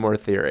propose one more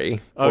theory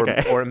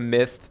Okay. or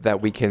myth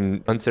that we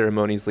can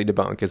unceremoniously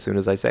debunk as soon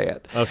as I say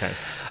it. Okay.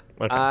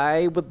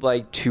 I would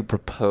like to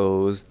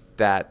propose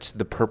that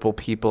the purple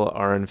people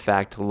are in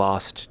fact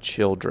lost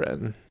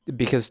children.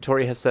 Because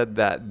Tori has said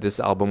that this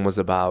album was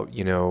about,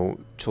 you know,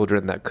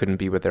 children that couldn't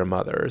be with their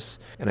mothers.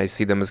 And I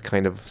see them as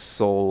kind of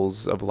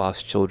souls of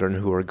lost children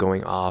who are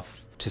going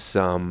off to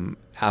some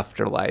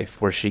afterlife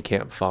where she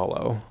can't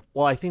follow.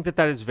 Well, I think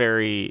that is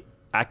very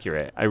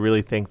accurate. I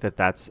really think that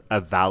that's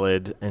a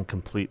valid and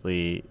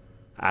completely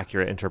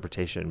accurate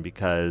interpretation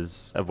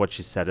because of what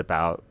she said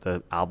about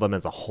the album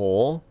as a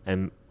whole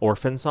and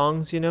orphan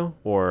songs,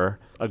 or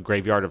a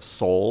graveyard of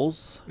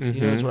souls,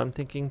 is what I'm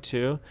thinking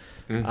too.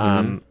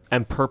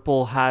 And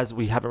Purple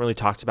we haven't really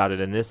talked about it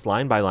in this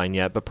line by line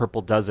yet, but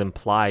Purple does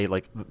imply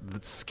like the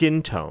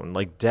skin tone,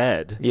 like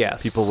dead.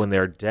 Yes. People when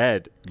they're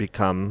dead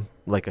become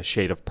like a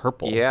shade of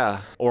purple.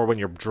 Yeah. Or when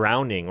you're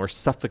drowning or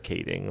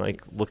suffocating,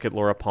 like look at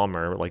Laura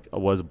Palmer, like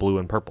was blue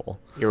and purple.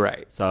 You're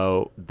right.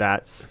 So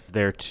that's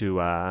there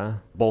to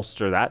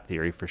bolster that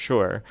theory for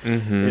sure.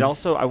 It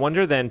also, I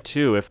wonder then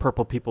too, if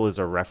Purple People is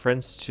a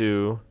reference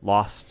to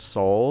lost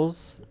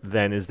souls,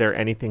 then is there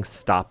anything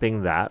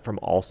stopping that from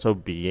also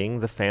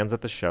being the fans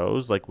at the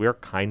shows? Like we're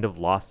kind of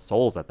lost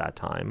souls at that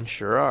time.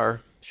 Sure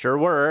are. Sure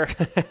were.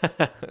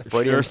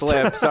 Freudian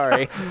slip.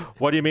 Sorry.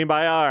 What do you mean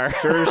by are?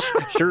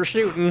 Sure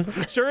shooting.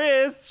 Sure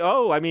is.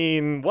 Oh, I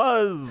mean,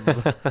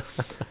 was.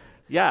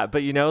 Yeah,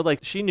 but like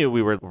she knew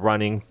we were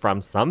running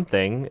from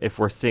something if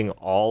we're seeing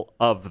all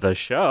of the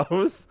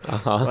shows.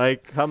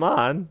 Like, come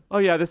on. Oh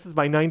yeah, this is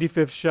my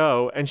 95th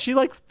show. And she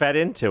like fed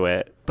into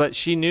it. But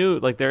she knew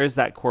like there is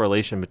that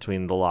correlation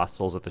between the lost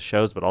souls at the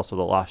shows, but also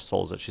the lost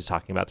souls that she's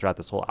talking about throughout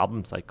this whole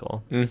album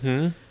cycle.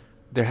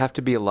 There have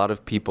to be a lot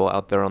of people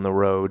out there on the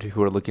road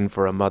who are looking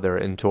for a mother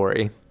in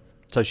Tori.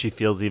 So she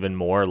feels even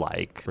more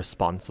like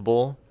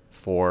responsible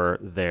for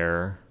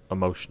their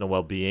emotional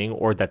well-being,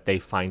 or that they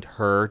find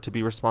her to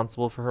be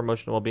responsible for her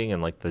emotional well-being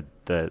and like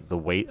the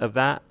weight of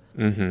that.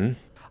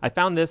 I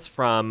found this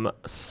from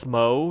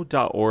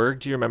smo.org.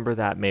 Do you remember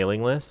that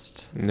mailing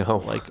list?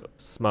 No. Like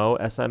Smo,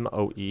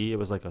 S-M-O-E. It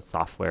was like a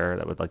software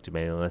that would like do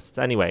mailing lists.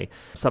 Anyway,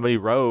 somebody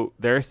wrote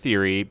their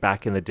theory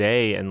back in the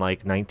day in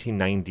like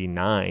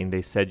 1999.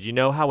 They said, you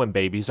know how when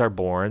babies are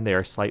born, they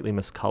are slightly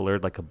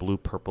miscolored, like a blue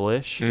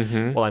purplish?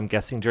 Well, I'm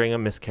guessing during a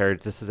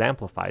miscarriage, this is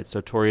amplified.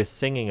 So Tori is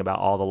singing about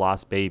all the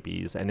lost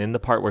babies. And in the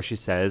part where she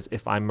says,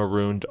 if I'm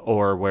marooned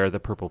or where the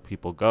purple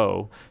people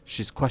go,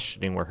 she's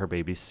questioning where her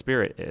baby's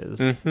spirit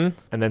is.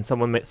 And then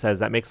someone says,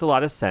 that makes a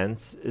lot of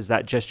sense. Is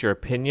that just your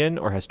opinion,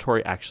 or has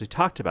Tori actually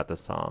talked about the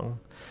song?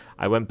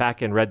 I went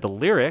back and read the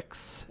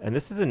lyrics, and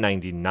this is in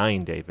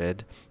 99,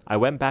 David. I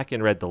went back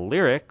and read the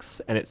lyrics,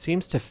 and it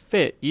seems to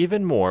fit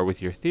even more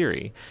with your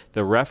theory.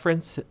 The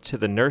reference to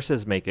the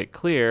nurses make it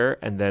clear,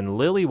 and then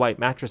Lily White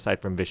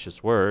Matricide from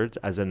Vicious Words,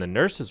 as in the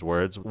nurse's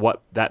words,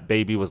 what that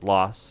baby was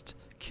lost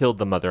killed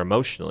the mother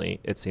emotionally,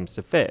 it seems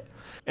to fit.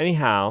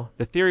 Anyhow,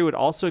 the theory would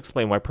also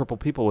explain why Purple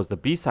People was the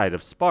B-side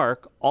of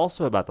Spark,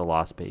 also about the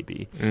lost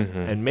baby,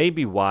 and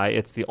maybe why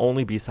it's the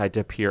only B-side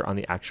to appear on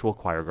the actual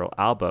Choir Girl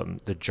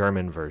album, the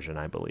German version,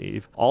 I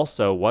believe.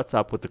 Also, what's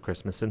up with the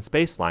Christmas in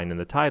Space line in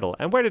the title,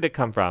 and where did it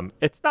come from?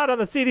 It's not on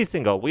the CD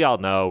single. We all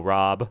know,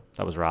 Rob.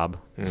 That was Rob.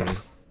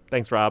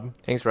 Thanks, Rob.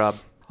 Thanks, Rob.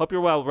 Hope you're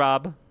well,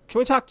 Rob. Can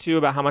we talk to you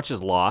about how much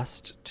is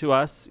lost to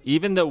us?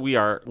 Even though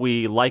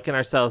we liken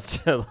ourselves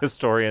to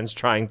historians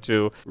trying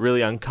to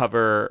really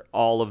uncover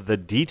all of the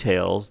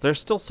details,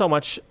 there's still so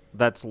much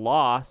that's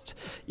lost.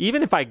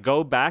 Even if I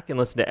go back and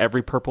listen to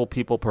every Purple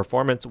People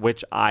performance,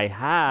 which I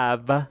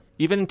have,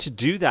 even to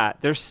do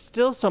that, there's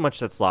still so much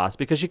that's lost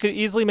because you could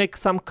easily make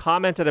some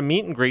comment at a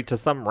meet and greet to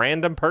some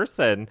random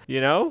person,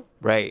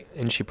 Right,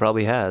 and she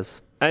probably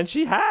has. And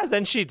she has,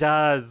 and she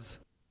does.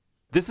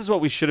 This is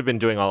what we should have been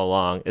doing all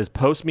along, is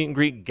post meet and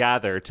greet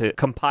gather to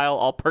compile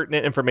all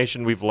pertinent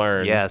information we've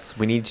learned. Yes,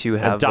 we need to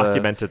have and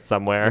document it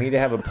somewhere. We need to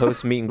have a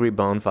post meet and greet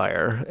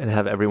bonfire and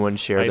have everyone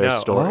share their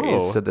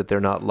stories so that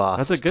they're not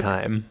lost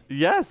time.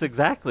 Yes,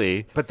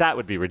 exactly. But that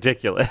would be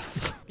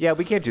ridiculous. Yeah,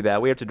 we can't do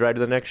that. We have to drive to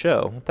the next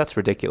show. That's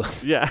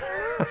ridiculous. Yeah.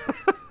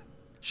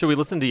 Should we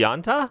listen to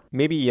Yanta?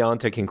 Maybe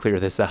Yanta can clear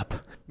this up.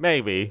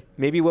 Maybe.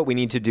 Maybe what we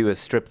need to do is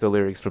strip the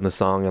lyrics from the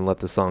song and let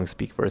the song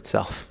speak for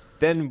itself.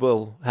 Then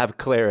we'll have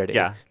clarity.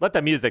 Yeah, let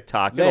the music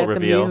talk. It'll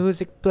reveal. Let the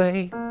music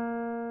play.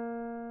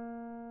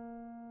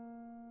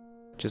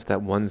 Just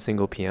that one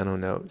single piano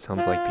note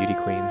sounds like Beauty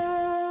Queen.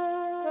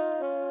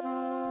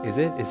 Is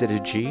it? Is it a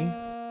G?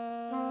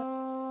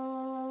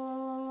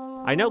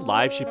 I know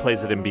live she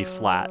plays it in B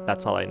flat.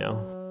 That's all I know.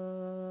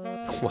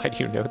 Why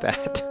do you know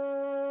that?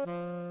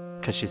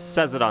 Because she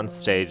says it on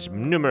stage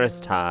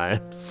numerous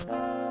times.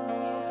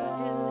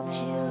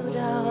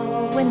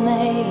 When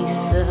they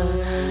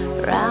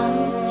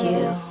surround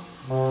you,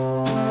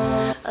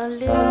 a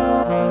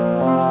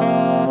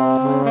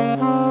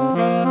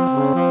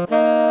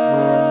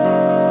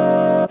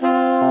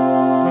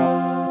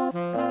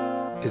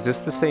Is this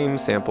the same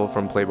sample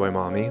from Playboy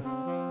Mommy?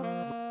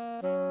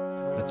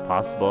 It's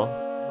possible.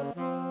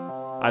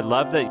 I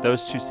love that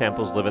those two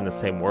samples live in the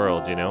same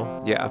world,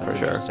 Yeah, That's for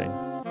sure. interesting.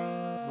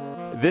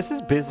 This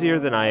is busier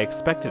than I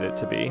expected it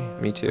to be.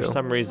 Me too. For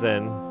some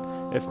reason,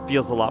 it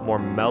feels a lot more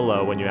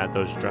mellow when you add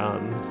those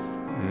drums.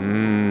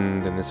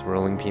 Then this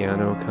rolling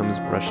piano comes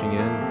rushing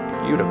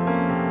in. Beautiful.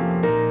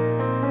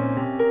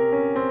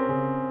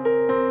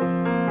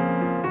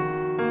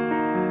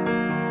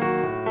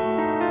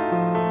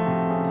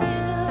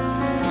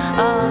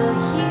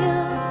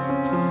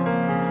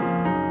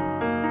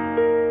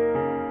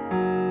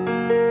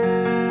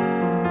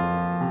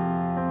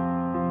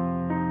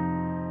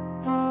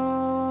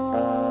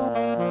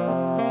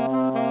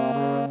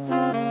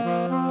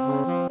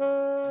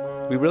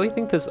 really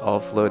think this all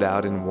flowed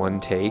out in one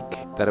take?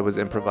 That it was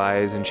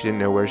improvised and she didn't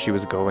know where she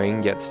was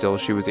going, yet still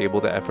she was able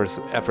to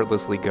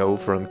effortlessly go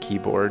from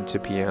keyboard to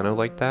piano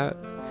like that?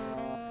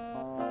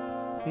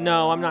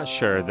 No, I'm not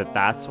sure that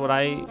that's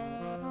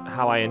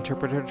how I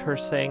interpreted her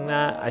saying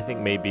that. I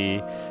think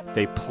maybe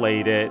they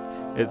played it.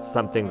 It's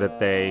something that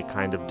they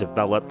kind of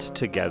developed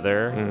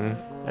together.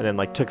 And then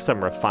like took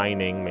some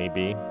refining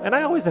maybe. And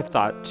I always have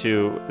thought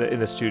too that in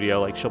the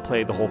studio, like she'll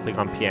play the whole thing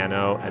on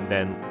piano and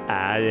then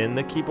add in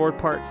the keyboard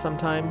parts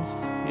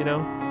sometimes, you know?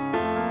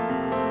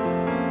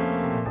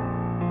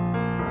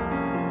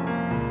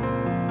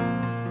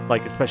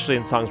 Like especially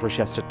in songs where she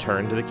has to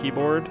turn to the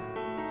keyboard.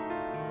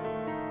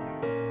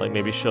 Like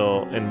maybe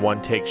in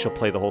one take, she'll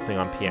play the whole thing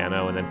on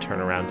piano and then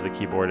turn around to the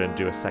keyboard and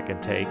do a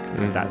second take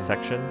of that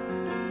section.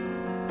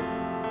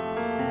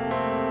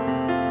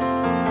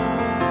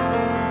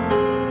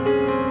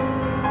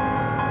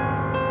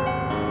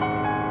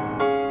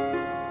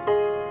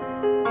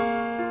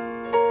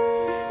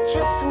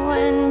 Just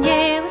when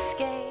you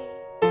escape,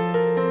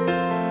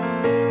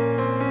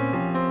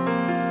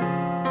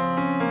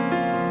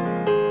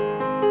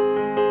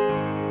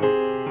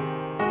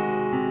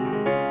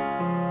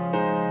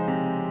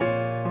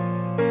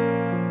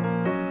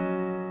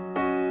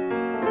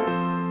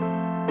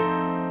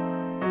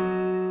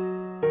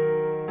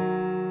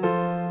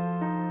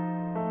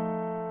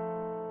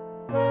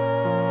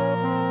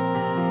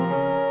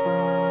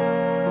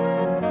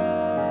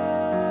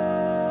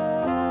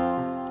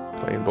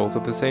 Playing both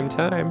at the same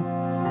time.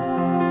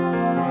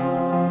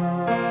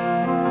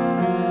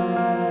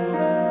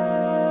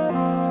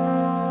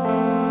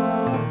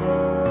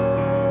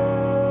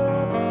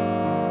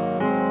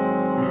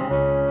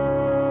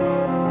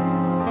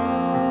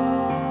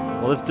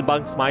 Well, this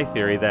debunks my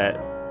theory that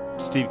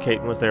Steve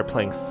Caton was there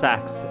playing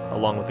sax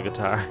along with the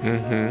guitar.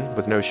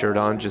 With no shirt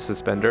on, just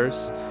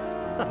suspenders.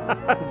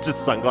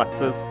 Just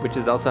sunglasses. Which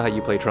is also how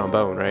you play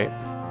trombone, right?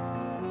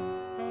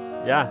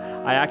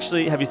 Yeah,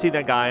 have you seen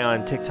that guy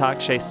on TikTok?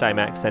 Shay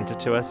Stymack sent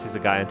it to us. He's a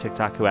guy on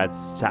TikTok who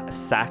adds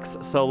sax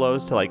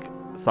solos to like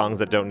songs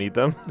that don't need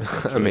them.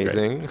 It's really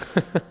Amazing.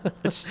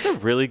 It's just a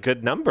really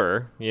good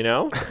number, you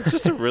know? It's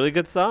just a really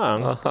good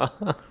song.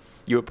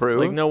 You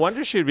approve? Like no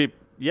wonder she'd be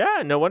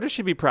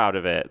proud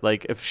of it.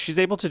 Like if she's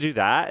able to do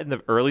that in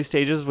the early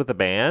stages with the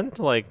band,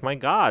 like my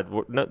God,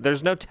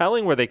 there's no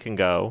telling where they can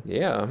go.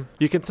 Yeah.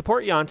 You can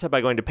support Yanta by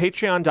going to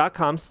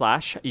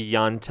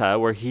patreon.com/Yanta,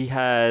 where he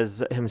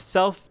has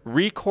himself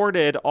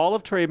recorded all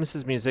of Tori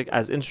Amos' music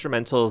as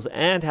instrumentals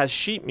and has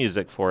sheet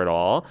music for it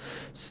all.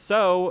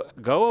 So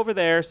go over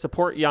there,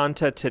 support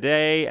Yanta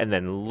today, and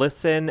then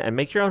listen and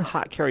make your own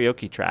hot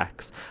karaoke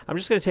tracks. I'm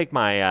just going to take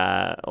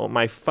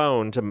my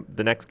phone to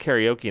the next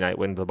karaoke night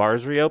when the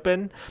bars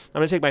reopen. I'm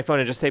going to take my phone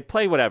and just say,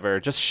 play whatever.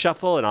 Just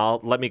shuffle and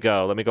let me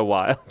go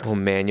wild. Oh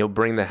man, you'll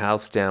bring the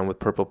house down with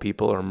Purple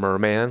People or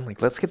Merman. Like,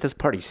 let's get this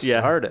party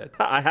started.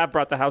 Yeah. I have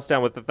brought the house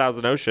down with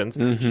 1,000 Oceans.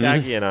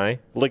 Shaggy and I.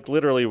 Like,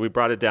 literally, we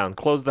brought it down.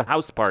 Closed the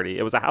house party.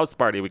 It was a house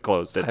party. We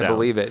closed it down. I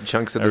believe it.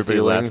 Chunks of Everybody the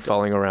ceiling left.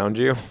 falling around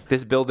you.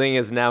 This building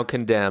is now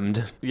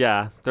condemned.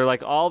 Yeah. They're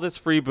like, all this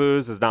free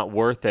booze is not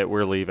worth it.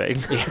 We're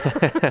leaving.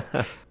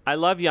 I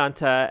love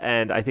Yanta,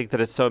 and I think that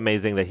it's so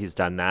amazing that he's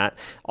done that.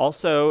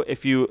 Also,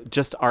 if you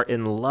just are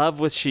in love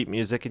with sheet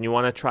music and you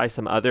want to try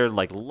some other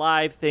like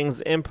live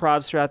things,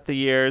 improvs throughout the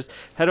years,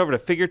 head over to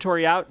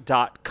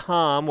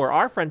figuratoryout.com, where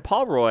our friend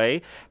Paul Roy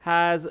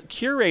has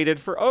curated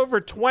for over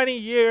 20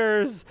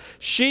 years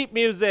sheet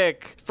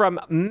music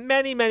from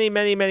many, many,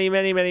 many, many,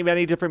 many, many,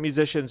 many different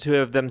musicians who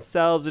have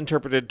themselves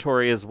interpreted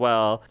Tori as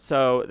well.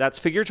 So that's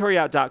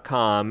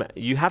figuratoryout.com.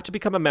 You have to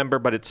become a member,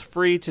 but it's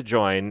free to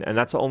join, and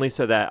that's only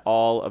so that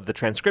all of the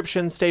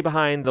transcriptions stay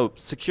behind the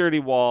security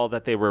wall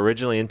that they were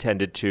originally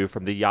intended to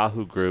from the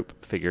Yahoo group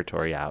Figure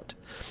Tori Out.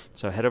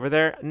 So head over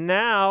there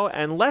now,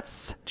 and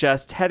let's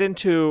just head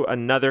into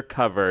another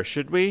cover,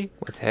 should we?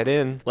 Let's head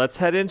in. Let's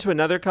head into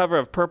another cover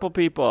of Purple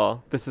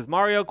People. This is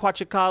Mario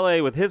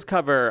Quachicale with his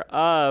cover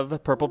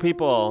of Purple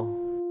People.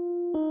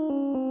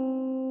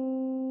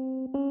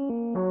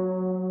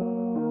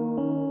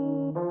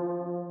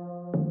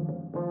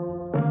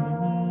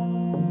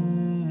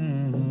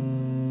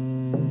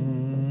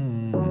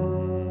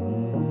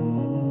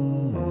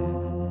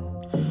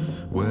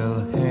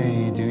 Well,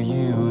 hey, do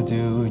you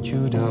do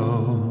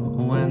judo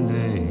when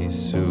they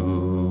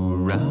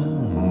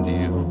surround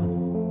you?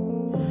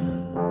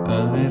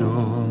 A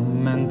little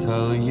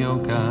mental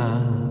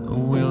yoga,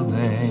 will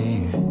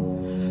they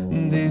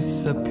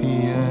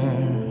disappear?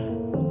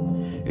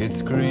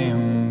 It's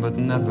grim but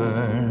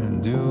never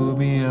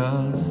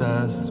dubious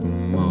as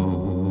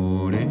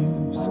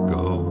motives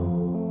go.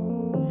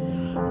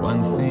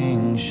 One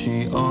thing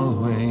she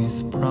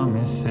always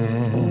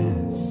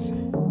promises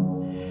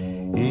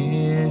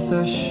is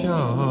a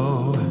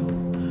show.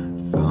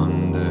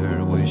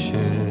 Thunder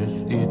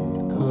wishes it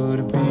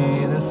could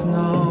be the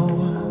snow.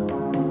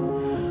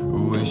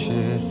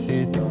 Wishes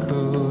it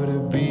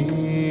could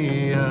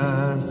be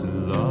as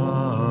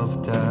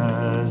loved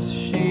as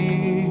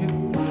she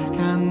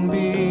can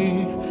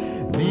be.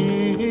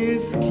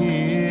 These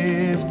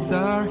gifts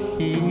are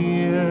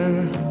here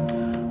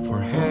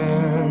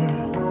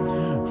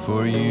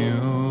for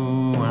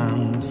you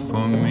and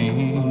for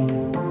me.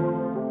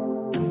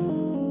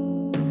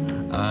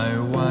 I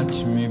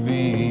watch me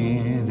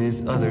be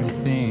this other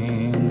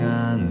thing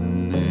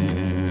and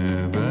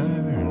never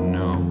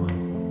know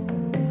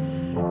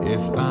if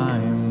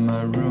I'm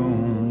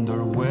marooned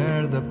or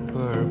where the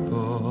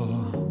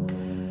purple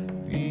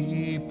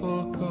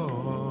people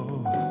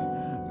go.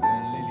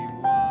 Then lily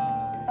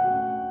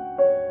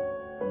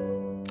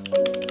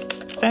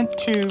white. Sent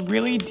to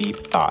Really Deep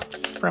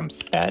Thoughts from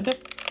Sped,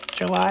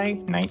 July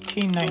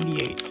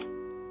 1998.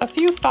 A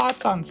few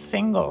thoughts on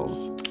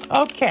singles.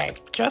 Okay,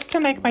 just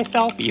to make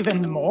myself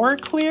even more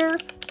clear,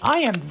 I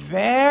am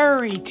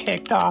very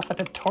ticked off at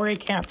the Tory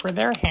camp for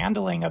their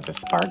handling of the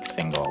Spark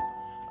single.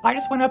 I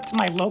just went up to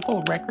my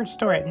local record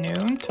store at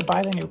noon to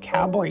buy the new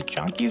Cowboy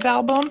Junkies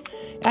album,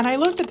 and I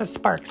looked at the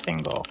Spark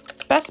single.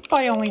 Best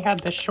Buy only had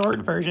the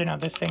short version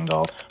of the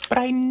single, but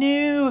I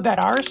knew that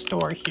our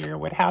store here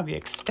would have the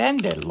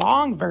extended,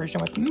 long version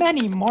with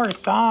many more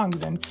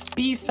songs and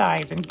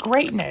B-sides and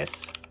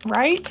greatness,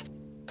 right?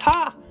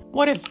 Ha!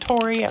 What is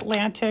Tory,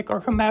 Atlantic,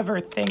 or whomever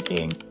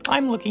thinking?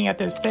 I'm looking at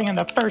this thing and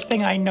the first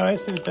thing I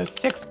notice is the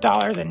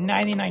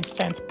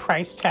 $6.99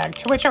 price tag,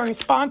 to which I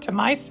respond to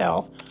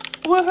myself,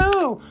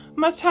 woohoo!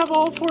 Must have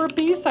all 4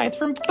 B-sides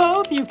from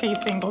both UK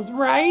singles,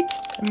 right?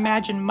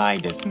 Imagine my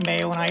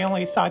dismay when I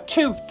only saw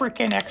 2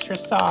 frickin' extra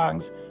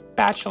songs,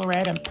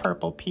 Bachelorette and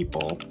Purple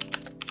People.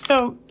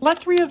 So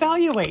let's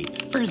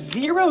reevaluate. For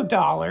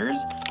 $0,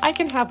 I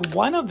can have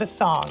one of the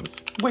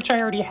songs, which I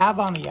already have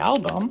on the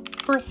album.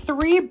 For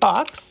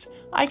 $3,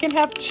 I can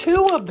have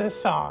 2 of the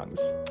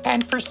songs.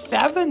 And for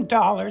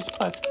 $7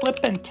 plus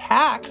flippin'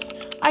 tax,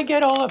 I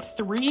get all of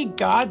 3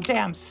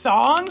 goddamn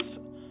songs?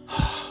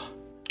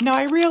 Now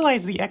I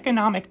realize the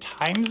economic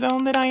time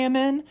zone that I am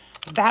in,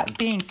 that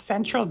being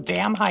Central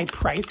Damn High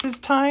Prices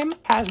time,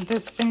 has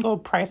this single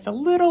priced a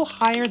little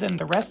higher than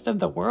the rest of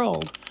the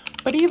world.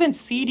 But even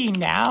CD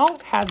Now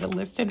has it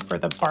listed for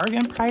the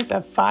bargain price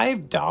of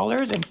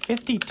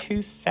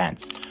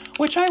 $5.52,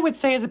 which I would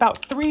say is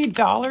about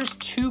 $3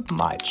 too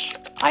much.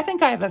 I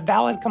think I have a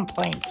valid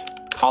complaint.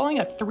 Calling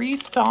a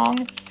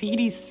 3-song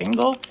CD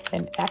single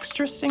an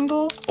extra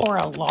single, or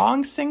a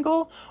long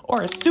single,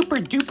 or a super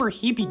duper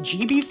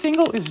heebie-jeebie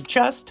single is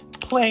just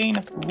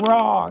plain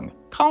wrong.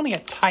 Call me a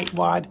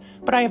tightwad,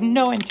 but I have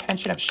no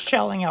intention of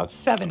shelling out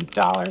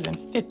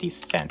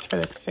 $7.50 for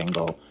this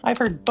single. I've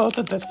heard both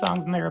of the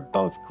songs and they are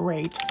both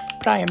great,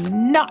 but I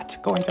am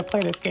not going to play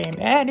this game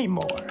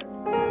anymore.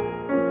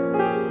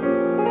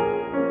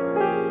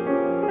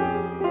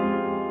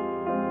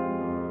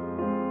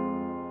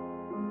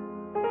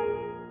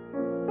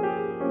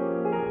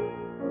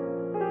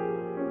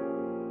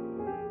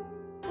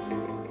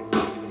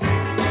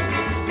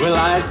 Well,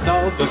 I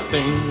saw the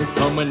thing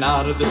coming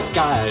out of the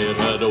sky. It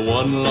had a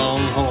one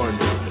long horn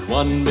and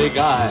one big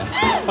eye.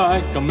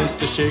 I commenced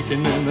to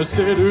shaking and I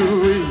said,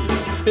 ooh-wee.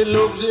 It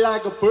looks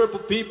like a purple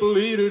people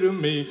eater to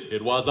me.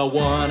 It was a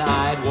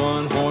one-eyed,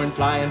 one-horn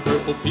flying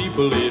purple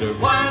people eater.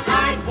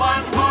 One-eyed,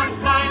 one-horn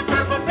flying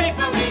purple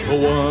people eater. A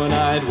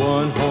one-eyed,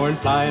 one-horn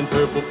flying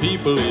purple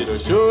people eater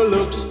sure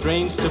looks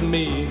strange to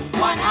me.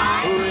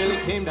 One-eyed. Really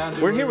came down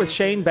to We're here with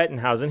Shane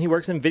Bettenhausen. He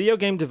works in video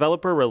game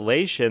developer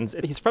relations.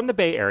 He's from the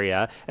Bay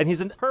Area, and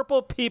he's a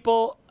Purple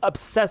People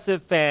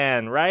obsessive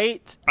fan,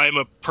 right? I'm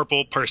a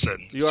Purple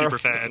person, super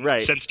fan,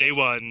 right. Since day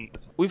one.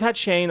 We've had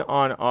Shane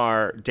on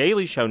our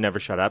daily show, Never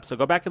Shut Up, so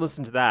go back and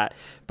listen to that.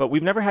 But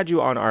we've never had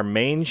you on our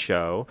main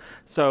show.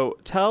 So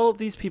tell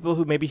these people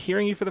who may be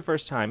hearing you for the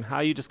first time how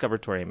you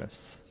discovered Tori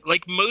Amos.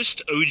 Like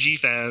most OG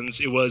fans,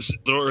 it was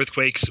Little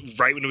Earthquakes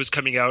right when it was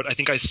coming out. I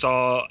think I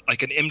saw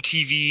like an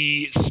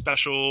MTV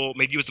special,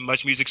 maybe it was a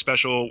Much Music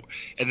special,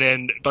 and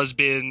then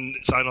Buzzbin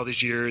signed all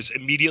these years,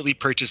 immediately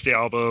purchased the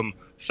album,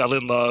 fell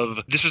in love.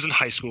 This was in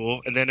high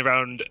school, and then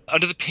around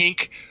Under the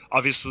Pink,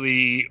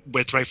 obviously,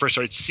 when I first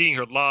started seeing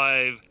her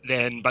live.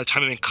 Then by the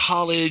time I'm in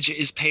college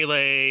is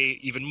Pele,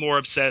 even more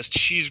obsessed.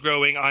 She's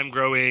growing, I'm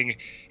growing.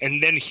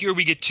 And then here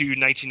we get to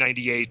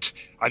 1998.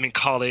 I'm in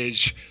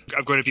college.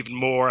 I'm growing up even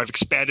more. I've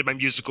expanded my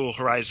musical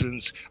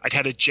horizons. I'd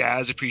had a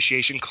jazz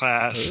appreciation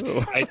class.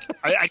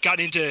 I got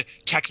into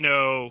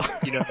techno,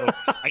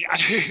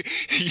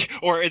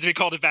 or as we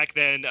called it back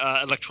then,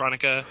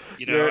 electronica.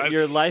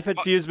 Your life had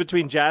fused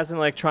between jazz and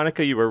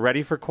electronica. You were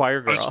ready for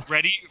Choir Girl. I was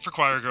ready for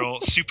Choir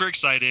Girl. Super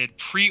excited.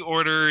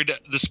 Pre-ordered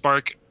the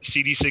Spark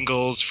CD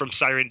singles from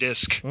Siren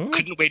Disc.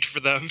 Couldn't wait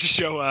for them to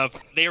show up.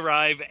 They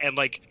arrive, and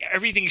like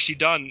everything she'd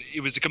done, it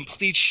was a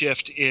complete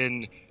shift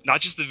in not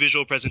just the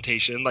visual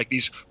presentation, like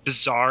these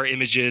bizarre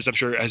images, I'm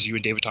sure as you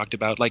and David talked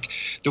about, like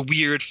the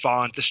weird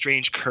font, the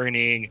strange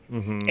kerning.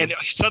 And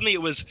suddenly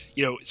it was,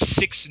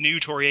 6 new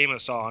Tori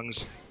Amos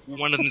songs.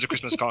 One of them is a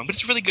Christmas song, but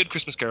it's a really good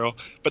Christmas carol.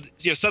 But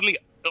suddenly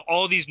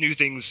all these new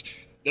things,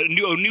 a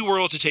new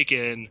world to take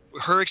in,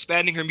 her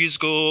expanding her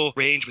musical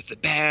range with the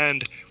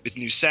band, with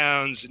new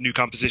sounds, new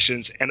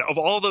compositions. And of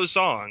all those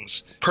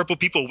songs, Purple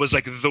People was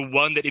like the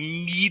one that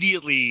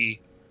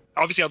immediately,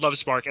 obviously I love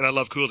Spark and I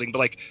love Cooling,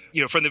 but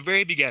from the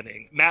very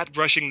beginning, Matt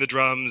brushing the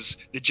drums,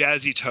 the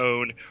jazzy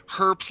tone,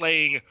 her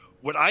playing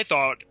what I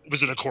thought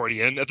was an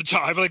accordion at the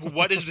time. Like,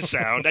 what is the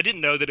sound? I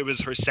didn't know that it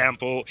was her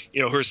sample,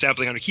 her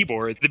sampling on a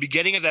keyboard. The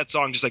beginning of that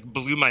song just like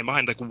blew my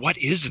mind. Like, what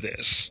is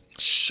this?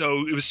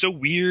 It was so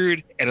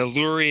weird and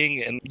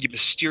alluring and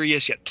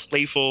mysterious yet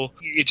playful.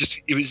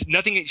 It was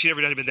nothing she'd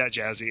ever done had been that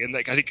jazzy. And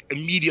like, I think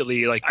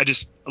immediately, like, I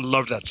just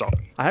loved that song.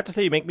 I have to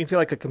say, you make me feel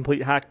like a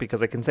complete hack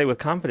because I can say with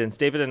confidence,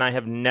 David and I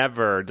have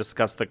never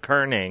discussed the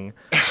kerning,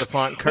 the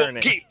font kerning.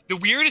 Okay, the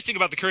weirdest thing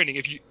about the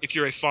kerning, if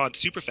you're a font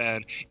super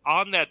fan,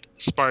 on that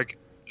Spark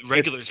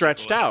regular it's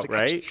stretched single, out,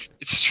 right?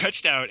 It's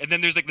stretched out, and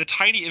then there's like the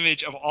tiny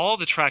image of all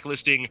the track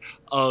listing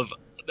of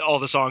all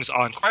the songs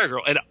on Choir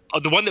Girl, and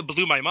the one that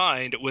blew my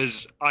mind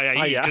was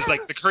IIE, because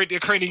like the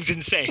kerning's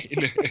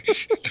insane.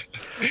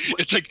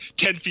 It's like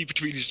 10 feet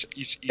between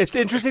each It's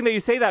interesting that you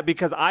say that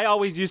because I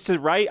always used to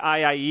write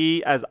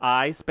IIE as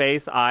I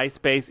space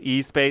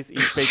E space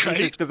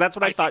right? because that's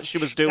what I thought she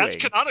was doing.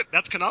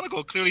 That's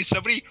canonical. Clearly,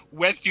 somebody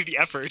went through the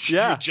effort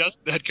Yeah. to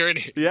adjust that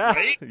kerning. Yeah,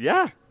 right?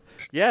 yeah.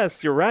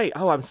 Yes, you're right.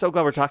 Oh, I'm so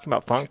glad we're talking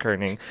about font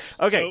kerning.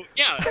 Okay.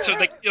 So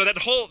like that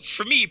whole,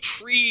 for me,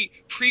 pre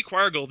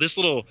Choir Girl, this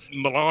little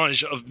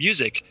melange of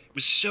music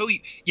was so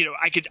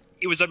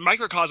it was a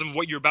microcosm of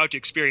what you're about to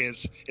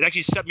experience. It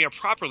actually set me up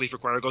properly for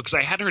Choir Girl because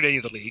I hadn't heard any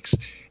of the leaks,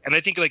 and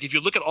I think like if you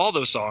look at all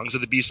those songs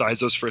of the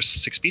B-sides, those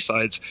first 6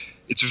 B-sides,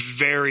 it's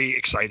very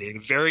exciting,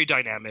 very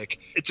dynamic.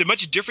 It's a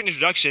much different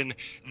introduction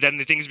than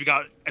the things we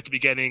got at the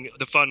beginning,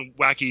 the fun,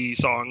 wacky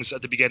songs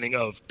at the beginning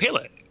of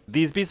Pele.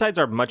 These B-sides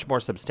are much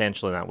more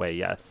substantial in that way,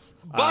 yes.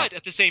 But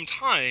at the same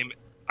time,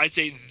 I'd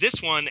say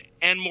this one,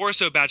 and more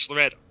so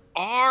Bachelorette,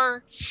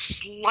 are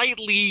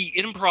slightly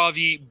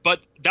improv-y, but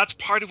that's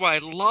part of why I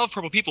love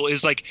Purple People,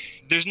 is like,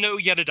 there's no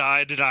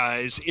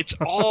yada-dies. It's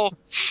all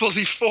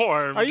fully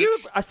formed. Are you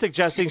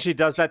suggesting she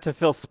does that to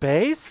fill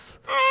space?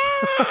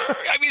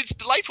 I mean, it's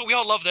delightful. We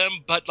all love them,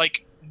 but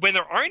like, when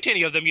there aren't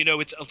any of them,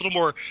 it's a little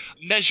more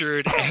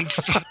measured and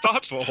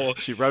thoughtful.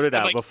 She wrote it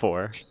out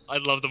before. I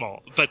love them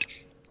all. But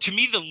to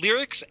me, the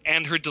lyrics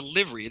and her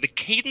delivery, the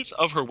cadence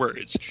of her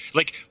words,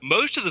 like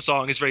most of the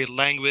song is very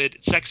languid,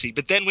 sexy,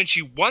 but then when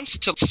she wants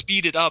to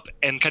speed it up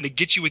and kind of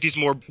get you with these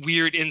more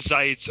weird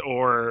insights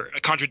or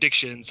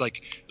contradictions,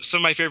 like some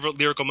of my favorite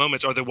lyrical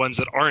moments are the ones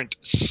that aren't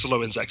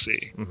slow and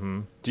sexy.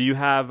 Mm-hmm. Do you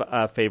have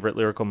a favorite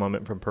lyrical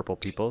moment from Purple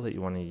People that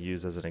you want to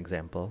use as an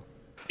example?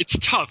 It's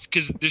tough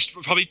because there's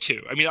probably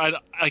two. I mean,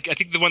 I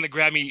think the one that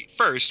grabbed me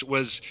first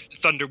was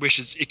Thunder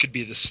Wishes It Could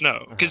Be the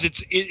Snow, because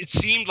it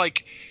seemed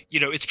like,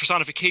 it's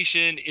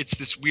personification, it's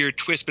this weird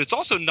twist, but it's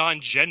also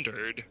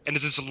non-gendered, and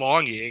it's this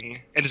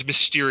longing, and it's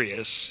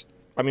mysterious.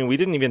 I mean, we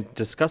didn't even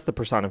discuss the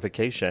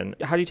personification.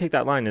 How do you take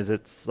that line?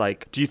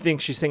 Do you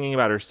think she's singing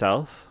about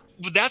herself?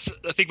 But that's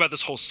the thing about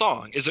this whole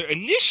song, is that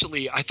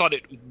initially I thought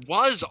it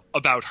was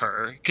about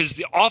her, because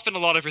often a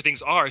lot of her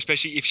things are,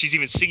 especially if she's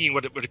even singing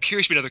what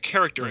appears to be another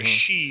character, a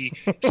she.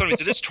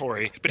 Sometimes it is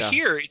Tori. But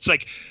here it's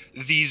like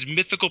these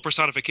mythical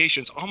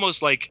personifications,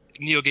 almost like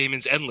Neil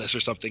Gaiman's Endless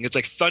or something. It's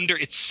like thunder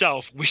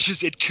itself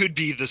wishes it could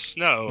be the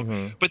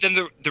snow. But then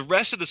the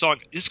rest of the song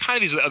is kind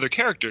of these other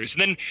characters.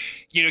 And then,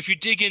 if you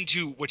dig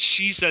into what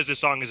she says the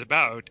song is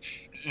about,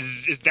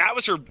 that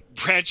was her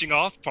branching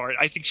off part.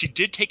 I think she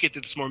did take it to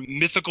this more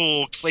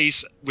mythical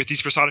place with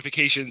these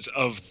personifications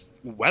of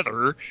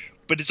weather,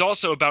 but it's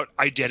also about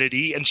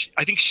identity. And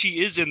I think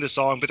she is in the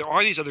song, but there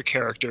are these other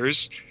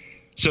characters.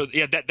 So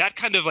yeah, that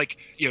kind of like,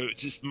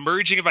 this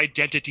merging of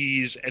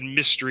identities and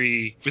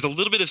mystery with a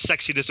little bit of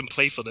sexiness and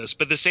playfulness,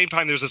 but at the same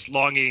time, there's this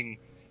longing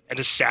and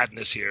a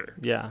sadness here.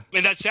 Yeah.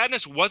 And that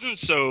sadness wasn't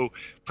so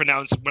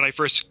pronounced when I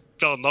first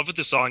fell in love with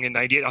the song in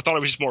 98. I thought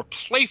it was just more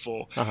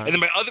playful. And then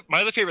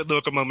my other favorite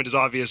lyrical moment is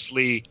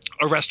obviously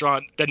a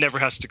restaurant that never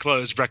has to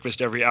close,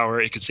 breakfast every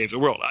hour, it could save the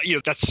world.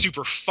 That's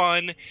super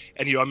fun.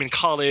 And, I'm in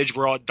college,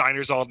 we're all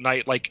diners all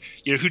night. Like,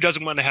 who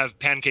doesn't want to have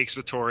pancakes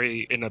with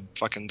Tori in a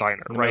fucking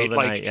diner, right?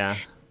 Like, night,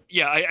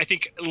 yeah, I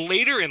think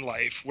later in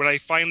life, when I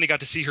finally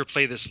got to see her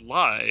play this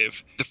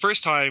live, the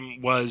first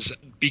time was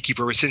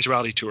Beekeeper with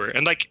Sensuality Tour.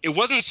 And like, it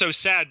wasn't so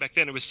sad back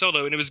then. It was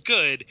solo and it was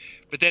good.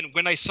 But then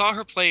when I saw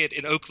her play it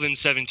in Oakland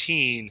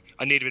 17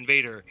 on Native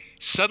Invader,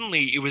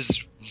 suddenly it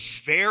was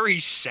very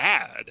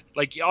sad.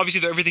 Like,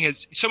 obviously everything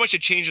has so much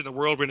had changed in the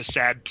world. We're in a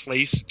sad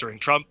place during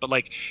Trump, but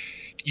like,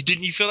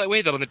 didn't you feel that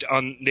way, that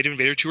on Native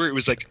Invader Tour it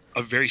was like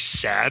a very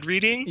sad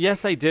reading?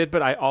 Yes, I did,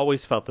 but I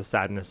always felt the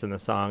sadness in the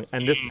song.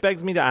 And this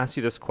begs me to ask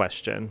you this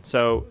question.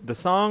 So the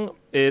song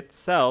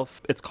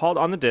itself, it's called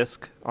on the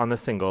disc, on the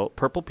single,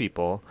 Purple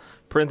People,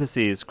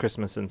 parentheses,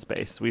 Christmas in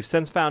Space. We've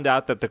since found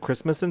out that the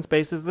Christmas in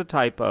Space is the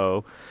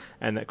typo,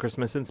 and that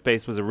Christmas in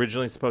Space was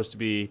originally supposed to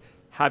be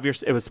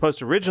it was supposed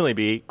to originally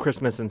be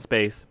Christmas in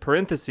Space,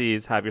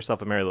 parentheses, Have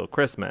Yourself a Merry Little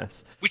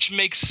Christmas. Which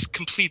makes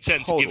complete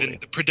sense Totally. given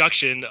the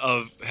production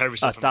of Have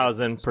Yourself a Merry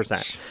Little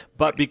 1,000%.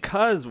 But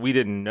because we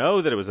didn't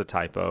know that it was a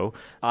typo,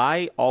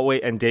 I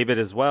always, and David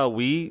as well,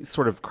 we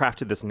sort of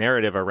crafted this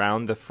narrative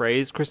around the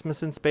phrase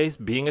Christmas in Space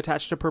being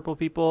attached to Purple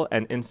People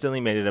and instantly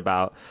made it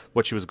about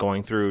what she was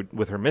going through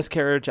with her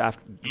miscarriage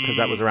because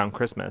that was around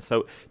Christmas.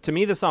 So to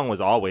me, the song was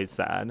always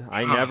sad.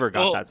 I never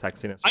got that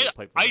sexiness.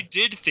 I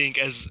did think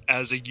as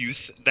a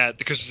youth that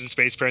the Christmas in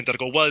Space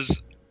parenthetical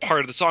was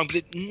part of the song,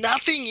 but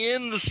nothing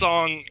in the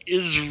song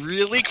is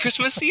really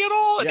Christmassy at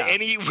all in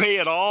any way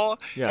at all.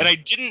 Yeah. And I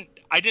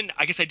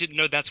guess I didn't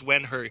know that's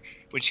when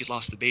she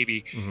lost the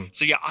baby.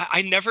 So yeah,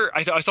 I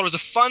thought it was a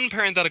fun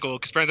parenthetical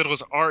because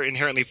parentheticals are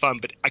inherently fun,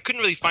 but I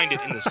couldn't really find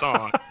it in the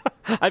song.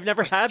 I've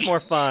never had more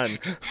fun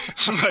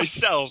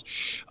myself.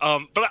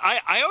 But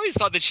I always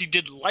thought that she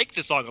did like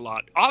the song a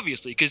lot,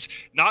 obviously, because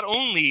not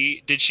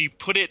only did she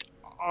put it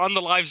on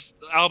the live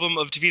album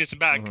of To Venus and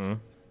Back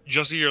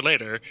just a year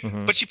later,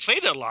 but she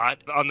played it a lot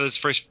on those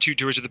first 2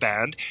 tours of the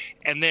band,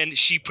 and then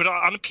she put it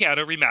on a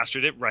piano,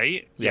 remastered it,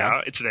 right?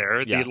 Yeah, it's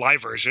there, the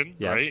live version,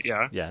 right?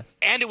 Yeah. Yes.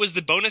 And it was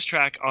the bonus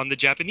track on the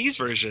Japanese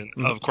version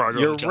of Cry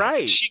Girl. You're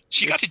right.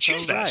 She got to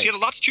choose that. Right. She had a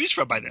lot to choose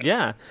from by then.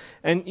 Yeah.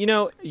 And,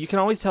 you can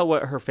always tell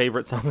what her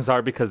favorite songs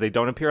are because they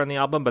don't appear on the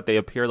album, but they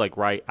appear, like,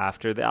 right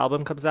after the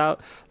album comes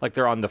out. Like,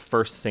 they're on the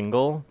first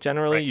single,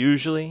 generally,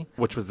 usually,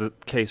 which was the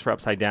case for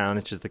Upside Down,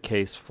 which is the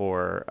case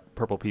for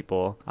Purple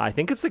People. I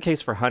think it's the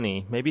case for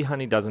Honey. Maybe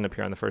Honey doesn't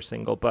appear on the first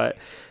single, but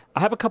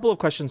I have a couple of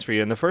questions for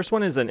you. And the first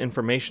one is an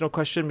informational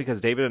question because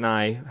David and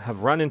I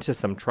have run into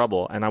some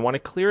trouble, and I want to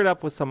clear it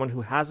up with someone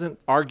who hasn't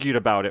argued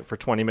about it for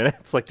 20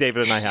 minutes like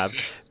David and I have.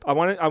 I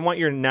want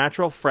your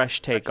natural,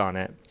 fresh take on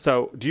it.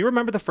 So, do you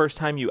remember the first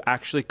time you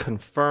actually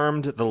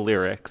confirmed the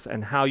lyrics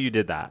and how you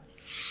did that?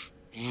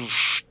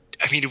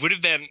 I mean, it would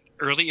have been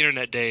early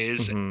internet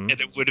days, and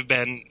it would have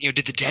been, did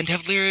the Dent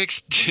have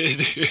lyrics?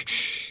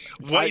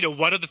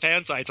 One of the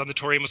fan sites on the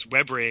Tori Amos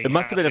web ring. It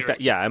must have been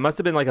it must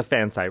have been like a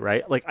fan site,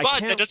 right? Like, but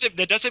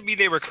that doesn't mean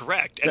they were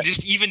correct. And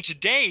just even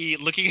today,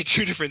 looking at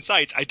 2 different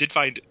sites, I did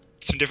find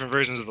some different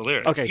versions of the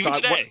lyrics. Okay, even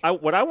so today.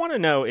 what I want to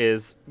know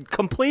is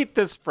complete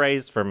this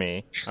phrase for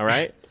me. All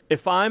right,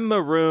 if I'm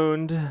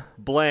marooned,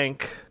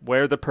 blank,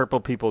 where the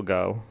purple people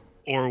go.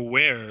 Or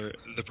where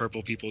the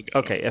purple people go.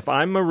 Okay, if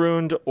I'm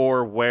marooned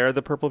or where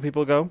the purple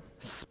people go,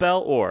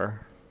 spell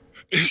or.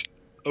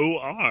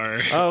 O-R.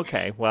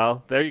 Okay,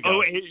 well, there you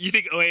go. You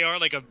think O-A-R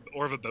like a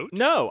or of a boat?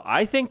 No,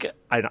 I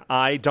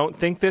don't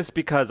think this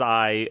because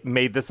I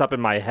made this up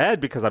in my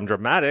head because I'm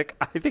dramatic.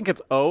 I think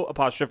it's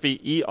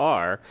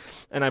O''E-R,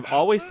 and I've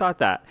always thought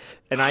that.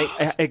 And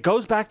it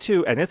goes back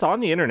to, and it's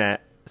on the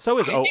internet, so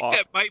is O-R. I think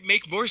that might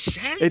make more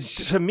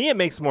sense. To me, it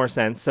makes more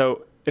sense.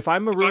 So if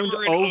I'm marooned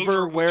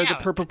over where the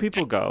purple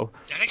people go,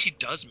 that actually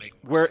does make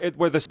more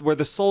sense. Where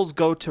the souls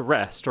go to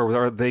rest,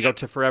 or they go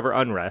to forever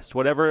unrest,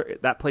 whatever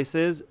that place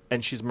is,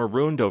 and she's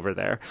marooned over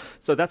there.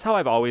 So that's how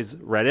I've always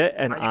read it,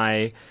 and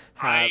I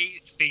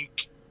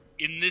think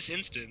in this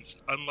instance,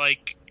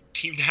 unlike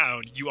Team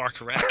Down, you are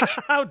correct.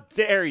 How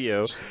dare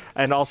you?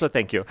 And also,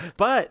 thank you.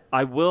 But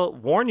I will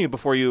warn you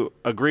before you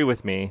agree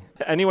with me.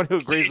 Anyone who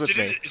agrees with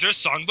me. Is there a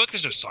songbook?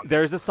 There's no songbook.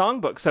 There's a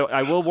songbook. So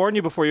I will warn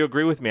you before you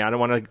agree with me. I don't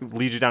want to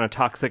lead you down a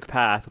toxic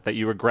path that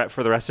you regret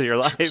for the rest of your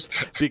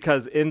life.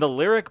 Because in the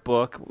lyric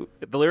book,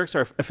 the lyrics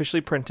are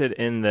officially printed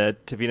in the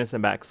To Venus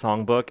and Back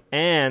songbook,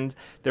 and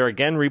they're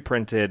again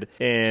reprinted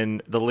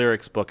in the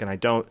lyrics book. And I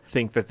don't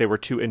think that they were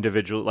two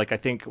individual. Like, I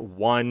think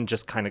one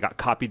just kind of got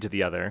copied to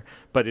the other.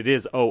 But it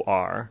is O-R.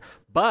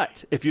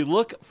 But if you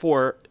look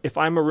for If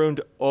I'm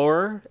Marooned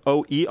or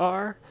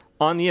O-E-R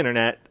on the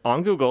internet,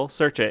 on Google,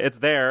 search it. It's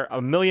there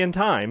a million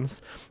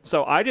times.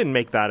 So I didn't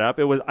make that up.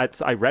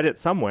 I read it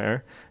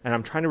somewhere, and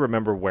I'm trying to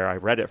remember where I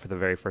read it for the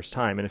very first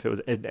time. And if it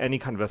was in any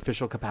kind of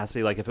official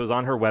capacity, like if it was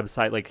on her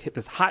website, like hit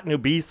this hot new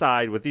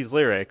B-side with these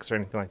lyrics or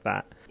anything like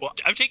that. Well,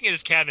 I'm taking it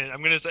as canon.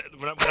 I'm gonna say,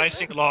 when I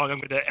sing along, I'm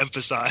gonna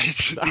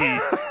emphasize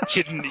the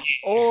hidden E.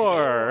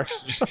 Or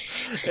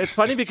it's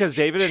funny because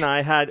David and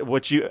I had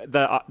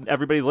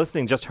everybody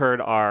listening just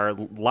heard our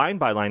line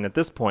by line at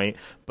this point,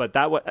 but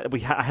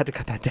I had to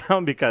cut that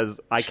down because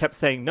I kept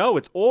saying no,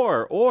 it's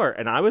or,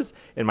 and I was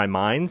in my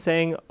mind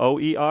saying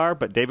O-E-R,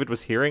 but David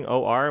was hearing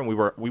O-R, and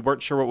we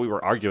weren't sure what we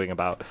were arguing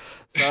about,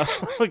 so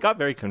we got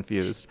very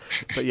confused.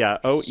 But yeah,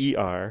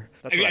 O-E-R.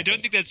 I don't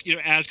think that's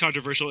as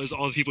controversial as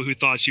all the people who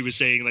thought she was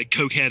saying like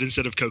cokehead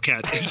instead of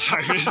coquette in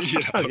Siren.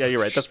 Yeah,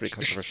 you're right. That's pretty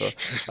controversial.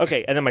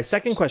 Okay, and then my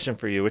second question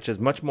for you, which is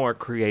much more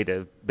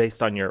creative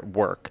based on your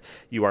work.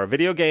 You're in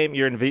video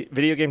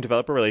game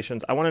developer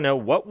relations. I want to know,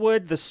 what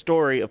would the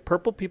story of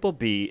Purple People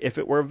be if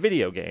it were a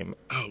video game? game?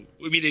 Oh,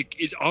 I mean,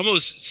 it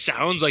almost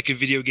sounds like a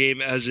video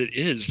game as it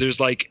is. There's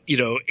like,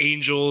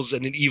 angels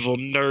and an evil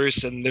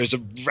nurse, and there's a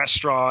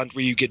restaurant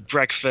where you get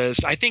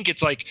breakfast. I think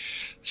it's like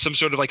some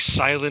sort of like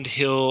Silent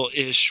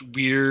Hill-ish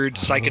weird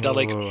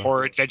psychedelic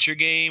horror adventure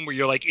game where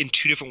you're like in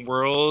two different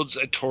worlds.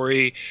 And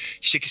Tori,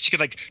 she could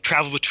like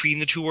travel between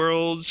the two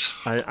worlds.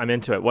 I'm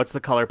into it. What's the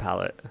color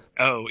palette?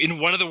 Oh, in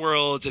one of the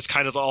worlds, it's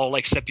kind of all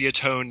like sepia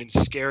toned and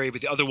scary,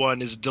 but the other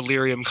one is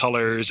delirium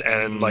colors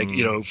and like,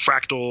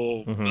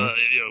 fractal,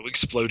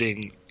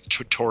 exploding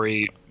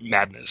Tori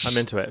madness. I'm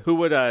into it. Who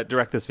would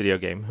direct this video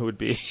game? Who would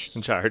be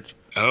in charge?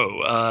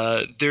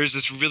 There's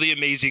this really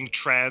amazing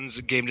trans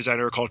game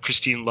designer called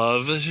Christine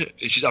Love.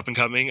 She's up and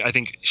coming. I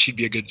think she'd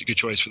be a good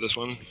choice for this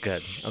one.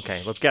 Good.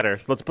 Okay, let's get her.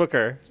 Let's book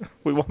her.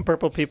 We want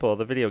Purple People,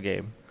 the video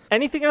game.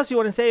 Anything else you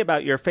want to say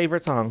about your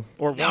favorite song?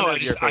 Or no,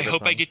 I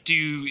hope I get to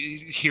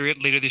hear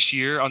it later this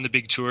year on the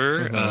big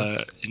tour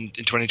in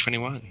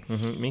 2021.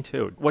 Me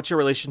too. What's your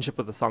relationship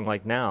with the song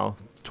like now,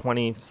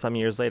 20-some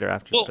years later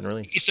after it's been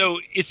released? So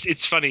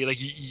it's funny. Like,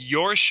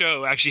 your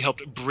show actually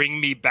helped bring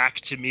me back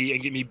to me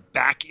and get me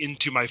back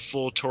into my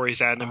full Tori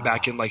fandom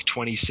back in like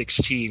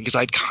 2016, because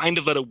I'd kind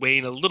of let it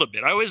wane a little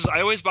bit. I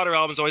always bought her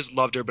albums, always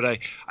loved her, but I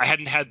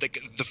hadn't had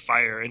the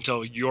fire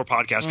until your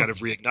podcast kind of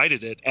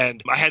reignited it.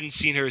 And I hadn't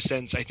seen her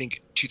since, I think,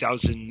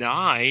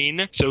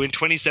 2009. So in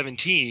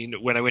 2017,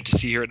 when I went to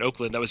see her in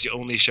Oakland, that was the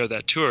only show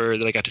that tour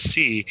that I got to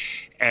see.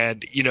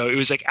 And, it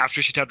was like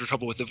after she had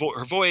trouble with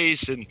her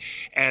voice, and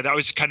I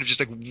was kind of just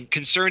like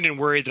concerned and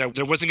worried that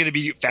it wasn't going to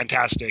be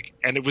fantastic.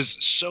 And it was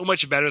so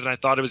much better than I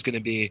thought it was going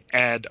to be.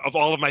 And of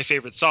all of my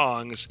favorite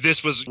songs,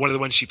 this was one of the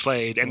ones she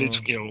played. And it's,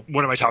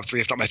 one of my top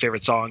 3, if not my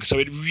favorite song. So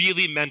it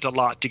really meant a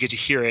lot to get to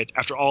hear it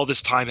after all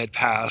this time had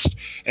passed.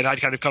 And I'd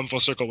kind of come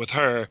full circle with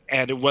her.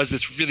 And it was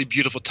this really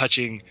beautiful,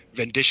 touching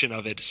rendition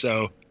of it.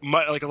 So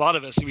like a lot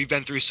of us, we've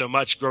been through so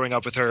much growing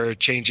up with her,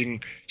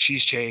 changing,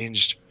 she's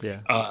changed. Yeah.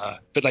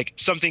 But like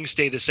some things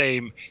stay the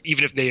same,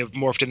 even if they have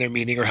morphed in their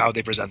meaning or how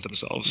they present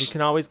themselves. You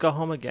can always go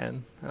home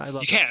again. I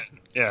love You can.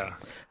 Yeah.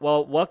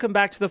 Well, welcome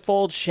back to the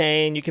fold,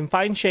 Shane. You can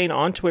find Shane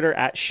on Twitter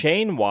at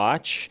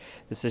ShaneWatch.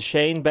 This is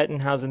Shane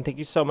Bettenhausen. Thank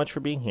you so much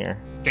for being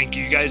here. Thank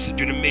you. You guys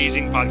do an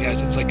amazing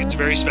podcast. It's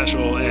very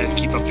special, and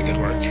keep up the good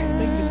work.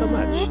 Thank you so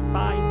much.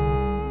 Bye.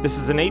 This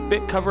is an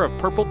 8-bit cover of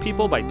Purple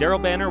People by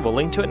Daryl Banner. We'll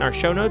link to it in our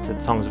show notes at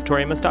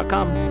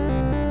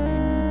songsoftoriamus.com.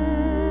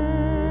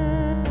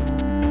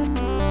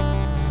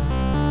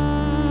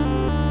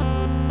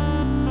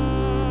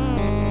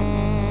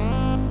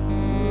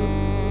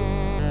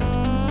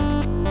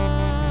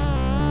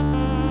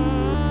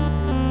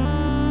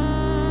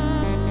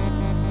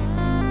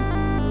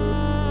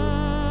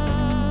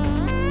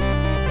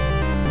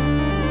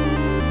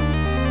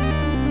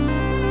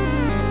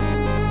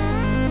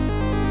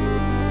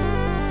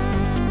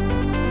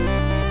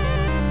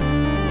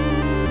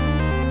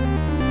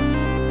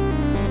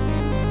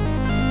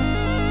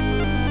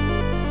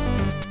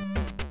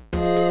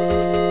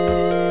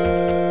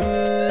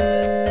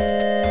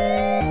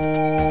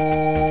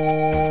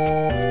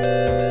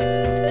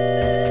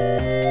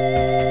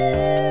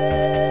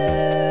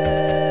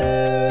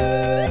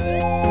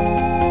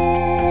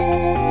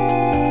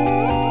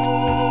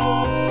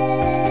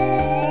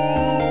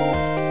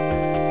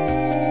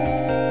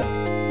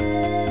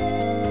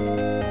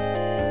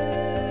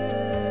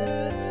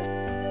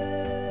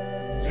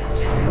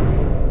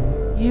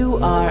 You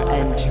are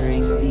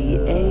entering the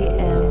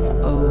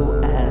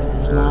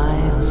AMOS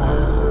Live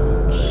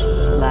Lounge.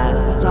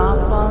 Last stop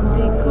on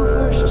the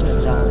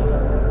Kuverstadam.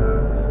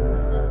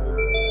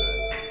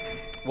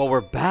 Well,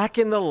 we're back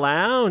in the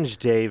lounge,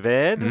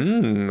 David.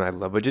 I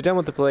love what you've done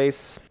with the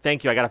place.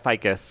 Thank you. I got a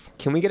ficus.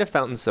 Can we get a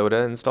fountain soda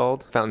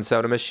installed? Fountain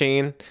soda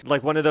machine?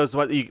 Like one of those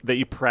that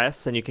you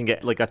press and you can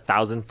get like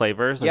 1,000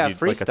 flavors? Yeah, like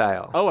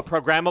freestyle. a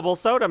programmable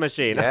soda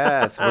machine.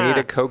 Yes, we need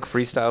a Coke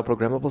freestyle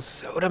programmable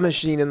soda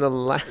machine in the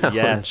lounge.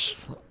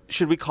 Yes.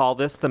 Should we call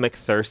this the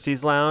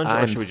McThirsty's Lounge?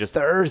 I'm or should we just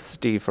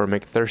thirsty for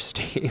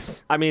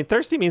McThirsty's. I mean,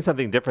 thirsty means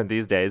something different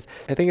these days.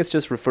 I think it's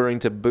just referring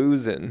to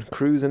boozing,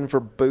 cruising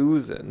for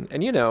boozing.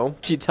 And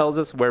she tells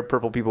us where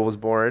Purple People was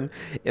born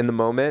in the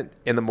moment,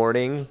 in the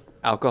morning.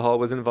 Alcohol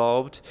was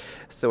involved.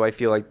 So I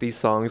feel like these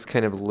songs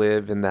kind of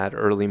live in that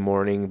early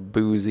morning,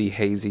 boozy,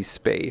 hazy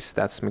space.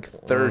 That's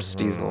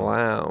McThirsty's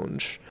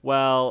Lounge.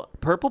 Well,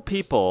 Purple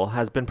People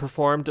has been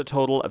performed a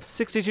total of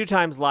 62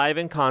 times live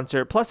in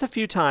concert, plus a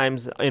few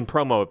times in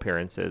promo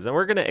appearances. And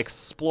we're going to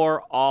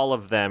explore all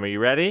of them. Are you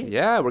ready?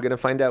 Yeah, we're going to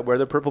find out where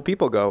the Purple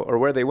People go, or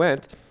where they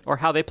went. Or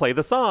how they play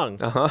the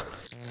song. Uh-huh.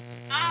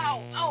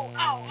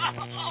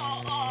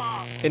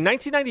 In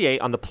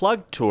 1998, on the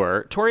Plug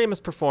Tour, Tori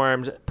Amos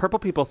performed Purple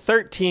People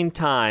 13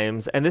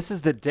 times, and this is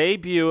the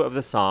debut of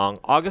the song,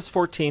 August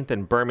 14th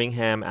in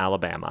Birmingham,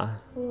 Alabama.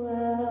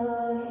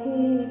 Well,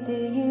 he do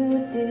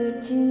you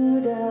do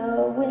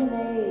judo when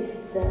they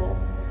sat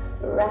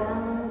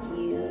around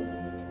you?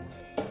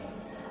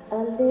 A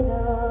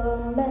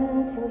little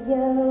mental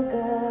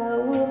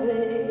yoga will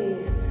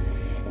be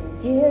and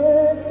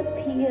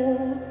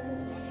disappear.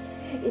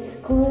 It's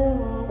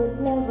grim but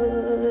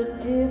never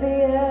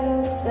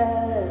dubious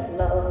as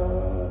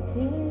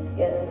motives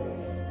go.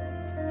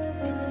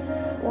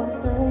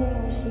 One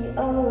thing she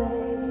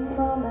always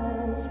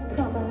promised,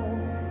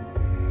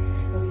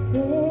 this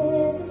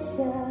is a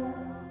show.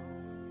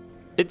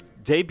 It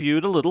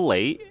debuted a little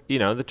late. You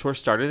know, the tour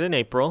started in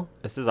April.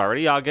 This is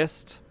already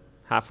August.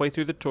 Halfway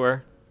through the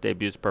tour,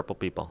 debuts Purple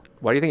People.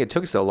 Why do you think it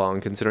took so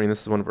long, considering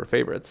this is one of her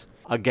favorites?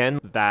 Again,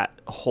 that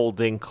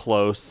holding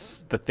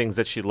close the things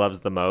that she loves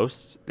the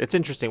most. It's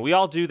interesting. We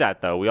all do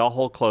that, though. We all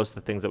hold close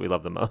the things that we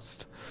love the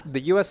most. The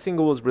US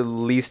single was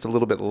released a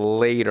little bit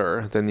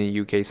later than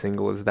the UK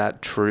single. Is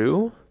that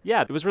true?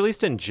 Yeah, it was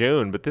released in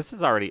June, but this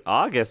is already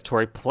August.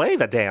 Tori, play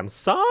the damn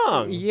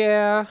song.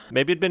 Yeah.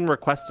 Maybe it'd been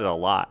requested a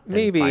lot. And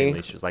Maybe.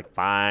 finally she was like,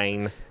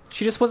 fine.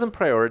 She just wasn't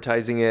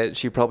prioritizing it.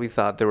 She probably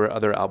thought there were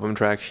other album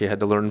tracks she had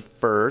to learn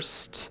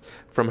first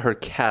from her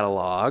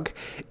catalog.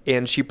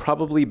 And she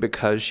probably,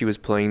 because she was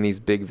playing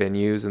these big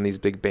venues and these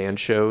big band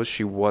shows,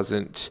 she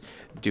wasn't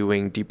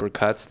doing deeper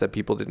cuts that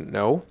people didn't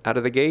know out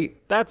of the gate.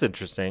 That's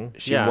interesting.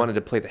 She wanted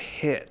to play the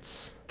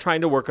hits. Trying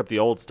to work up the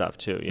old stuff,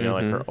 too, you know,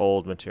 like her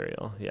old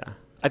material. Yeah.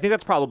 I think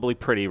that's probably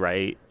pretty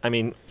right. I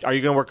mean, are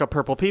you going to work up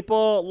Purple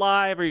People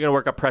live, or are you going to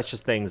work up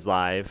Precious Things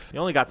live? You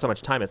only got so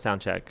much time at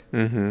Soundcheck.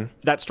 Mm-hmm.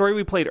 That story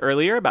we played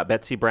earlier about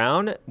Betsy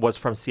Brown was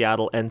from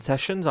Seattle End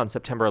Sessions on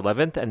September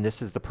 11th, and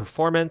this is the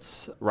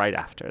performance right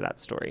after that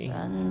story.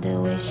 Under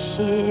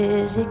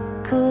wishes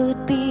it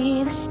could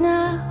be the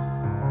snow,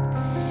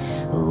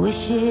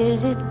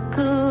 wishes it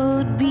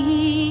could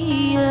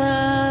be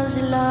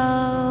as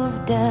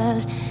loved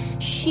as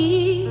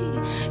she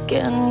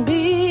can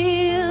be.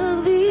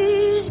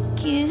 These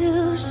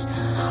gifts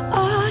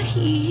are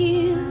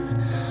here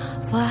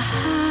for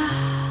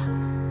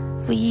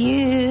her, for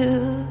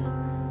you,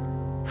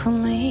 for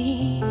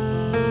me.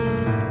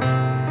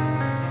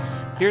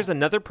 Here's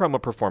another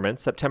promo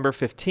performance, September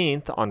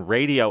 15th on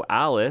Radio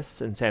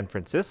Alice in San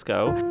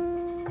Francisco.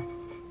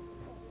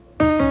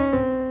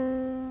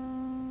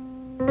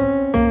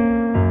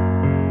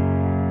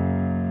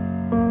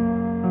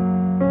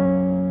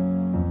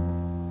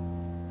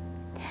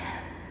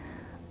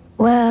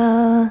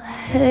 Well,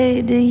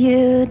 hey, do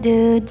you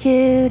do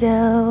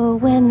judo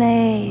when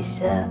they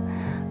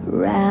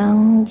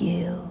surround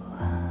you?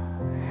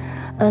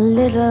 A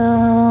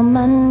little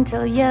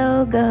mental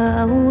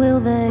yoga, will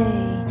they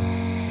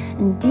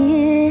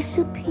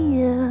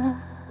disappear?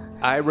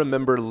 I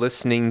remember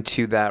listening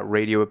to that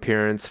radio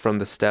appearance from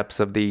the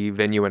steps of the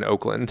venue in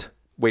Oakland,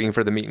 waiting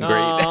for the meet and greet.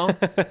 Oh,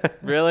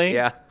 really?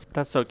 Yeah.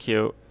 That's so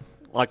cute.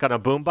 Like on a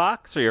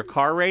boombox or your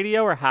car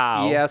radio, or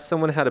how? Yeah,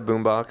 someone had a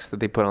boombox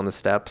that they put on the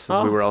steps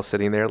as we were all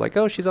sitting there like,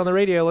 oh, she's on the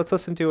radio, let's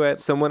listen to it.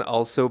 Someone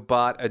also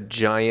bought a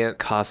giant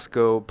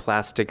Costco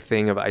plastic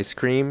thing of ice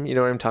cream. You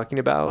know what I'm talking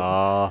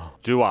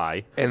about? Do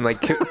I? And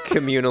like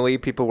communally,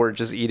 people were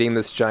just eating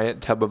this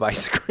giant tub of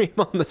ice cream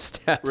on the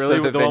steps. Really?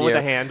 of The one with venue.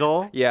 the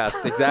handle?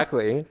 Yes,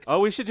 exactly.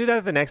 Oh, we should do that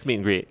at the next meet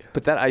and greet.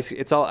 But that ice,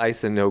 it's all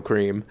ice and no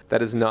cream.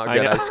 That is not I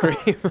good know. ice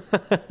cream.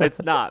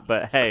 It's not,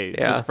 but hey,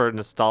 Yeah. just for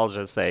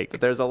nostalgia's sake.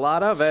 There's a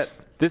lot of it.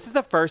 This is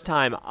the first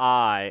time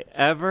I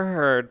ever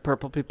heard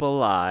Purple People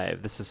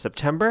live. This is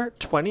September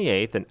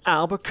 28th in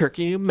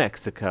Albuquerque, New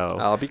Mexico.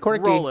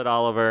 Albuquerque. Roll it,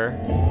 Oliver.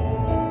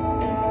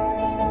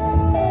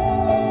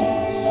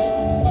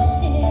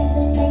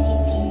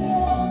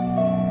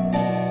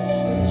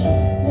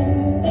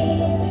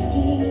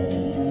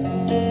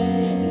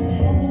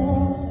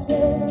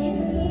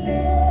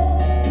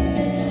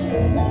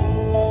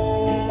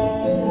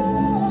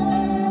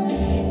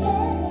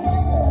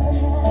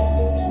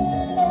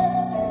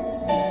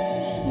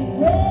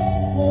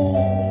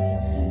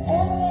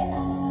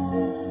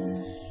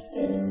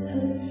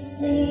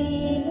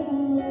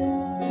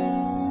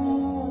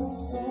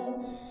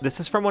 This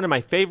is from one of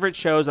my favorite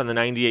shows on the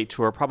 98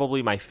 tour,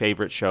 probably my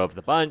favorite show of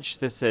the bunch.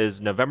 This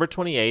is November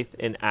 28th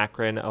in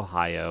Akron,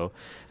 Ohio,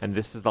 and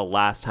this is the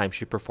last time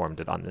she performed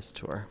it on this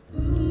tour.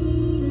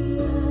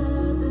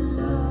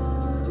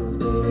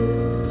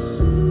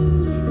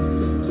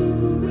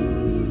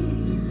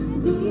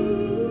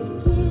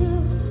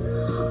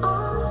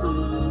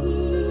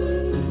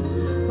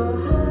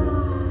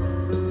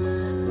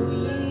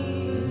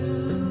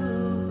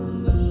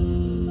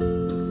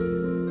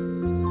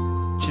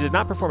 She did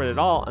not perform it at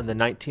all on the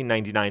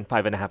 1999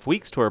 5.5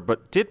 Weeks tour,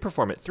 but did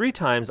perform it 3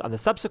 times on the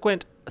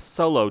subsequent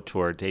solo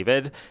tour,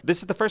 David. This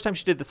is the first time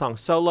she did the song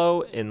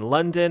solo in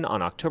London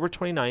on October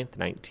 29th,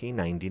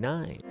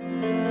 1999.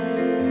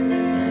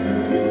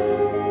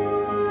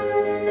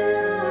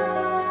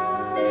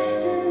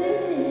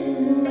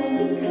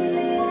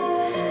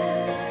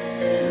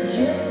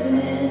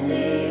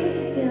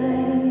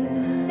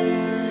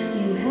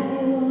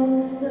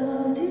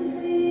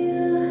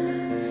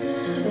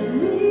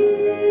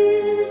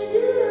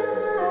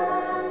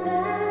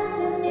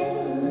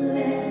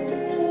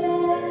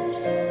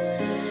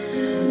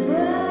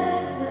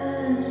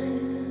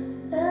 Breakfast,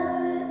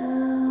 every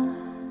hour,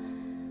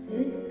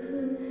 it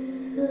could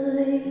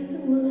save the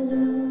world.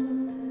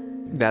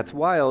 That's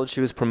wild.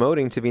 She was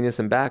promoting To Venus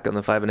and Back on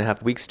the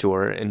 5.5 Weeks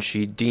tour, and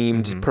she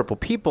deemed Purple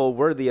People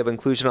worthy of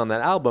inclusion on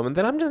that album, and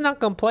then I'm just not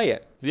going to play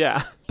it.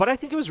 Yeah, but I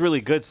think it was really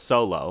good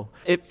solo.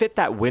 It fit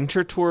that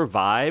winter tour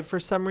vibe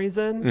for some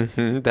reason.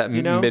 That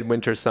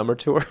midwinter summer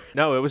tour.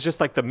 No, it was just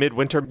like the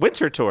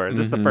winter tour.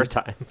 This is the first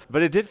time.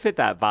 But it did fit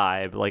that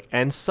vibe.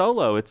 And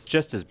solo, it's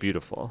just as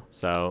beautiful.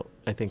 So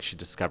I think she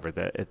discovered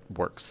that it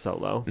works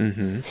solo.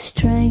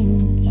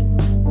 Strange.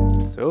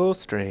 So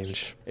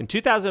strange. In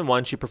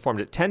 2001, she performed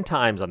it 10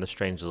 times on the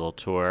Strange Little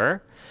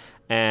Tour.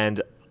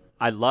 And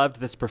I loved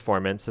this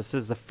performance. This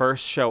is the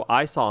first show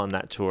I saw on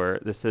that tour.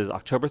 This is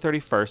October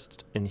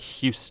 31st in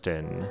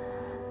Houston.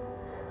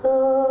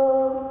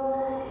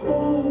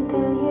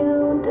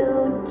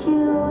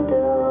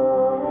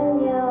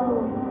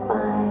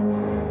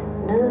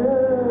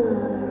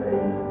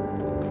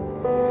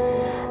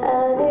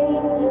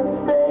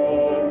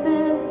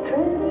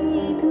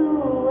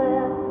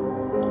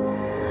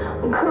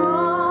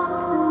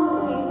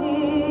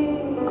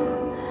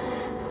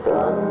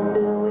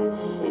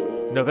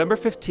 November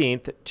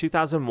 15th,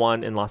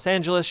 2001 in Los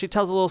Angeles, she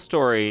tells a little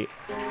story.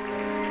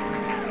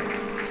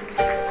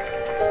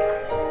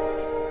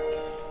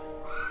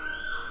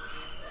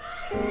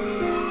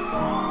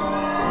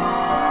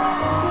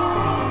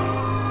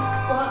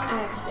 Well,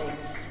 actually,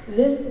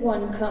 this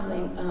one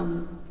coming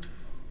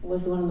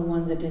was one of the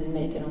ones that didn't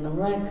make it on the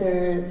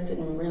records,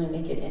 didn't really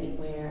make it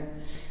anywhere.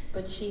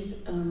 But she's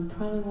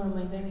probably one of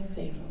my very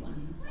favorite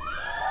ones.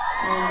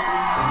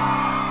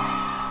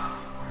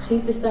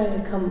 She's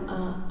decided to come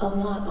a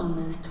lot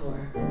on this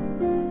tour.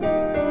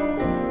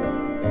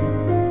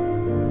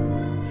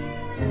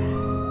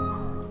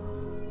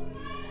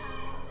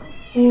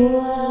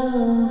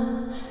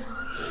 Well,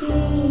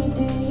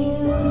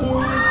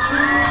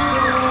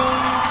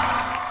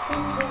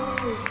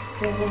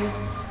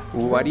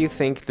 Why do you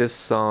think this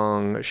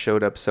song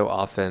showed up so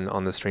often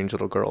on the Strange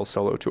Little Girl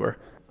solo tour?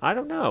 I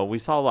don't know. We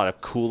saw a lot of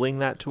Cooling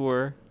that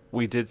tour.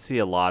 We did see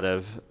a lot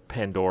of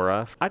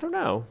Pandora. I don't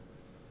know.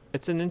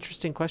 It's an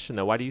interesting question,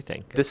 though. Why do you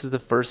think? This is the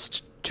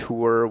first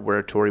tour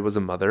where Tori was a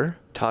mother.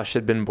 Tosh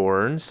had been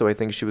born, so I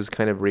think she was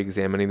kind of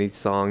re-examining these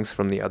songs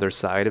from the other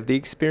side of the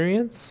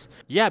experience.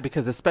 Yeah,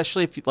 because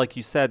especially if, like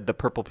you said, the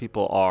Purple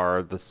People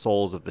are the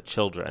souls of the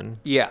children.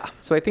 Yeah.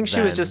 So I think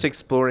she was just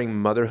exploring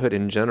motherhood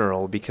in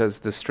general, because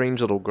the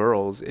Strange Little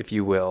Girls, if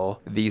you will,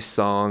 these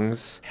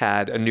songs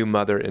had a new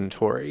mother in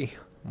Tori.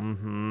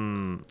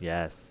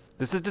 Yes.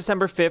 This is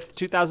December 5th,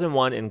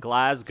 2001 in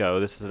Glasgow.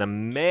 This is an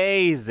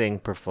amazing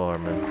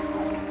performance.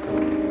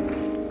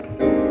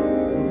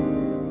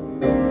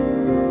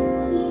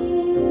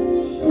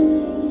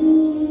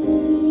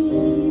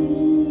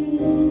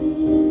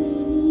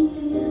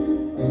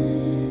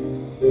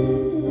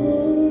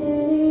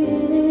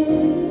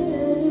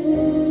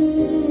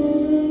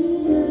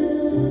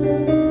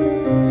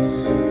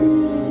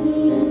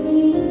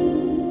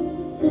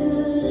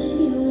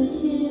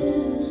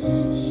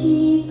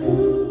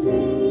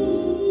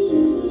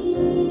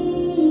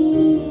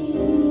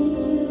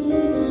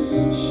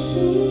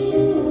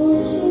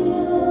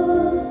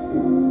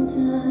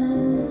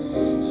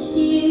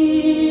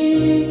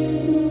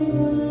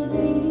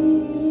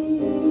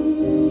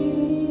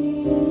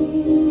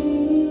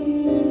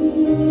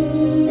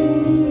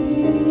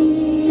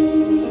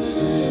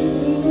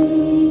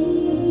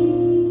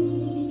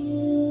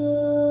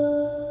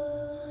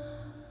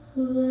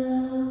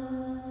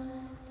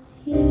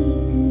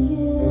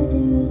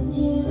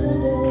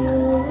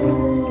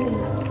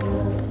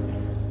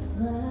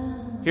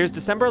 Here's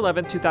December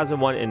 11th,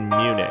 2001 in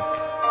Munich.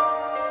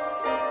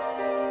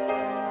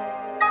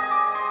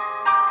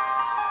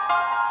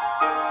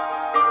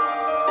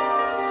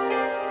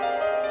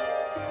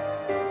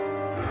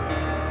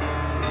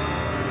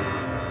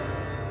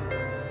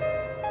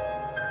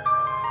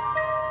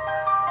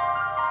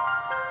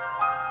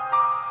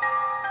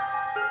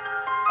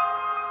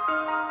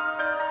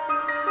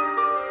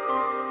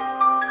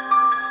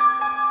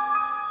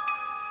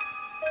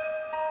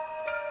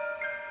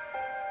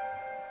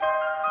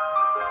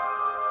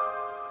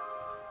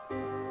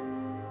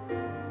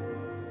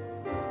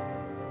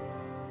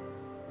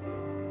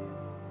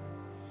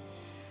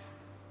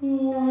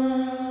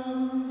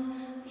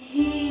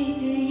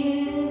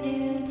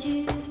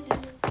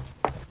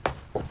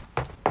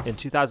 In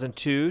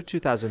 2002,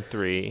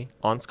 2003,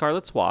 on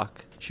Scarlet's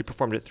Walk, she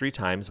performed it 3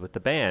 times with the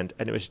band,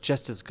 and it was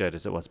just as good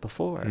as it was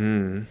before.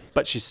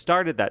 But she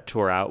started that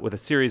tour out with a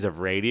series of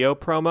radio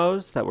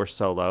promos that were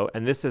solo,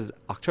 and this is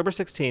October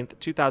 16th,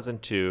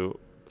 2002,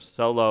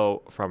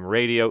 solo from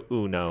Radio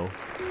Uno.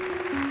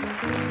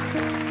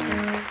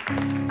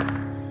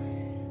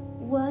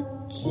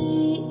 What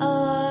key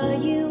are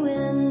you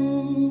in?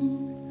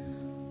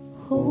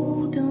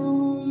 Hold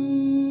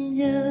on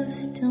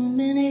just a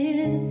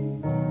minute.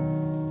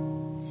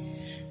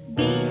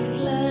 B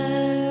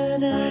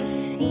flat, I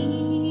see.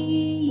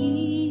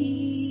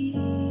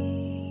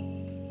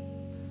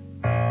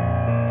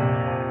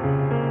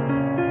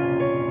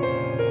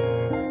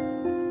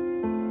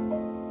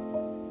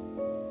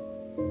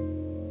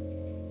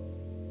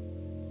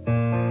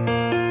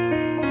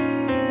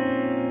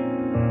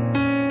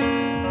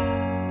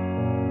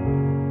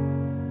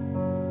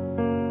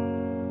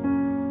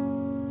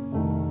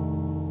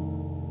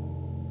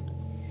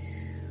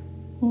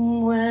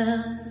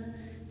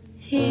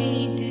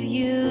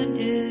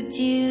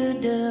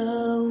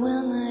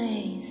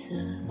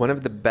 One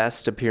of the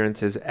best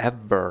appearances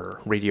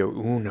ever, Radio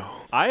Uno.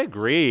 I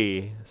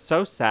agree.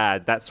 So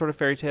sad. That sort of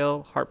fairy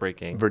tale,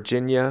 heartbreaking.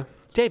 Virginia.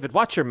 David,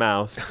 watch your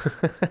mouth.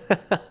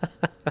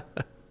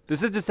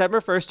 This is December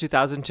 1st,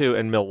 2002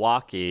 in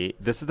Milwaukee.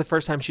 This is the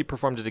first time she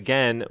performed it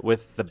again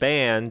with the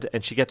band,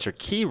 and she gets her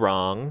key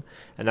wrong,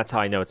 and that's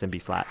how I know it's in B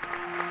flat.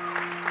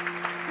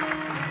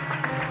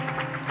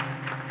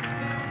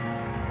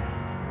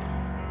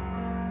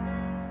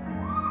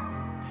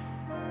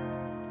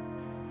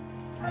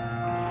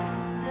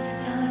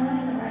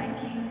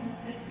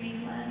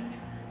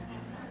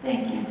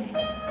 Thank you.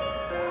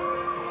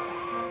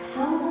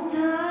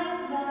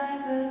 Sometimes I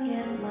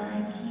forget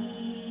my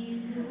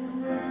keys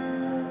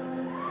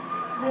around.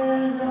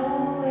 There's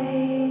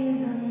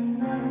always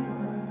another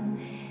one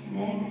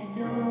next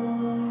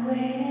door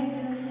waiting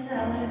to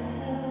sell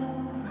herself.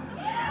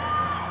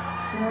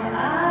 So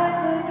I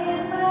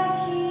forget my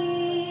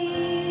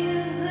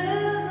keys.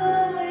 There's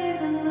always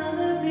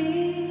another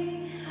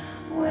bee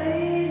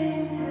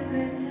waiting to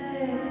be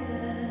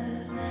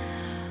tasted,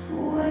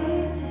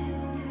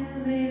 waiting to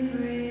be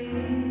free.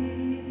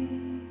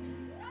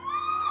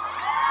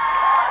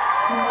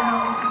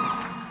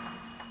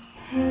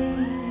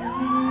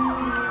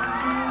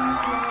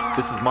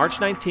 This is March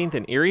 19th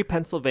in Erie,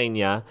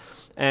 Pennsylvania,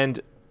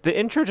 and the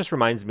intro just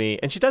reminds me,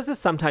 and she does this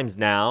sometimes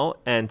now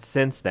and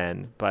since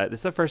then, but this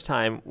is the first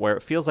time where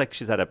it feels like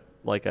she's at a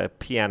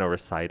piano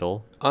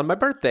recital. On my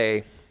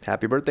birthday.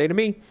 Happy birthday to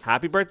me.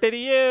 Happy birthday to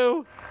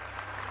you!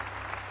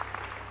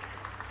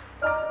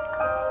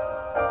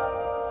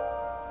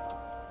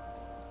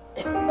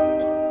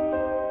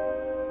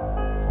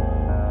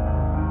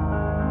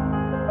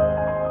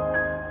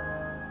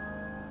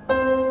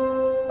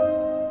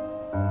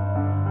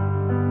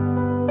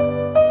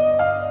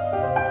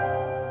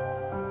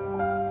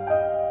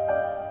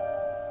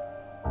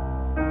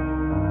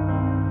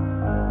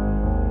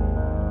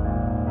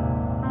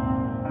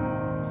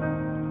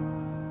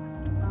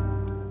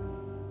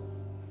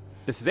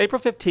 This is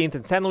April 15th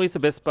in San Luis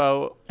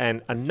Obispo,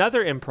 and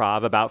another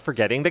improv about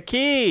forgetting the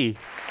key.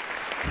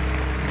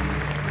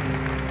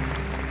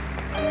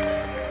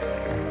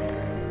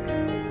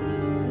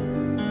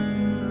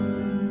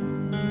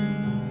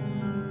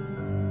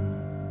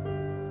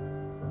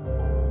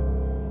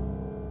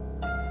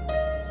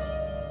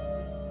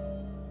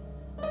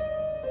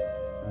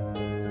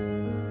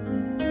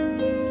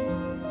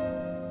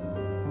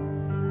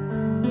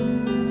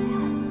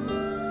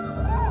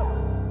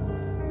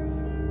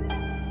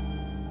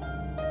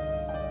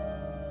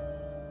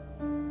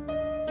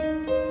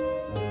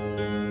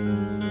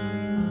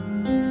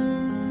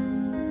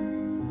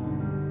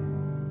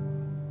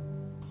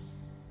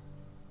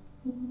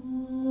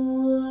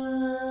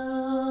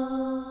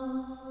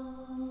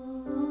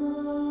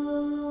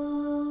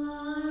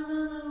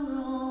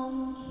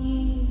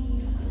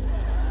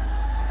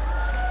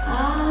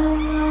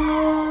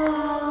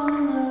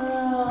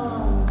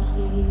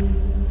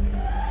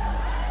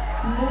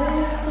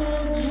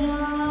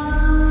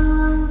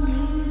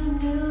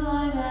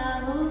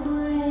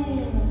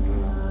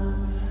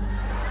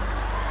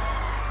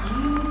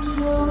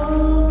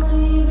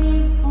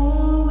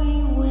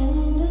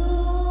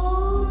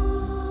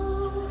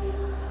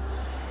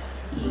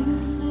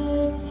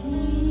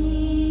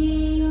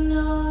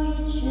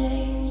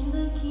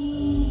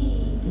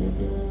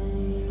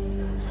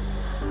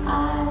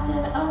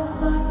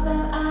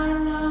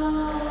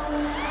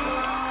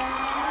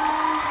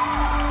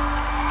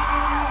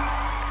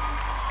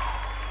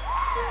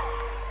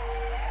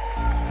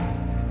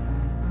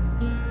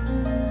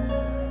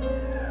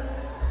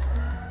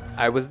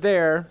 I was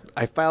there.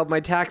 I filed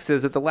my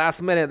taxes at the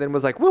last minute, then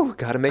was like, woo,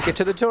 gotta make it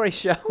to the Tori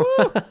show.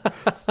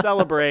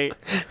 Celebrate.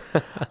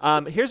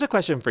 Here's a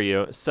question for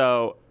you.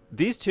 So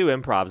these two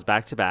improvs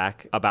back to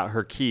back about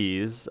her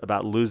keys,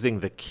 about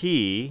losing the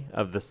key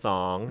of the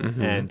song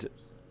and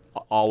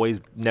always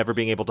never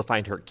being able to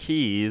find her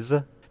keys,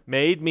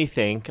 made me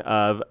think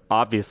of,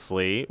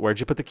 obviously,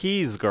 Where'd You Put the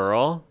Keys,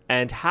 Girl?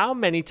 And how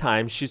many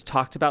times she's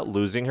talked about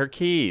losing her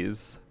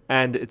keys.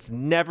 And it's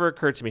never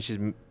occurred to me she's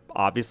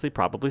obviously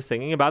probably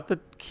singing about the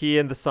key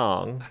in the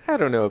song. I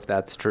don't know if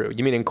that's true.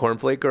 You mean in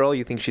Cornflake Girl,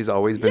 you think she's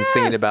always been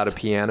singing about a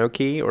piano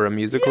key or a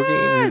musical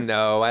key?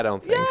 No, I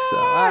don't think so.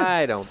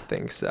 I don't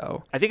think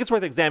so. I think it's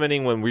worth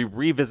examining when we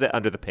revisit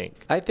Under the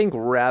Pink. I think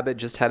Rabbit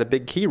just had a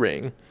big key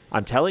ring.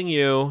 I'm telling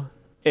you,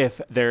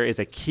 if there is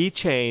a key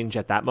change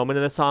at that moment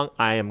in the song,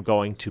 I am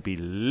going to be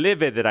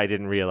livid that I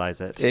didn't realize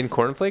it. In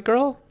Cornflake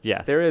Girl?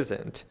 Yes. There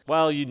isn't.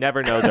 Well, you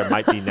never know. There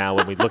might be now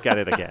when we look at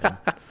it again.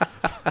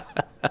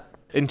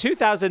 In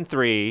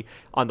 2003,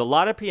 on the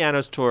Lotta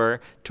Pianos tour,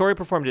 Tori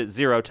performed it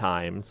 0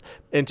 times.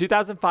 In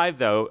 2005,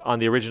 though, on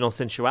the original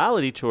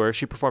Sensuality tour,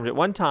 she performed it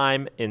 1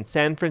 time in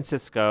San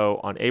Francisco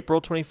on April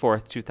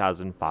 24th,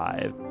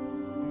 2005.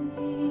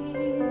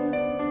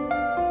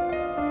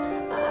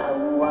 I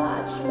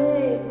watch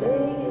me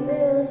be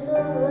this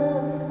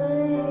other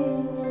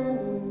thing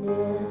and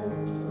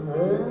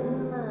never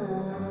know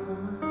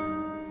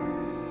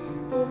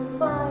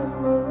if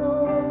I'm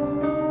around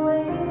the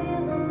way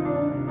the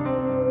purple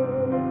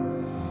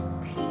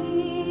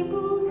people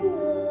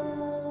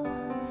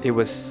It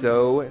was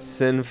so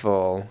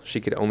sinful, she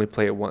could only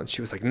play it once.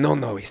 She was like,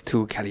 no, it's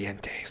too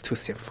caliente. It's too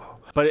sinful.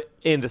 But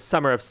in the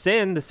Summer of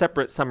Sin, the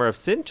separate Summer of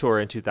Sin tour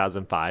in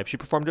 2005, she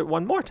performed it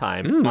one more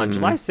time on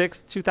July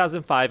 6th,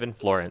 2005 in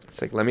Florence.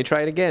 It's like, let me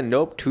try it again.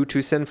 Nope,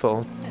 too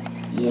sinful.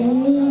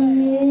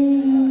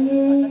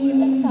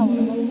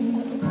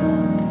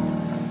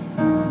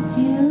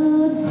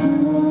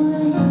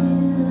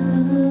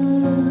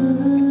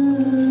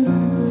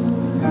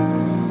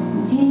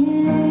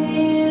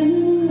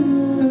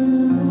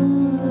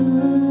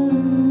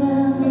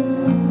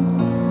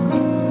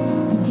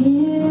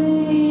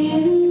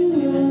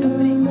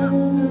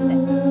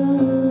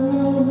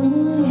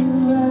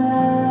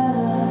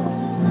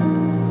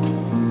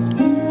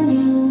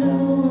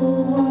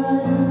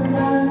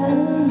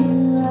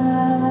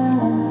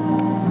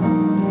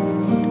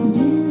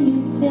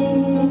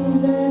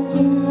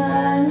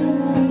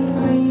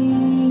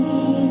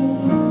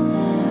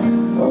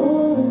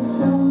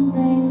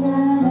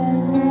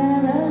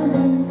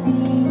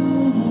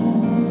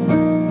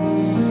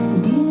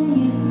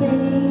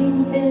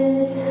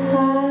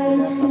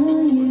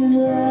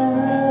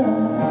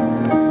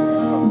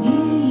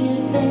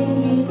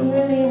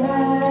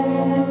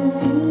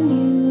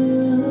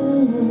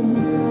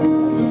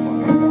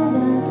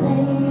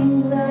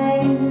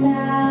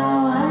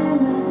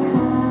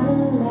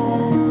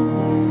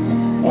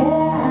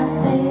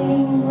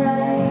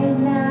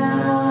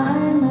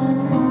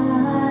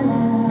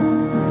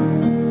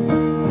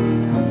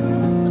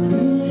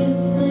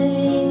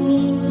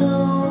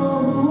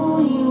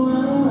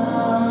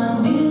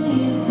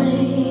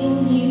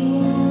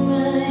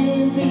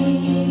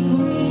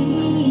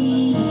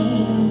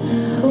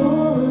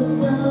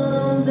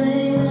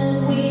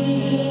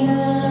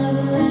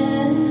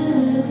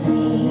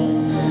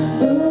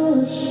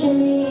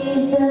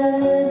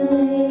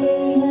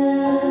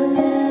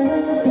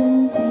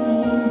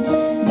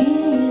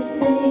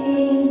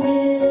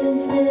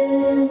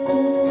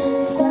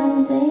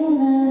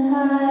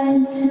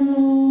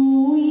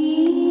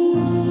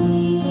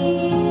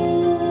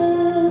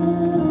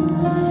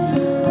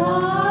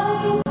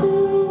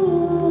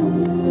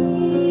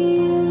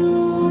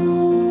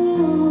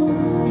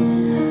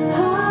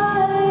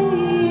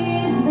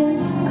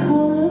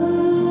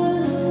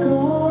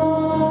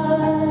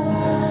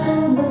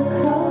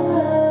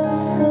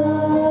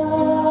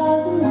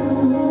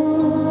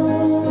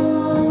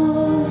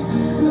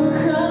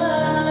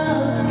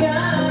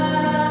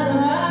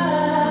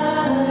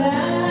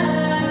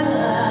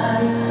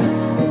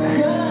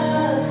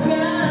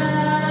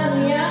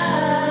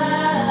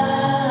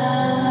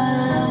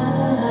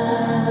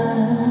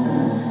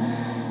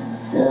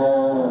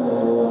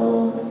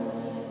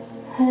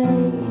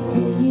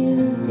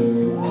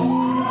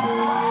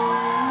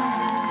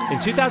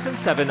 In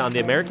 2007, on the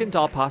American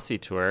Doll Posse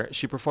Tour,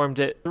 she performed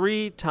it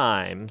 3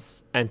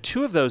 times, and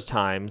 2 of those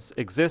times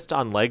exist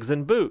on Legs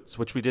and Boots,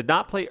 which we did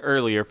not play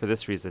earlier for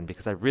this reason,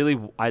 because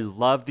I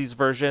love these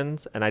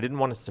versions, and I didn't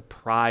want to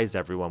surprise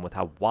everyone with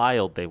how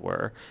wild they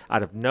were.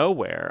 Out of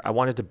nowhere, I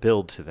wanted to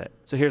build to it.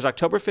 So here's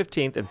October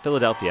 15th in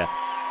Philadelphia.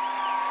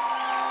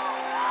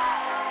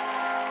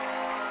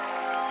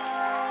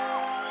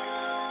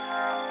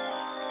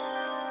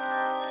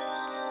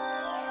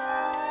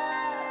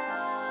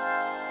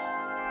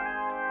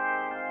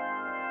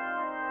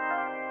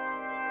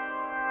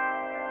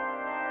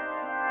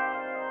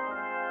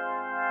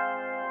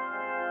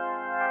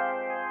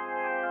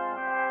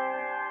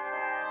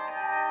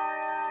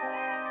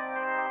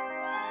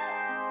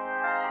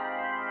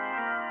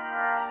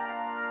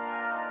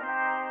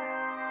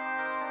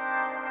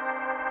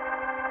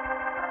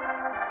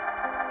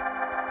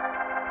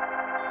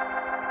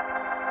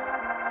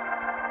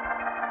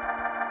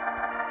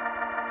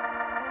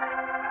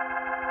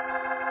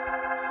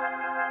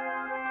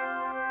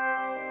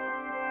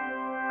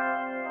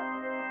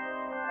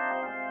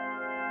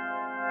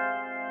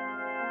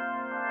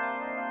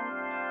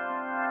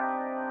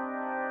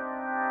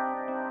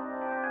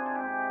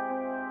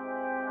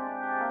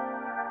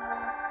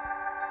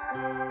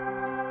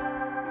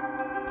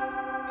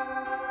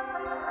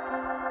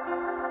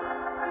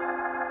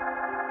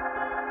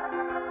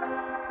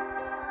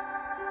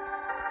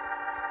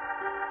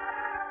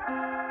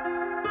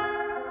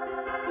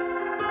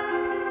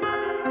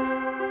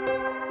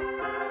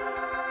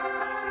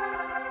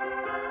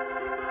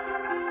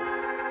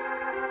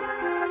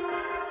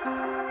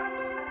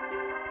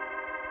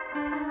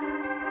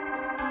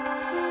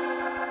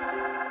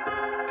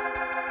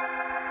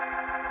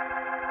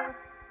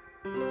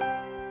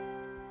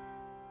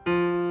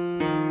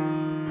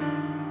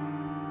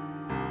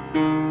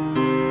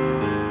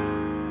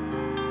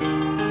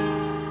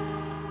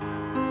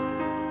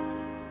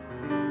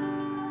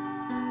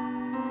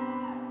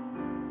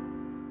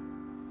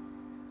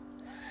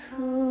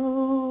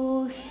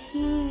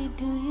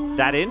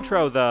 That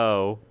intro,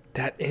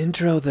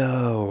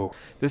 though.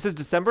 This is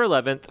December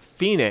 11th,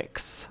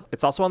 Phoenix.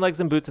 It's also on Legs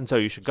and Boots, and so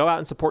you should go out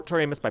and support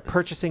Tori Amos by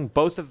purchasing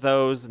both of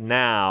those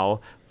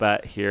now.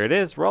 But here it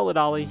is. Roll it,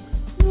 Ollie.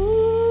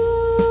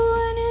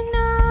 Ooh, and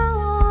now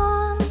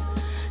on,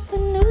 the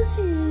news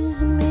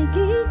is made.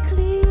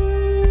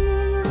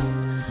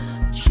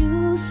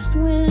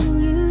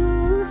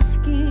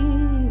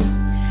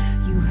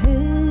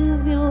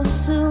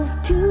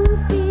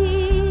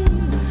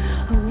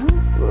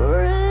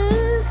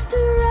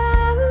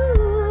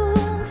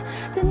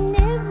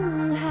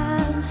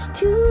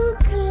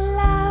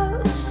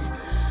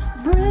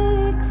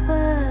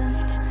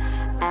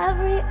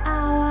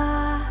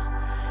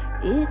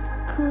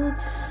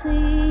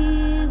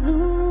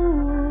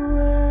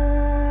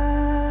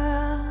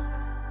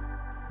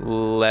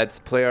 Let's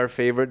play our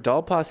favorite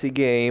doll posse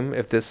game.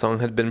 If this song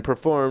had been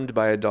performed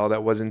by a doll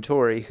that wasn't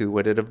Tori, who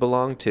would it have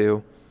belonged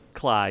to?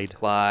 Clyde.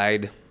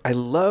 Clyde. I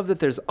love that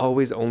there's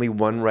always only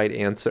one right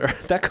answer.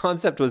 That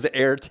concept was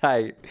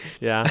airtight.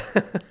 Yeah.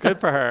 Good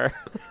for her.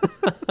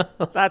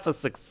 That's a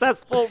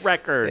successful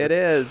record. It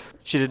is.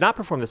 She did not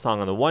perform the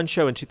song on the one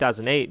show in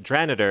 2008,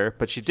 Dranitor,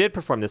 but she did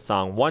perform this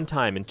song one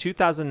time in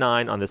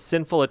 2009 on the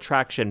Sinful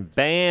Attraction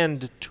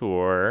Band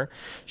Tour.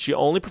 She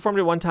only performed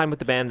it one time with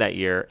the band that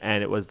year,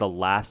 and it was the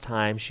last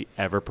time she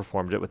ever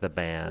performed it with a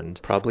band.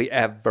 Probably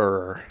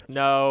ever.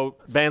 No,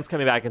 band's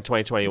coming back in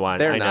 2021.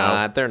 They're I know.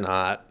 not. They're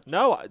not.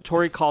 No,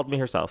 Tori called me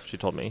herself. She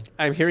told me.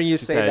 I'm hearing you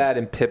say said- that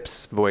in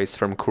Pip's voice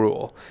from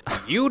Cruel.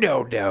 You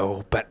don't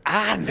know, but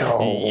I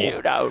know.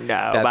 You don't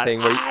know, That but thing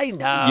where I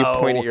know. you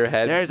point at your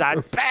head. There's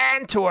a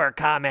band tour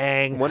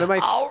coming. One of my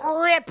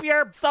I'll rip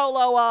your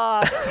solo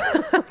off.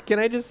 Can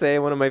I just say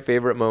one of my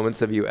favorite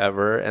moments of you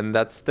ever, and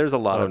there's a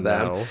lot Oh, of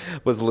them, no.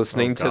 was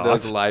listening Oh, to God.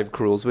 those live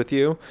Cruels with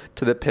you,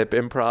 to the Pip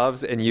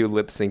improvs, and you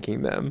lip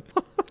syncing them.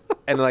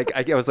 And like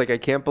I was like, I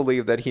can't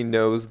believe that he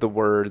knows the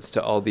words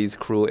to all these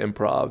Cruel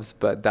improvs.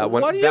 But that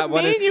one, What do you that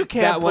one, mean in, you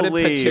can't that one in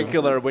believe?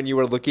 particular, when you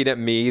were looking at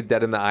me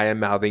dead in the eye and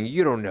mouthing,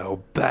 "You don't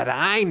know, but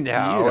I know,"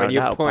 don't and you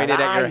know, pointed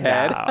but at your I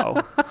head.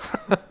 know.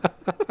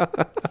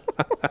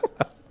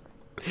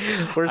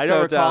 We're I so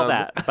don't recall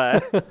dumb. that,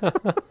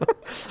 but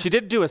she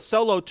did do a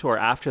solo tour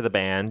after the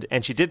band,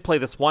 and she did play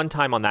this one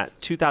time on that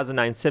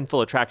 2009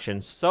 Sinful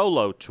Attraction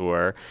solo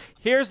tour.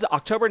 Here's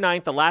October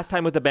 9th, the last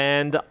time with the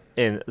band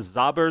in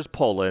Zabers,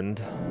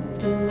 Poland.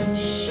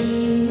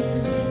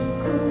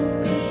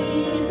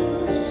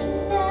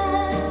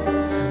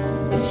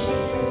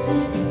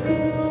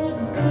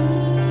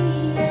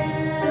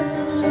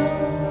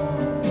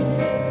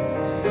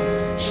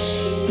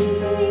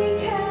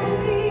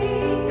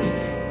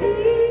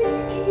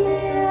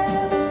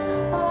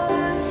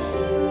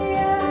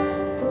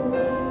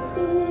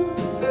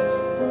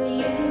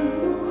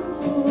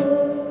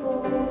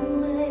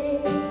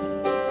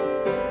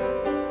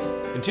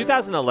 In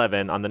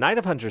 2011, on the Night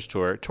of Hunters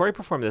tour, Tori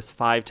performed this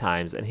 5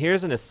 times, and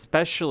here's an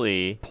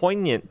especially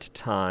poignant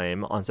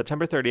time on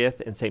September 30th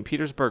in St.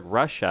 Petersburg,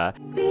 Russia.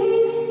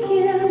 These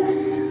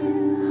gifts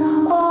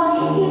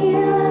are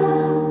here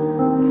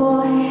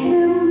for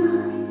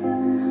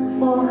him,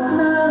 for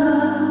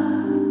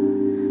her,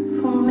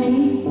 for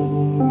me.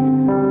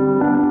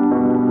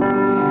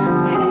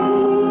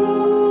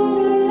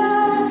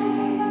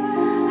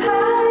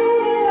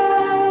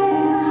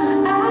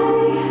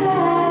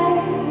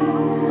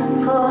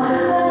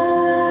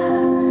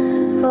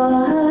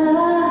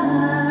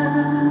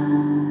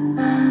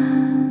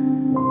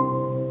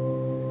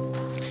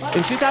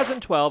 In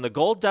 2012, the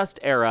Gold Dust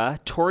era,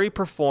 Tori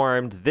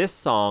performed this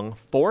song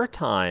 4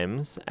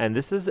 times, and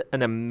this is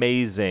an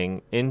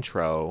amazing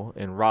intro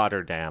in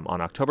Rotterdam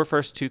on October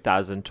 1st,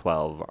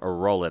 2012.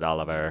 Roll it,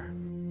 Oliver.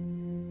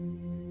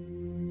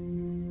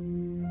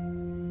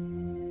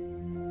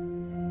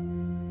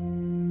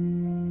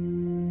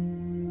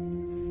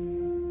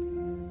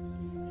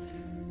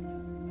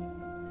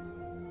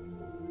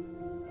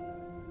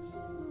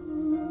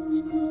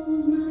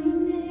 Calls my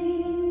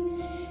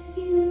name,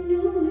 you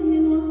know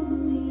you want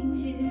me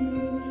to.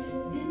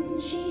 Then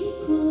she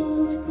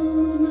calls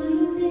my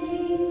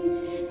name,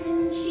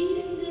 and she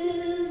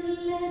says,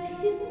 let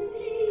him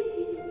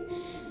leave.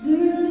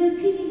 Girl, if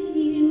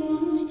he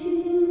wants to,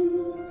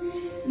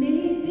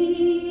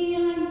 maybe I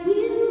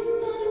will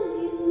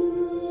follow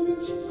you. Then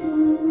she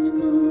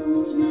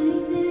calls my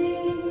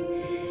name,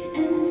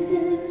 and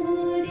says,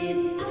 what if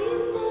I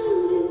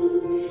follow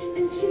you?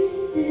 And she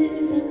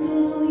says, I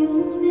call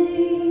your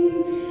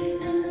name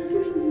and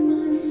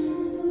bring my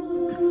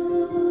soul.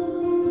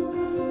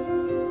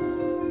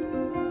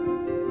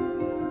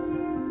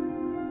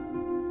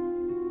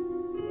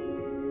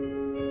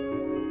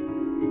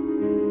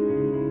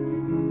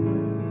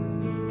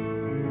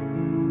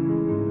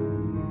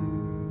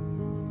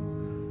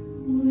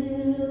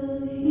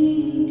 Will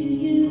he do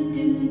you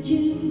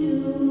do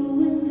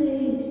when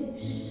they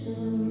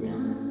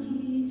surround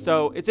you?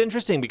 So it's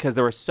interesting because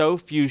there were so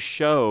few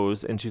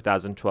shows in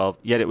 2012,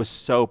 yet it was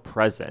so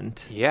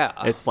present. Yeah.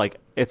 It's like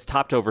it's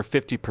topped over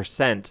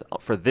 50%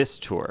 for this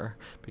tour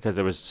because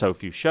there was so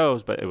few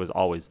shows, but it was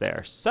always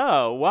there.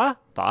 So,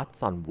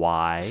 thoughts on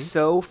why?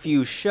 So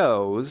few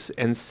shows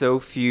and so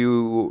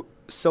few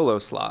solo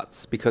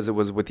slots because it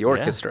was with the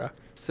orchestra.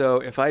 So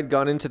if I'd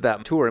gone into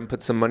that tour and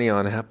put some money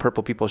on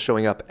Purple People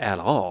showing up at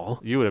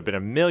all, You would have been a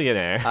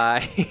millionaire.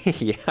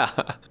 yeah,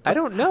 I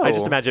don't know. I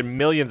just imagine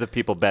millions of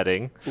people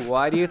betting.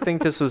 Why do you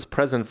think this was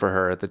present for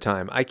her at the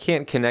time? I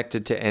can't connect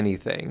it to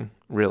anything,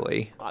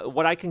 really.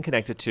 What I can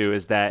connect it to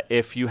is that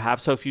if you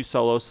have so few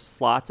solo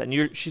slots, and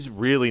you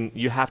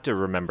have to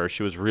remember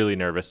she was really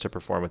nervous to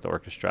perform with the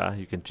orchestra.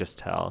 You can just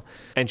tell,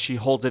 and she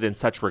holds it in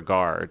such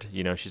regard.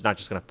 You know, she's not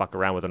just going to fuck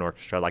around with an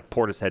orchestra like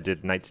Portishead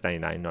did in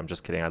 1999. No, I'm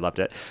just kidding. I loved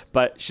it,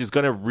 but she's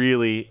going to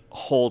really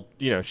hold.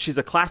 You know, she's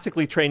a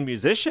classically trained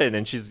musician,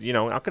 and she's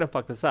not going to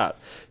fuck this up.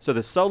 So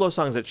the solo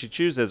songs that she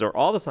chooses, or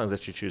all the songs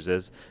that she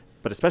chooses,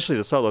 But especially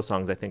the solo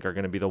songs, I think, are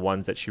going to be the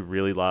ones that she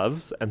really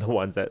loves and the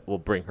ones that will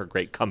bring her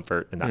great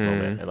comfort in that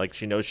moment. And like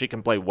she knows she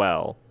can play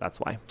well. That's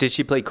why. Did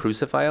she play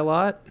Crucify a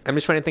lot? I'm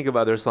just trying to think of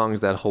other songs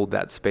that hold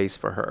that space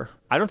for her.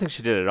 I don't think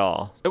she did at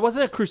all. It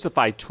wasn't a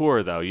Crucify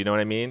tour, though. You know what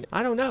I mean?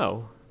 I don't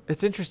know.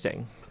 It's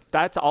interesting.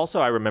 That's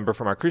also, I remember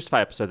from our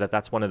Crucify episode,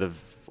 that's one of the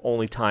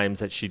only times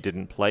that she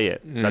didn't play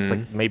it. That's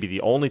like maybe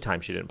the only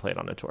time she didn't play it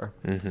on a tour.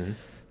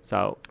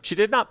 So she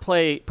did not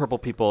play Purple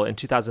People in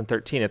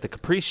 2013 at the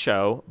Caprice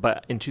show,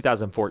 but in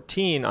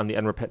 2014 on the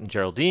Unrepentant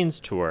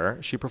Geraldines tour,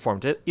 she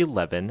performed it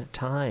 11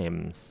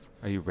 times.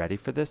 Are you ready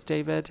for this,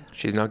 David?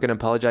 She's not going to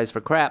apologize for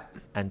crap.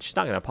 And she's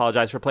not going to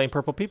apologize for playing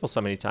Purple People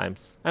so many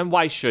times. And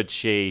why should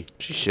she?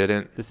 She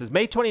shouldn't. This is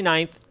May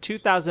 29th,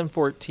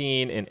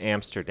 2014 in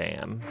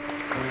Amsterdam.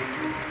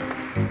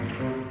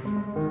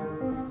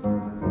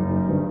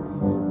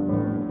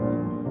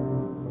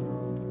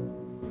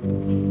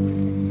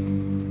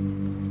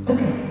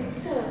 Okay,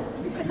 so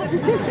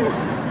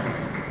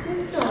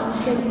this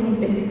song made me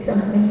think of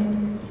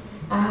something.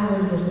 I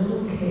was a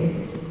little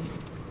kid,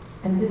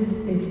 and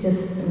this is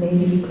just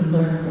maybe you can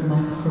learn from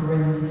my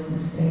horrendous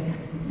mistake.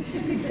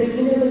 So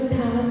you know those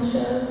talent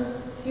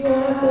shows? Do you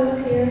all have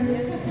those here?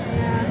 Yeah.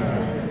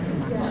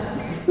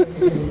 Yeah,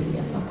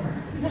 okay.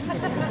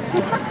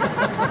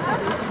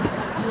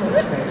 You're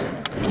great.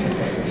 You're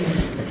great.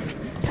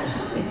 Gosh,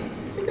 help me.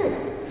 You're great.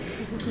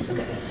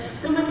 Okay.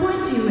 So my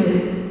point to you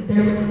is,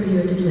 there was a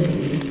bearded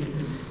lady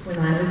when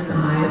I was 5.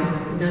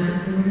 I'm not going to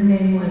say what her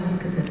name was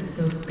because it's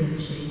so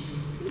bitchy.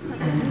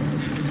 And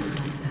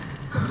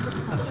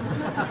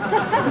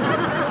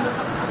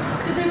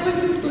so there was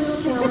this little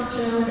talent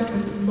show, and it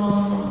was a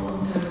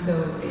long time ago.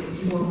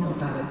 You won't know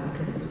about it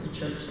because it was a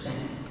church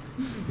thing.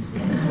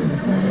 And I was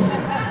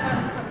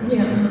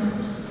yeah.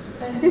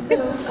 And so,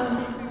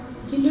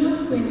 you know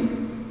when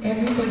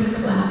everybody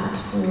claps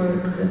for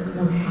the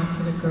most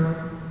popular girl?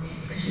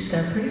 Because she's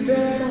got a pretty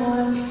dress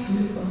on, she's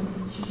beautiful,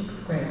 she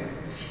looks great.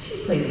 She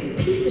plays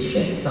this piece of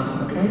shit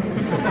song, okay?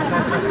 Piece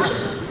of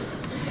shit.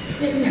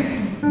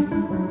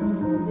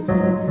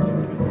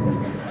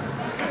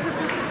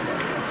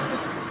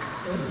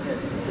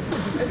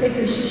 Okay, so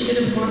she should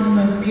have won the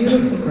most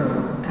beautiful girl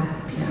at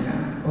the piano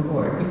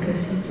award because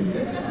he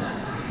deserved it.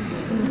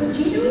 But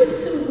you know what's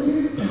so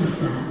weird about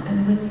that, and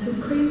what's so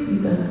crazy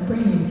about the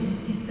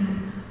brain, is that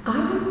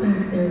I was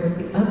back there with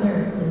the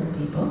other little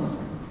people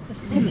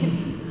thinking,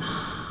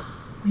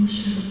 we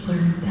should have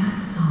learned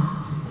that song.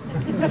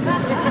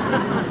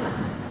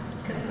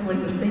 Because I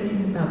wasn't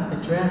thinking about the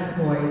dress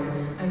boys.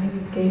 I knew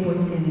the gay boy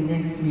standing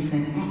next to me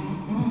saying,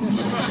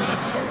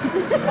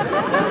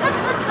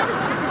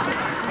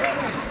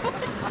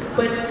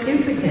 But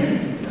stupid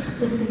kid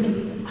was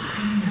thinking, I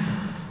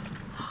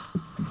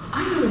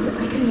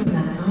can learn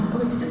that song. Oh,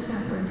 it's just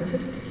that word.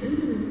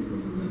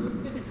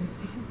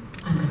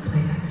 I'm going to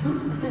play that song.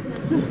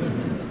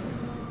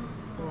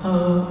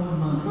 Oh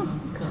my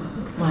God,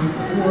 my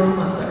poor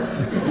mother.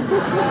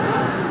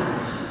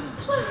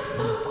 Play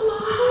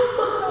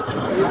Oklahoma.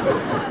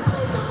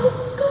 Play the whole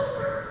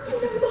score. You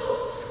know the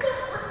whole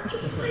score.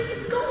 Just play the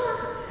score.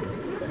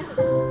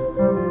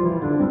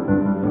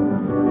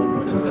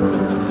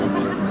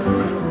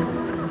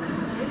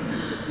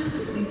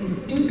 Play this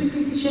stupid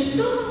piece of shit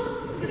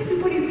song. And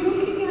everybody's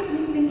looking at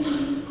me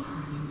thinking,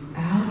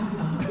 are you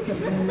out of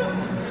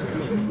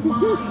your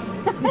mind?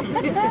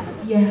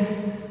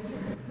 Yes.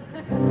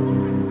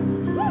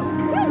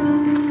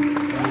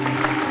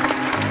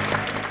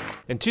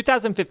 In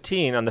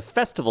 2015, on the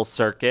festival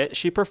circuit,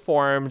 she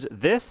performed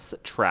this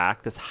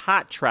track, this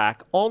hot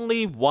track,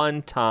 only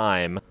one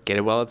time. Get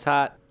it while it's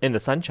hot. In the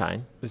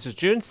sunshine. This is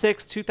June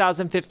 6,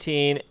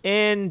 2015,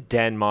 in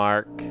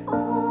Denmark.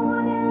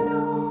 On and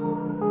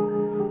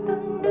on, the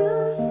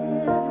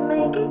nurses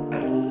make it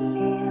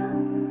clear.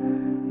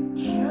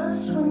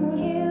 Just when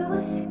you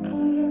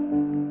escape,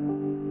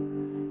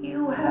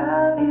 you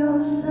have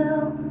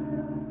yourself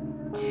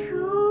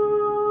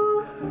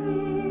to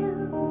fear.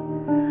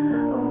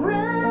 A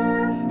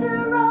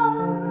restaurant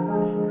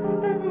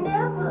that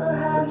never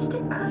has to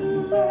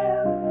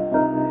collapse.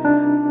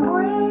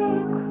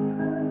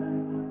 Breakfast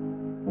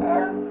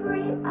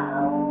every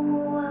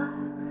hour.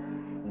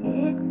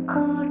 It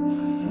could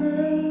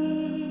save.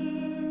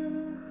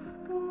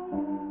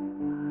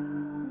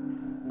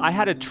 I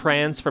had a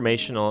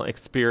transformational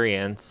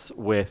experience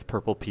with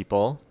Purple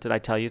People. Did I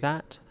tell you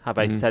that? Have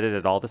I said it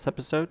at all this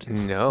episode?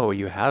 No,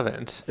 you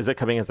haven't. Is it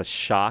coming as a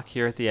shock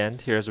here at the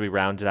end, here as we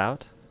round it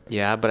out?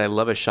 Yeah, but I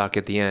love a shock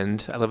at the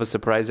end. I love a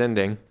surprise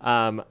ending.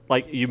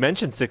 Like you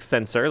mentioned Sixth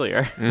Sense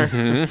earlier.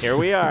 Here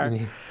we are.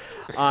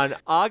 On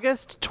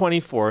August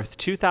 24th,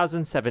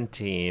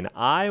 2017,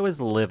 I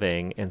was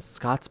living in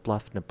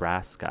Scottsbluff,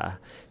 Nebraska,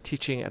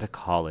 teaching at a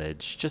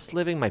college, just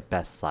living my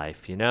best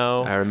life, you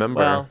know? I remember.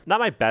 Well, not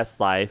my best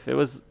life. It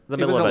was the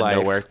middle of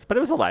nowhere. But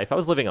it was a life. I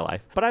was living a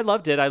life. But I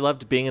loved it. I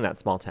loved being in that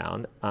small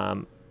town.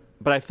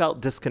 But I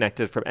felt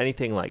disconnected from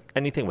anything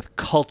with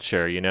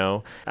culture, you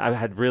know? I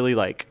had really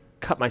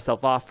cut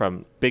myself off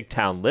from big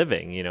town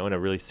living, in a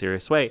really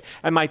serious way.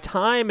 And my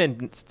time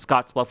in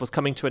Scottsbluff was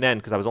coming to an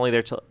end because I was only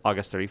there till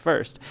August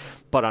 31st.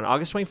 But on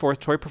August 24th,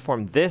 Troy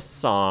performed this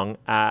song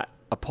at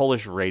a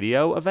Polish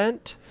radio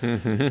event,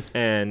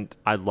 and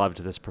I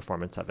loved this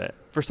performance of it.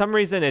 For some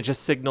reason, it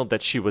just signaled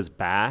that she was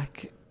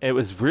back. It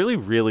was really,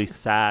 really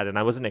sad, and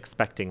I wasn't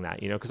expecting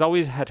that, because all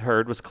we had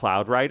heard was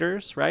Cloud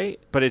Riders, right?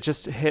 But it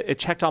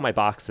checked all my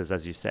boxes,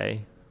 as you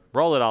say.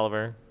 Roll it,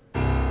 Oliver.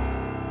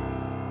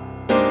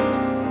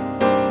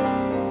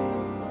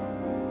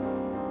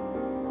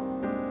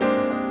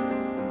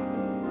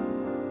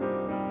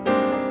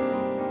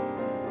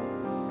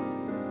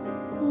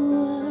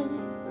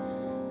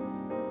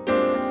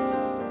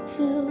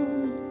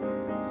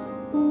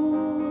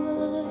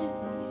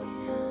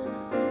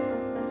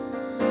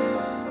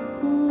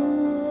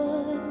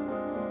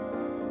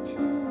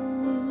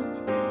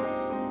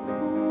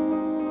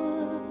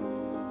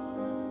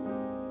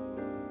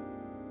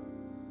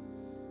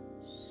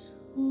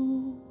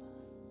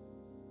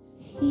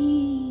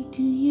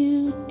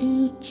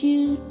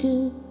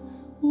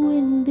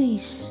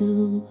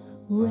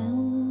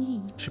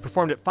 She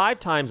performed it 5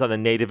 times on the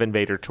Native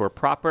Invader tour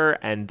proper,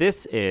 and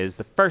this is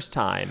the first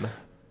time.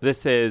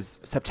 This is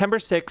September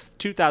 6th,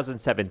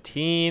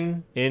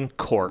 2017 in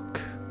Cork.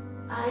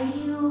 I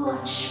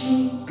watch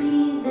me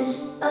be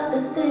this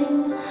other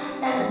thing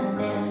and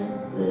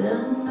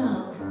never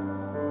know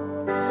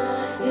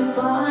if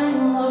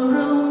I'm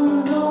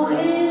marooned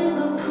away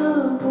the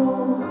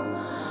purple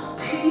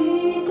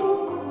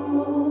people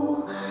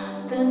grow,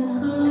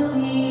 then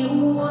lily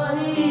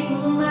white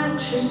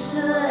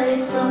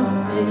matricide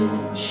from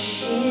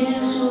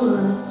vicious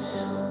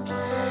woods.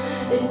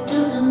 It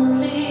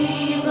doesn't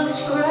leave a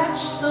scratch,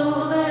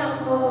 so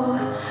therefore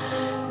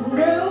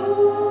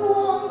no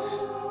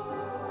one's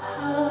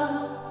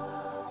hurt.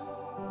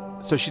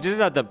 So she did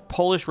it at the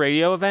Polish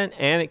radio event,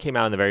 and it came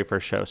out in the very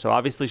first show. So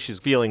obviously she's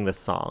feeling this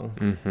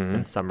song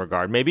in some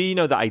regard. Maybe,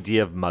 the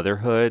idea of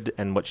motherhood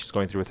and what she's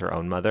going through with her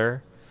own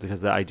mother,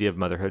 because the idea of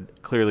motherhood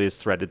clearly is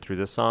threaded through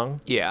this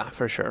song. Yeah,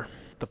 for sure.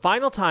 The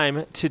final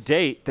time to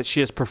date that she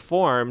has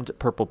performed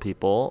Purple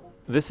People,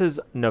 this is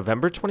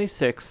November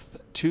 26th,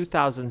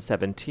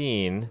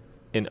 2017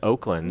 in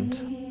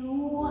Oakland.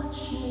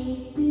 Watch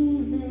me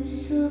be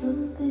this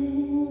other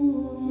thing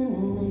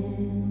and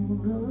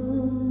never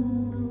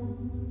know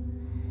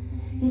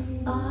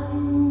if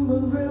I'm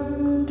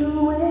around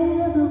or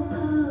where the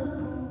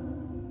purple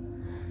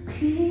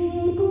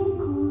people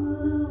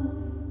grow,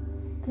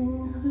 then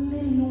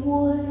lily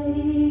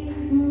white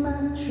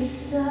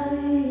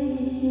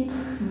matricide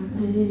from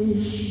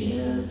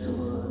vicious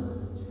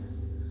words.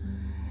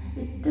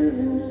 It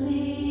doesn't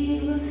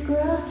leave a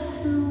scratch,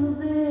 so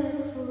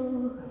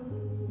therefore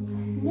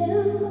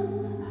never.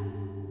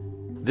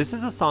 This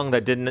is a song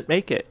that didn't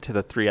make it to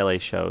the 3 LA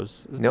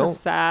shows. Isn't that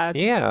sad?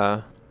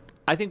 Yeah.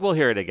 I think we'll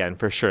hear it again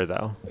for sure,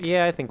 though.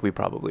 Yeah, I think we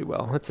probably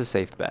will. It's a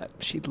safe bet.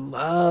 She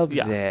loves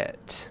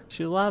it.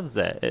 She loves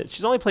it.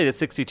 She's only played it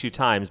 62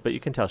 times, but you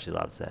can tell she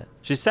loves it.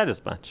 She said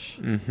as much.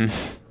 Mm-hmm.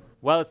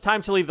 Well, it's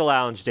time to leave the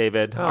lounge,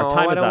 David. Oh, Our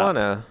time I is don't up.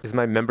 wanna. Is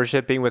my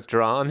membership being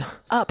withdrawn?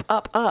 Up,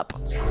 up, up.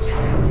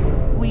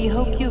 We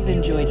hope you've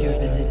enjoyed your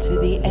visit to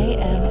the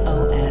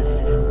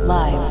AMOS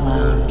Live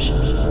Lounge.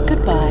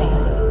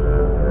 Goodbye.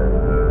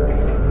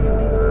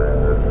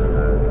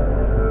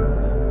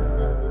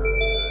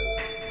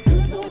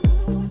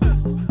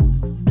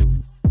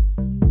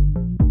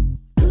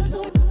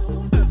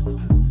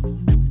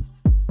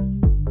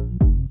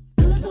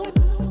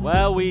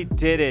 Well, we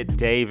did it,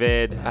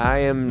 David.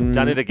 We've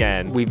done it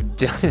again. We've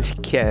done it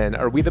again.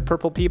 Are we the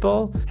purple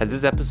people? Has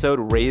this episode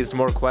raised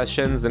more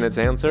questions than it's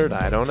answered?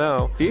 I don't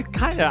know.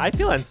 I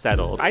feel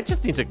unsettled. I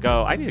just need to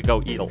go. I need to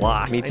go eat a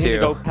lot. Me I need to too.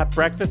 go have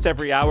breakfast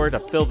every hour to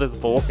fill this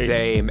void.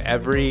 Same.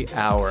 Every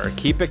hour.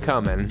 Keep it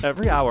coming.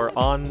 Every hour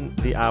on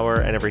the hour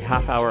and every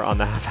half hour on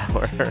the half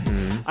hour.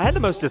 I had the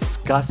most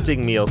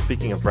disgusting meal,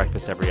 speaking of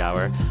breakfast every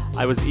hour.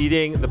 I was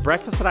eating, the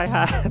breakfast that I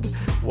had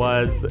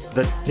was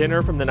the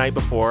dinner from the night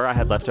before. I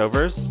had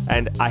leftovers,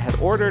 and I had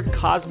ordered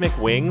Cosmic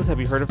Wings. Have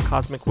you heard of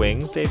Cosmic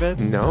Wings,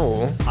 David?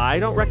 No. I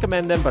don't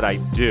recommend them, but I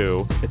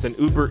do. It's an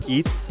Uber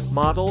Eats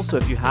model, so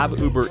if you have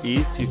Uber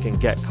Eats, you can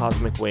get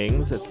Cosmic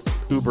Wings. It's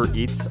Uber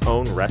Eats'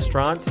 own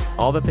restaurant.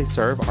 All that they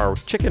serve are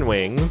chicken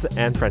wings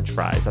and French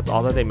fries. That's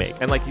all that they make.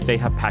 And they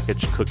have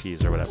packaged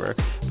cookies or whatever,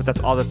 but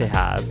that's all that they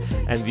have.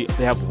 And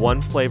they have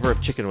one flavor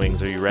of chicken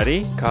wings. Are you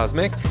ready?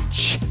 Cosmic?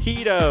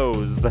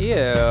 Cheetos.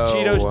 Ew.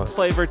 Cheetos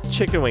flavored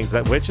chicken wings,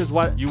 which is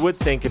what you would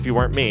think if you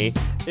weren't me.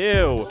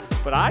 Ew.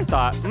 But I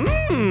thought,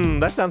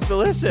 that sounds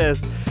delicious.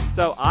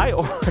 So I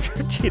ordered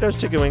Cheetos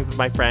chicken wings with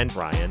my friend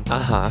Brian.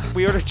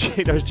 We ordered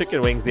Cheetos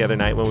chicken wings the other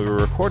night when we were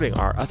recording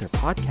our other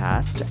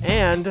podcast,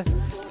 and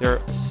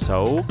they're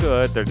so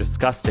good. They're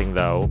disgusting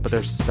though, but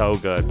they're so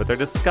good. But they're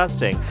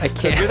disgusting. I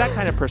So can't. if you're that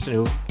kind of person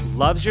who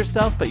loves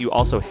yourself, but you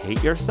also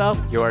hate yourself,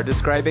 You are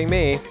describing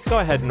me. go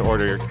ahead and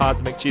order your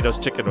Cosmic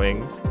Cheetos chicken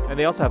wings. And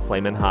they also have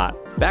Flamin' Hot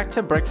Back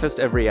to breakfast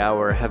every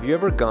hour. Have you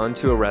ever gone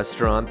to a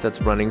restaurant that's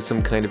running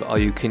some kind of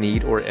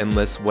all-you-can-eat or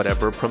endless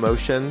whatever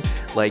promotion?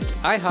 Like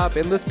IHOP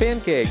endless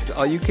pancakes,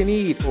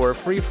 all-you-can-eat, or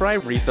free fry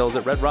refills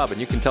at Red Robin.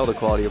 You can tell the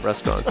quality of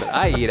restaurants that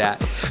I eat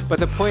at. But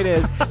the point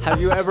is,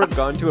 have you ever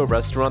gone to a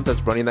restaurant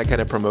that's running that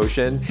kind of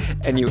promotion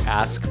and you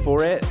ask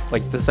for it,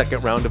 like the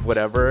second round of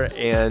whatever,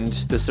 and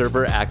the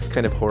server acts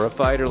kind of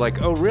horrified or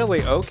like, oh,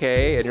 really?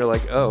 Okay. And you're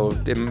like, oh,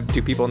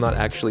 do people not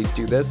actually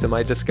do this? Am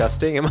I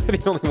disgusting? Am I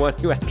the only one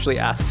who actually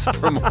asks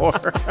for more?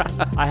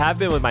 I have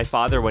been with my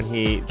father when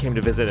he came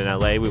to visit in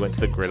LA. We went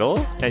to the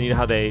Griddle, and you know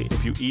how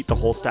if you eat the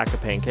whole stack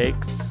of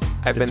pancakes,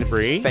 I've it's been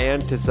free?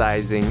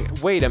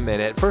 fantasizing. Wait a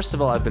minute. First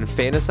of all, I've been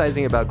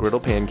fantasizing about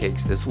griddle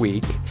pancakes this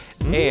week.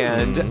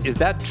 And is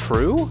that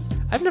true?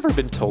 I've never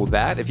been told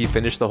that. If you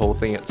finish the whole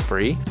thing, it's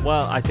free.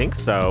 Well, I think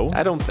so.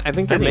 I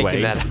think you're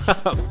making that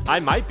up.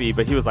 I might be,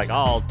 but he was like, oh,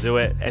 I'll do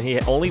it. And he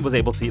only was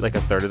able to eat like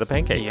a third of the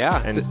pancakes.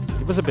 Yeah. And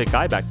he was a big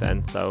guy back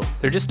then, so.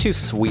 They're just too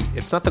sweet.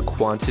 It's not the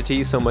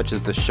quantity so much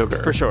as the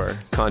sugar. For sure.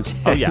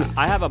 Content. Oh, yeah.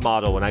 I have a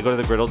model when I go to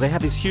the Griddle. They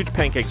have these huge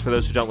pancakes for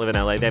those who don't live in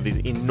LA. They have these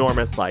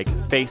enormous, like,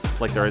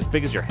 they're as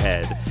big as your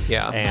head.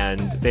 Yeah. And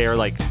they are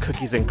like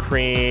cookies and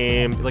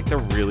cream. Like, they're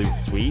really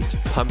sweet.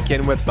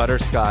 Pumpkin with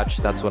butterscotch.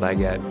 That's what I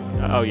get.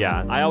 Oh, yeah.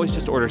 I always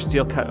just order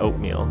steel cut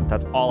oatmeal.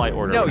 That's all I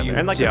order. No, whenever. you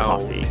And like don't. a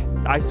coffee.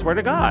 I swear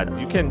to God.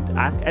 You can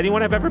ask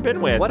anyone I've ever been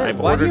with.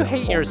 Why do you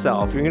hate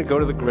yourself? You're going to go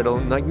to the Griddle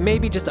and like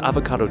maybe just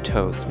avocado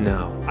toast.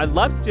 No. I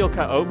love steel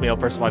cut oatmeal.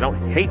 First of all, I don't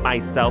hate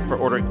myself for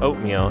ordering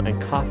oatmeal and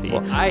coffee.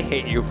 Well, I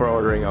hate you for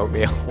ordering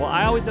oatmeal. Well,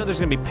 I always know there's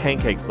going to be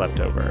pancakes left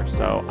over,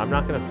 so I'm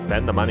not going to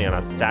spend the money on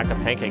a stack of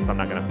pancakes I'm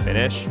not going to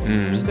finish.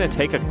 I'm just going to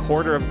take a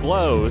quarter of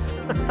blows.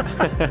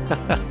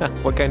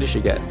 What kind did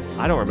she get?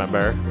 I don't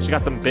remember. She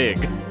got them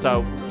big.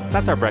 So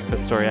that's our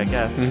breakfast story, I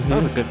guess. That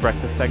was a good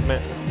breakfast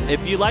segment.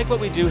 If you like what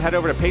we do, head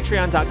over to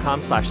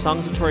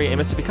patreon.com/Songs of Tori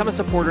Amos to become a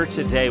supporter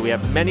today. We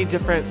have many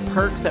different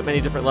perks at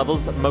many different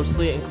levels,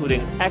 mostly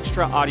including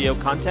extra audio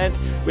content.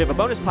 We have a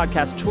bonus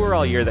podcast tour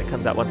all year that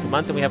comes out once a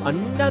month, and we have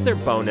another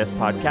bonus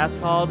podcast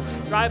called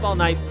Drive All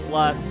Night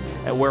Plus,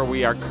 where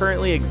we are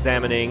currently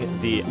examining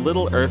the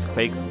Little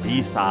Earthquakes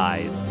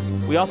B-sides.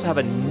 We also have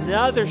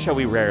another show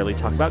we rarely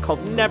talk about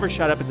called Never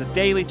Shut Up. It's a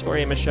daily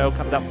Tori Amos show,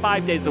 comes out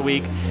 5 days a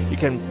week. You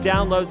can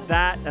download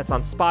that. That's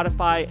on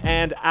Spotify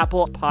and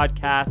Apple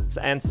Podcasts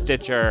and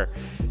Stitcher.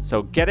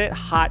 So get it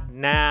hot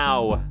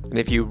now. And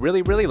if you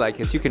really, really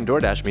like us, you can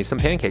DoorDash me some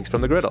pancakes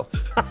from the Griddle.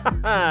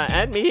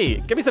 And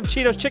me. Give me some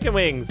Cheetos chicken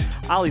wings.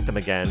 I'll eat them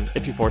again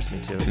if you force me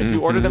to. If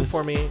you order them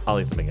for me, I'll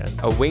eat them again.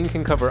 A wing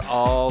can cover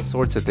all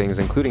sorts of things,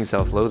 including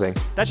self-loathing.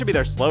 That should be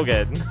their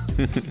slogan.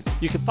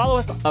 You can follow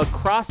us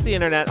across the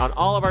internet on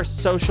all of our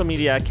social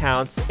media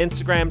accounts,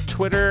 Instagram,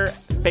 Twitter,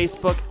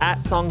 Facebook,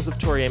 at Songs of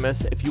Tori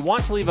Amos. If you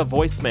want to leave a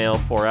voicemail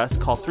for us,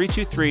 call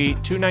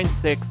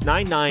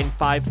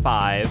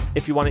 323-296-9955.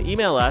 If you want to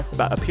email us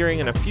about appearing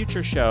in a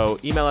future show,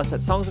 email us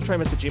at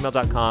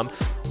songsoftoriamos@gmail.com.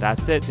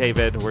 That's it,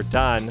 David. We're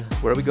done.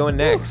 Where are we going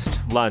next?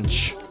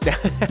 Lunch.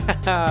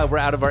 We're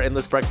out of our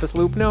endless breakfast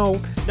loop? No,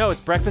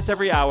 it's breakfast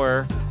every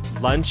hour,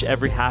 lunch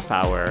every half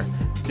hour,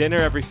 dinner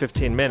every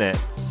 15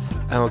 minutes.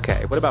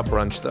 Okay, what about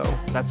brunch, though?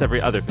 That's every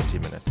other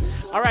 15 minutes.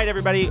 All right,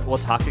 everybody. We'll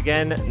talk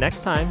again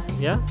next time.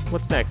 Yeah?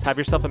 What's next? Have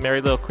yourself a Merry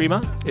Little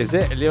Crema. Is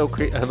it a Merry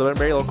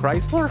Little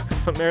Chrysler?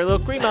 Merry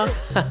Little Crema.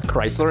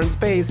 Chrysler in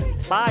space.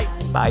 Bye.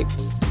 Bye.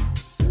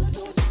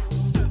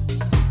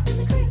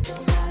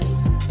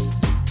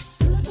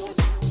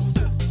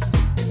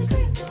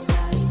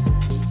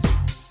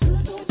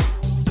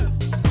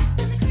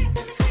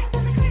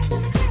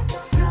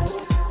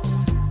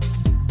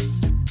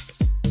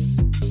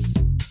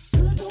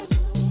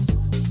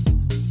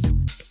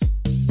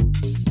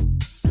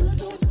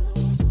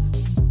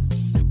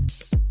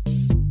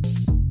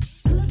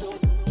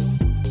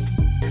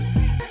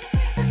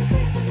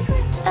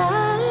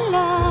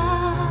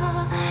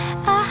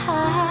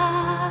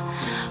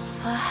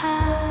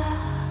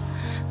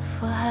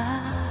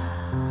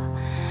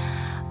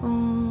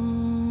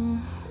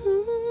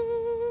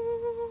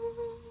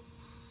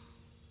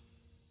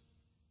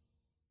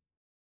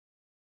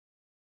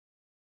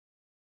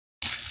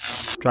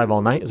 Drive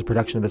All Night is a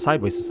production of the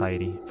Sideways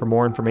Society. For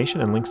more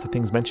information and links to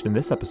things mentioned in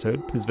this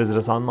episode, please visit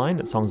us online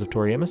at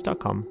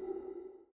songsoftoriamos.com.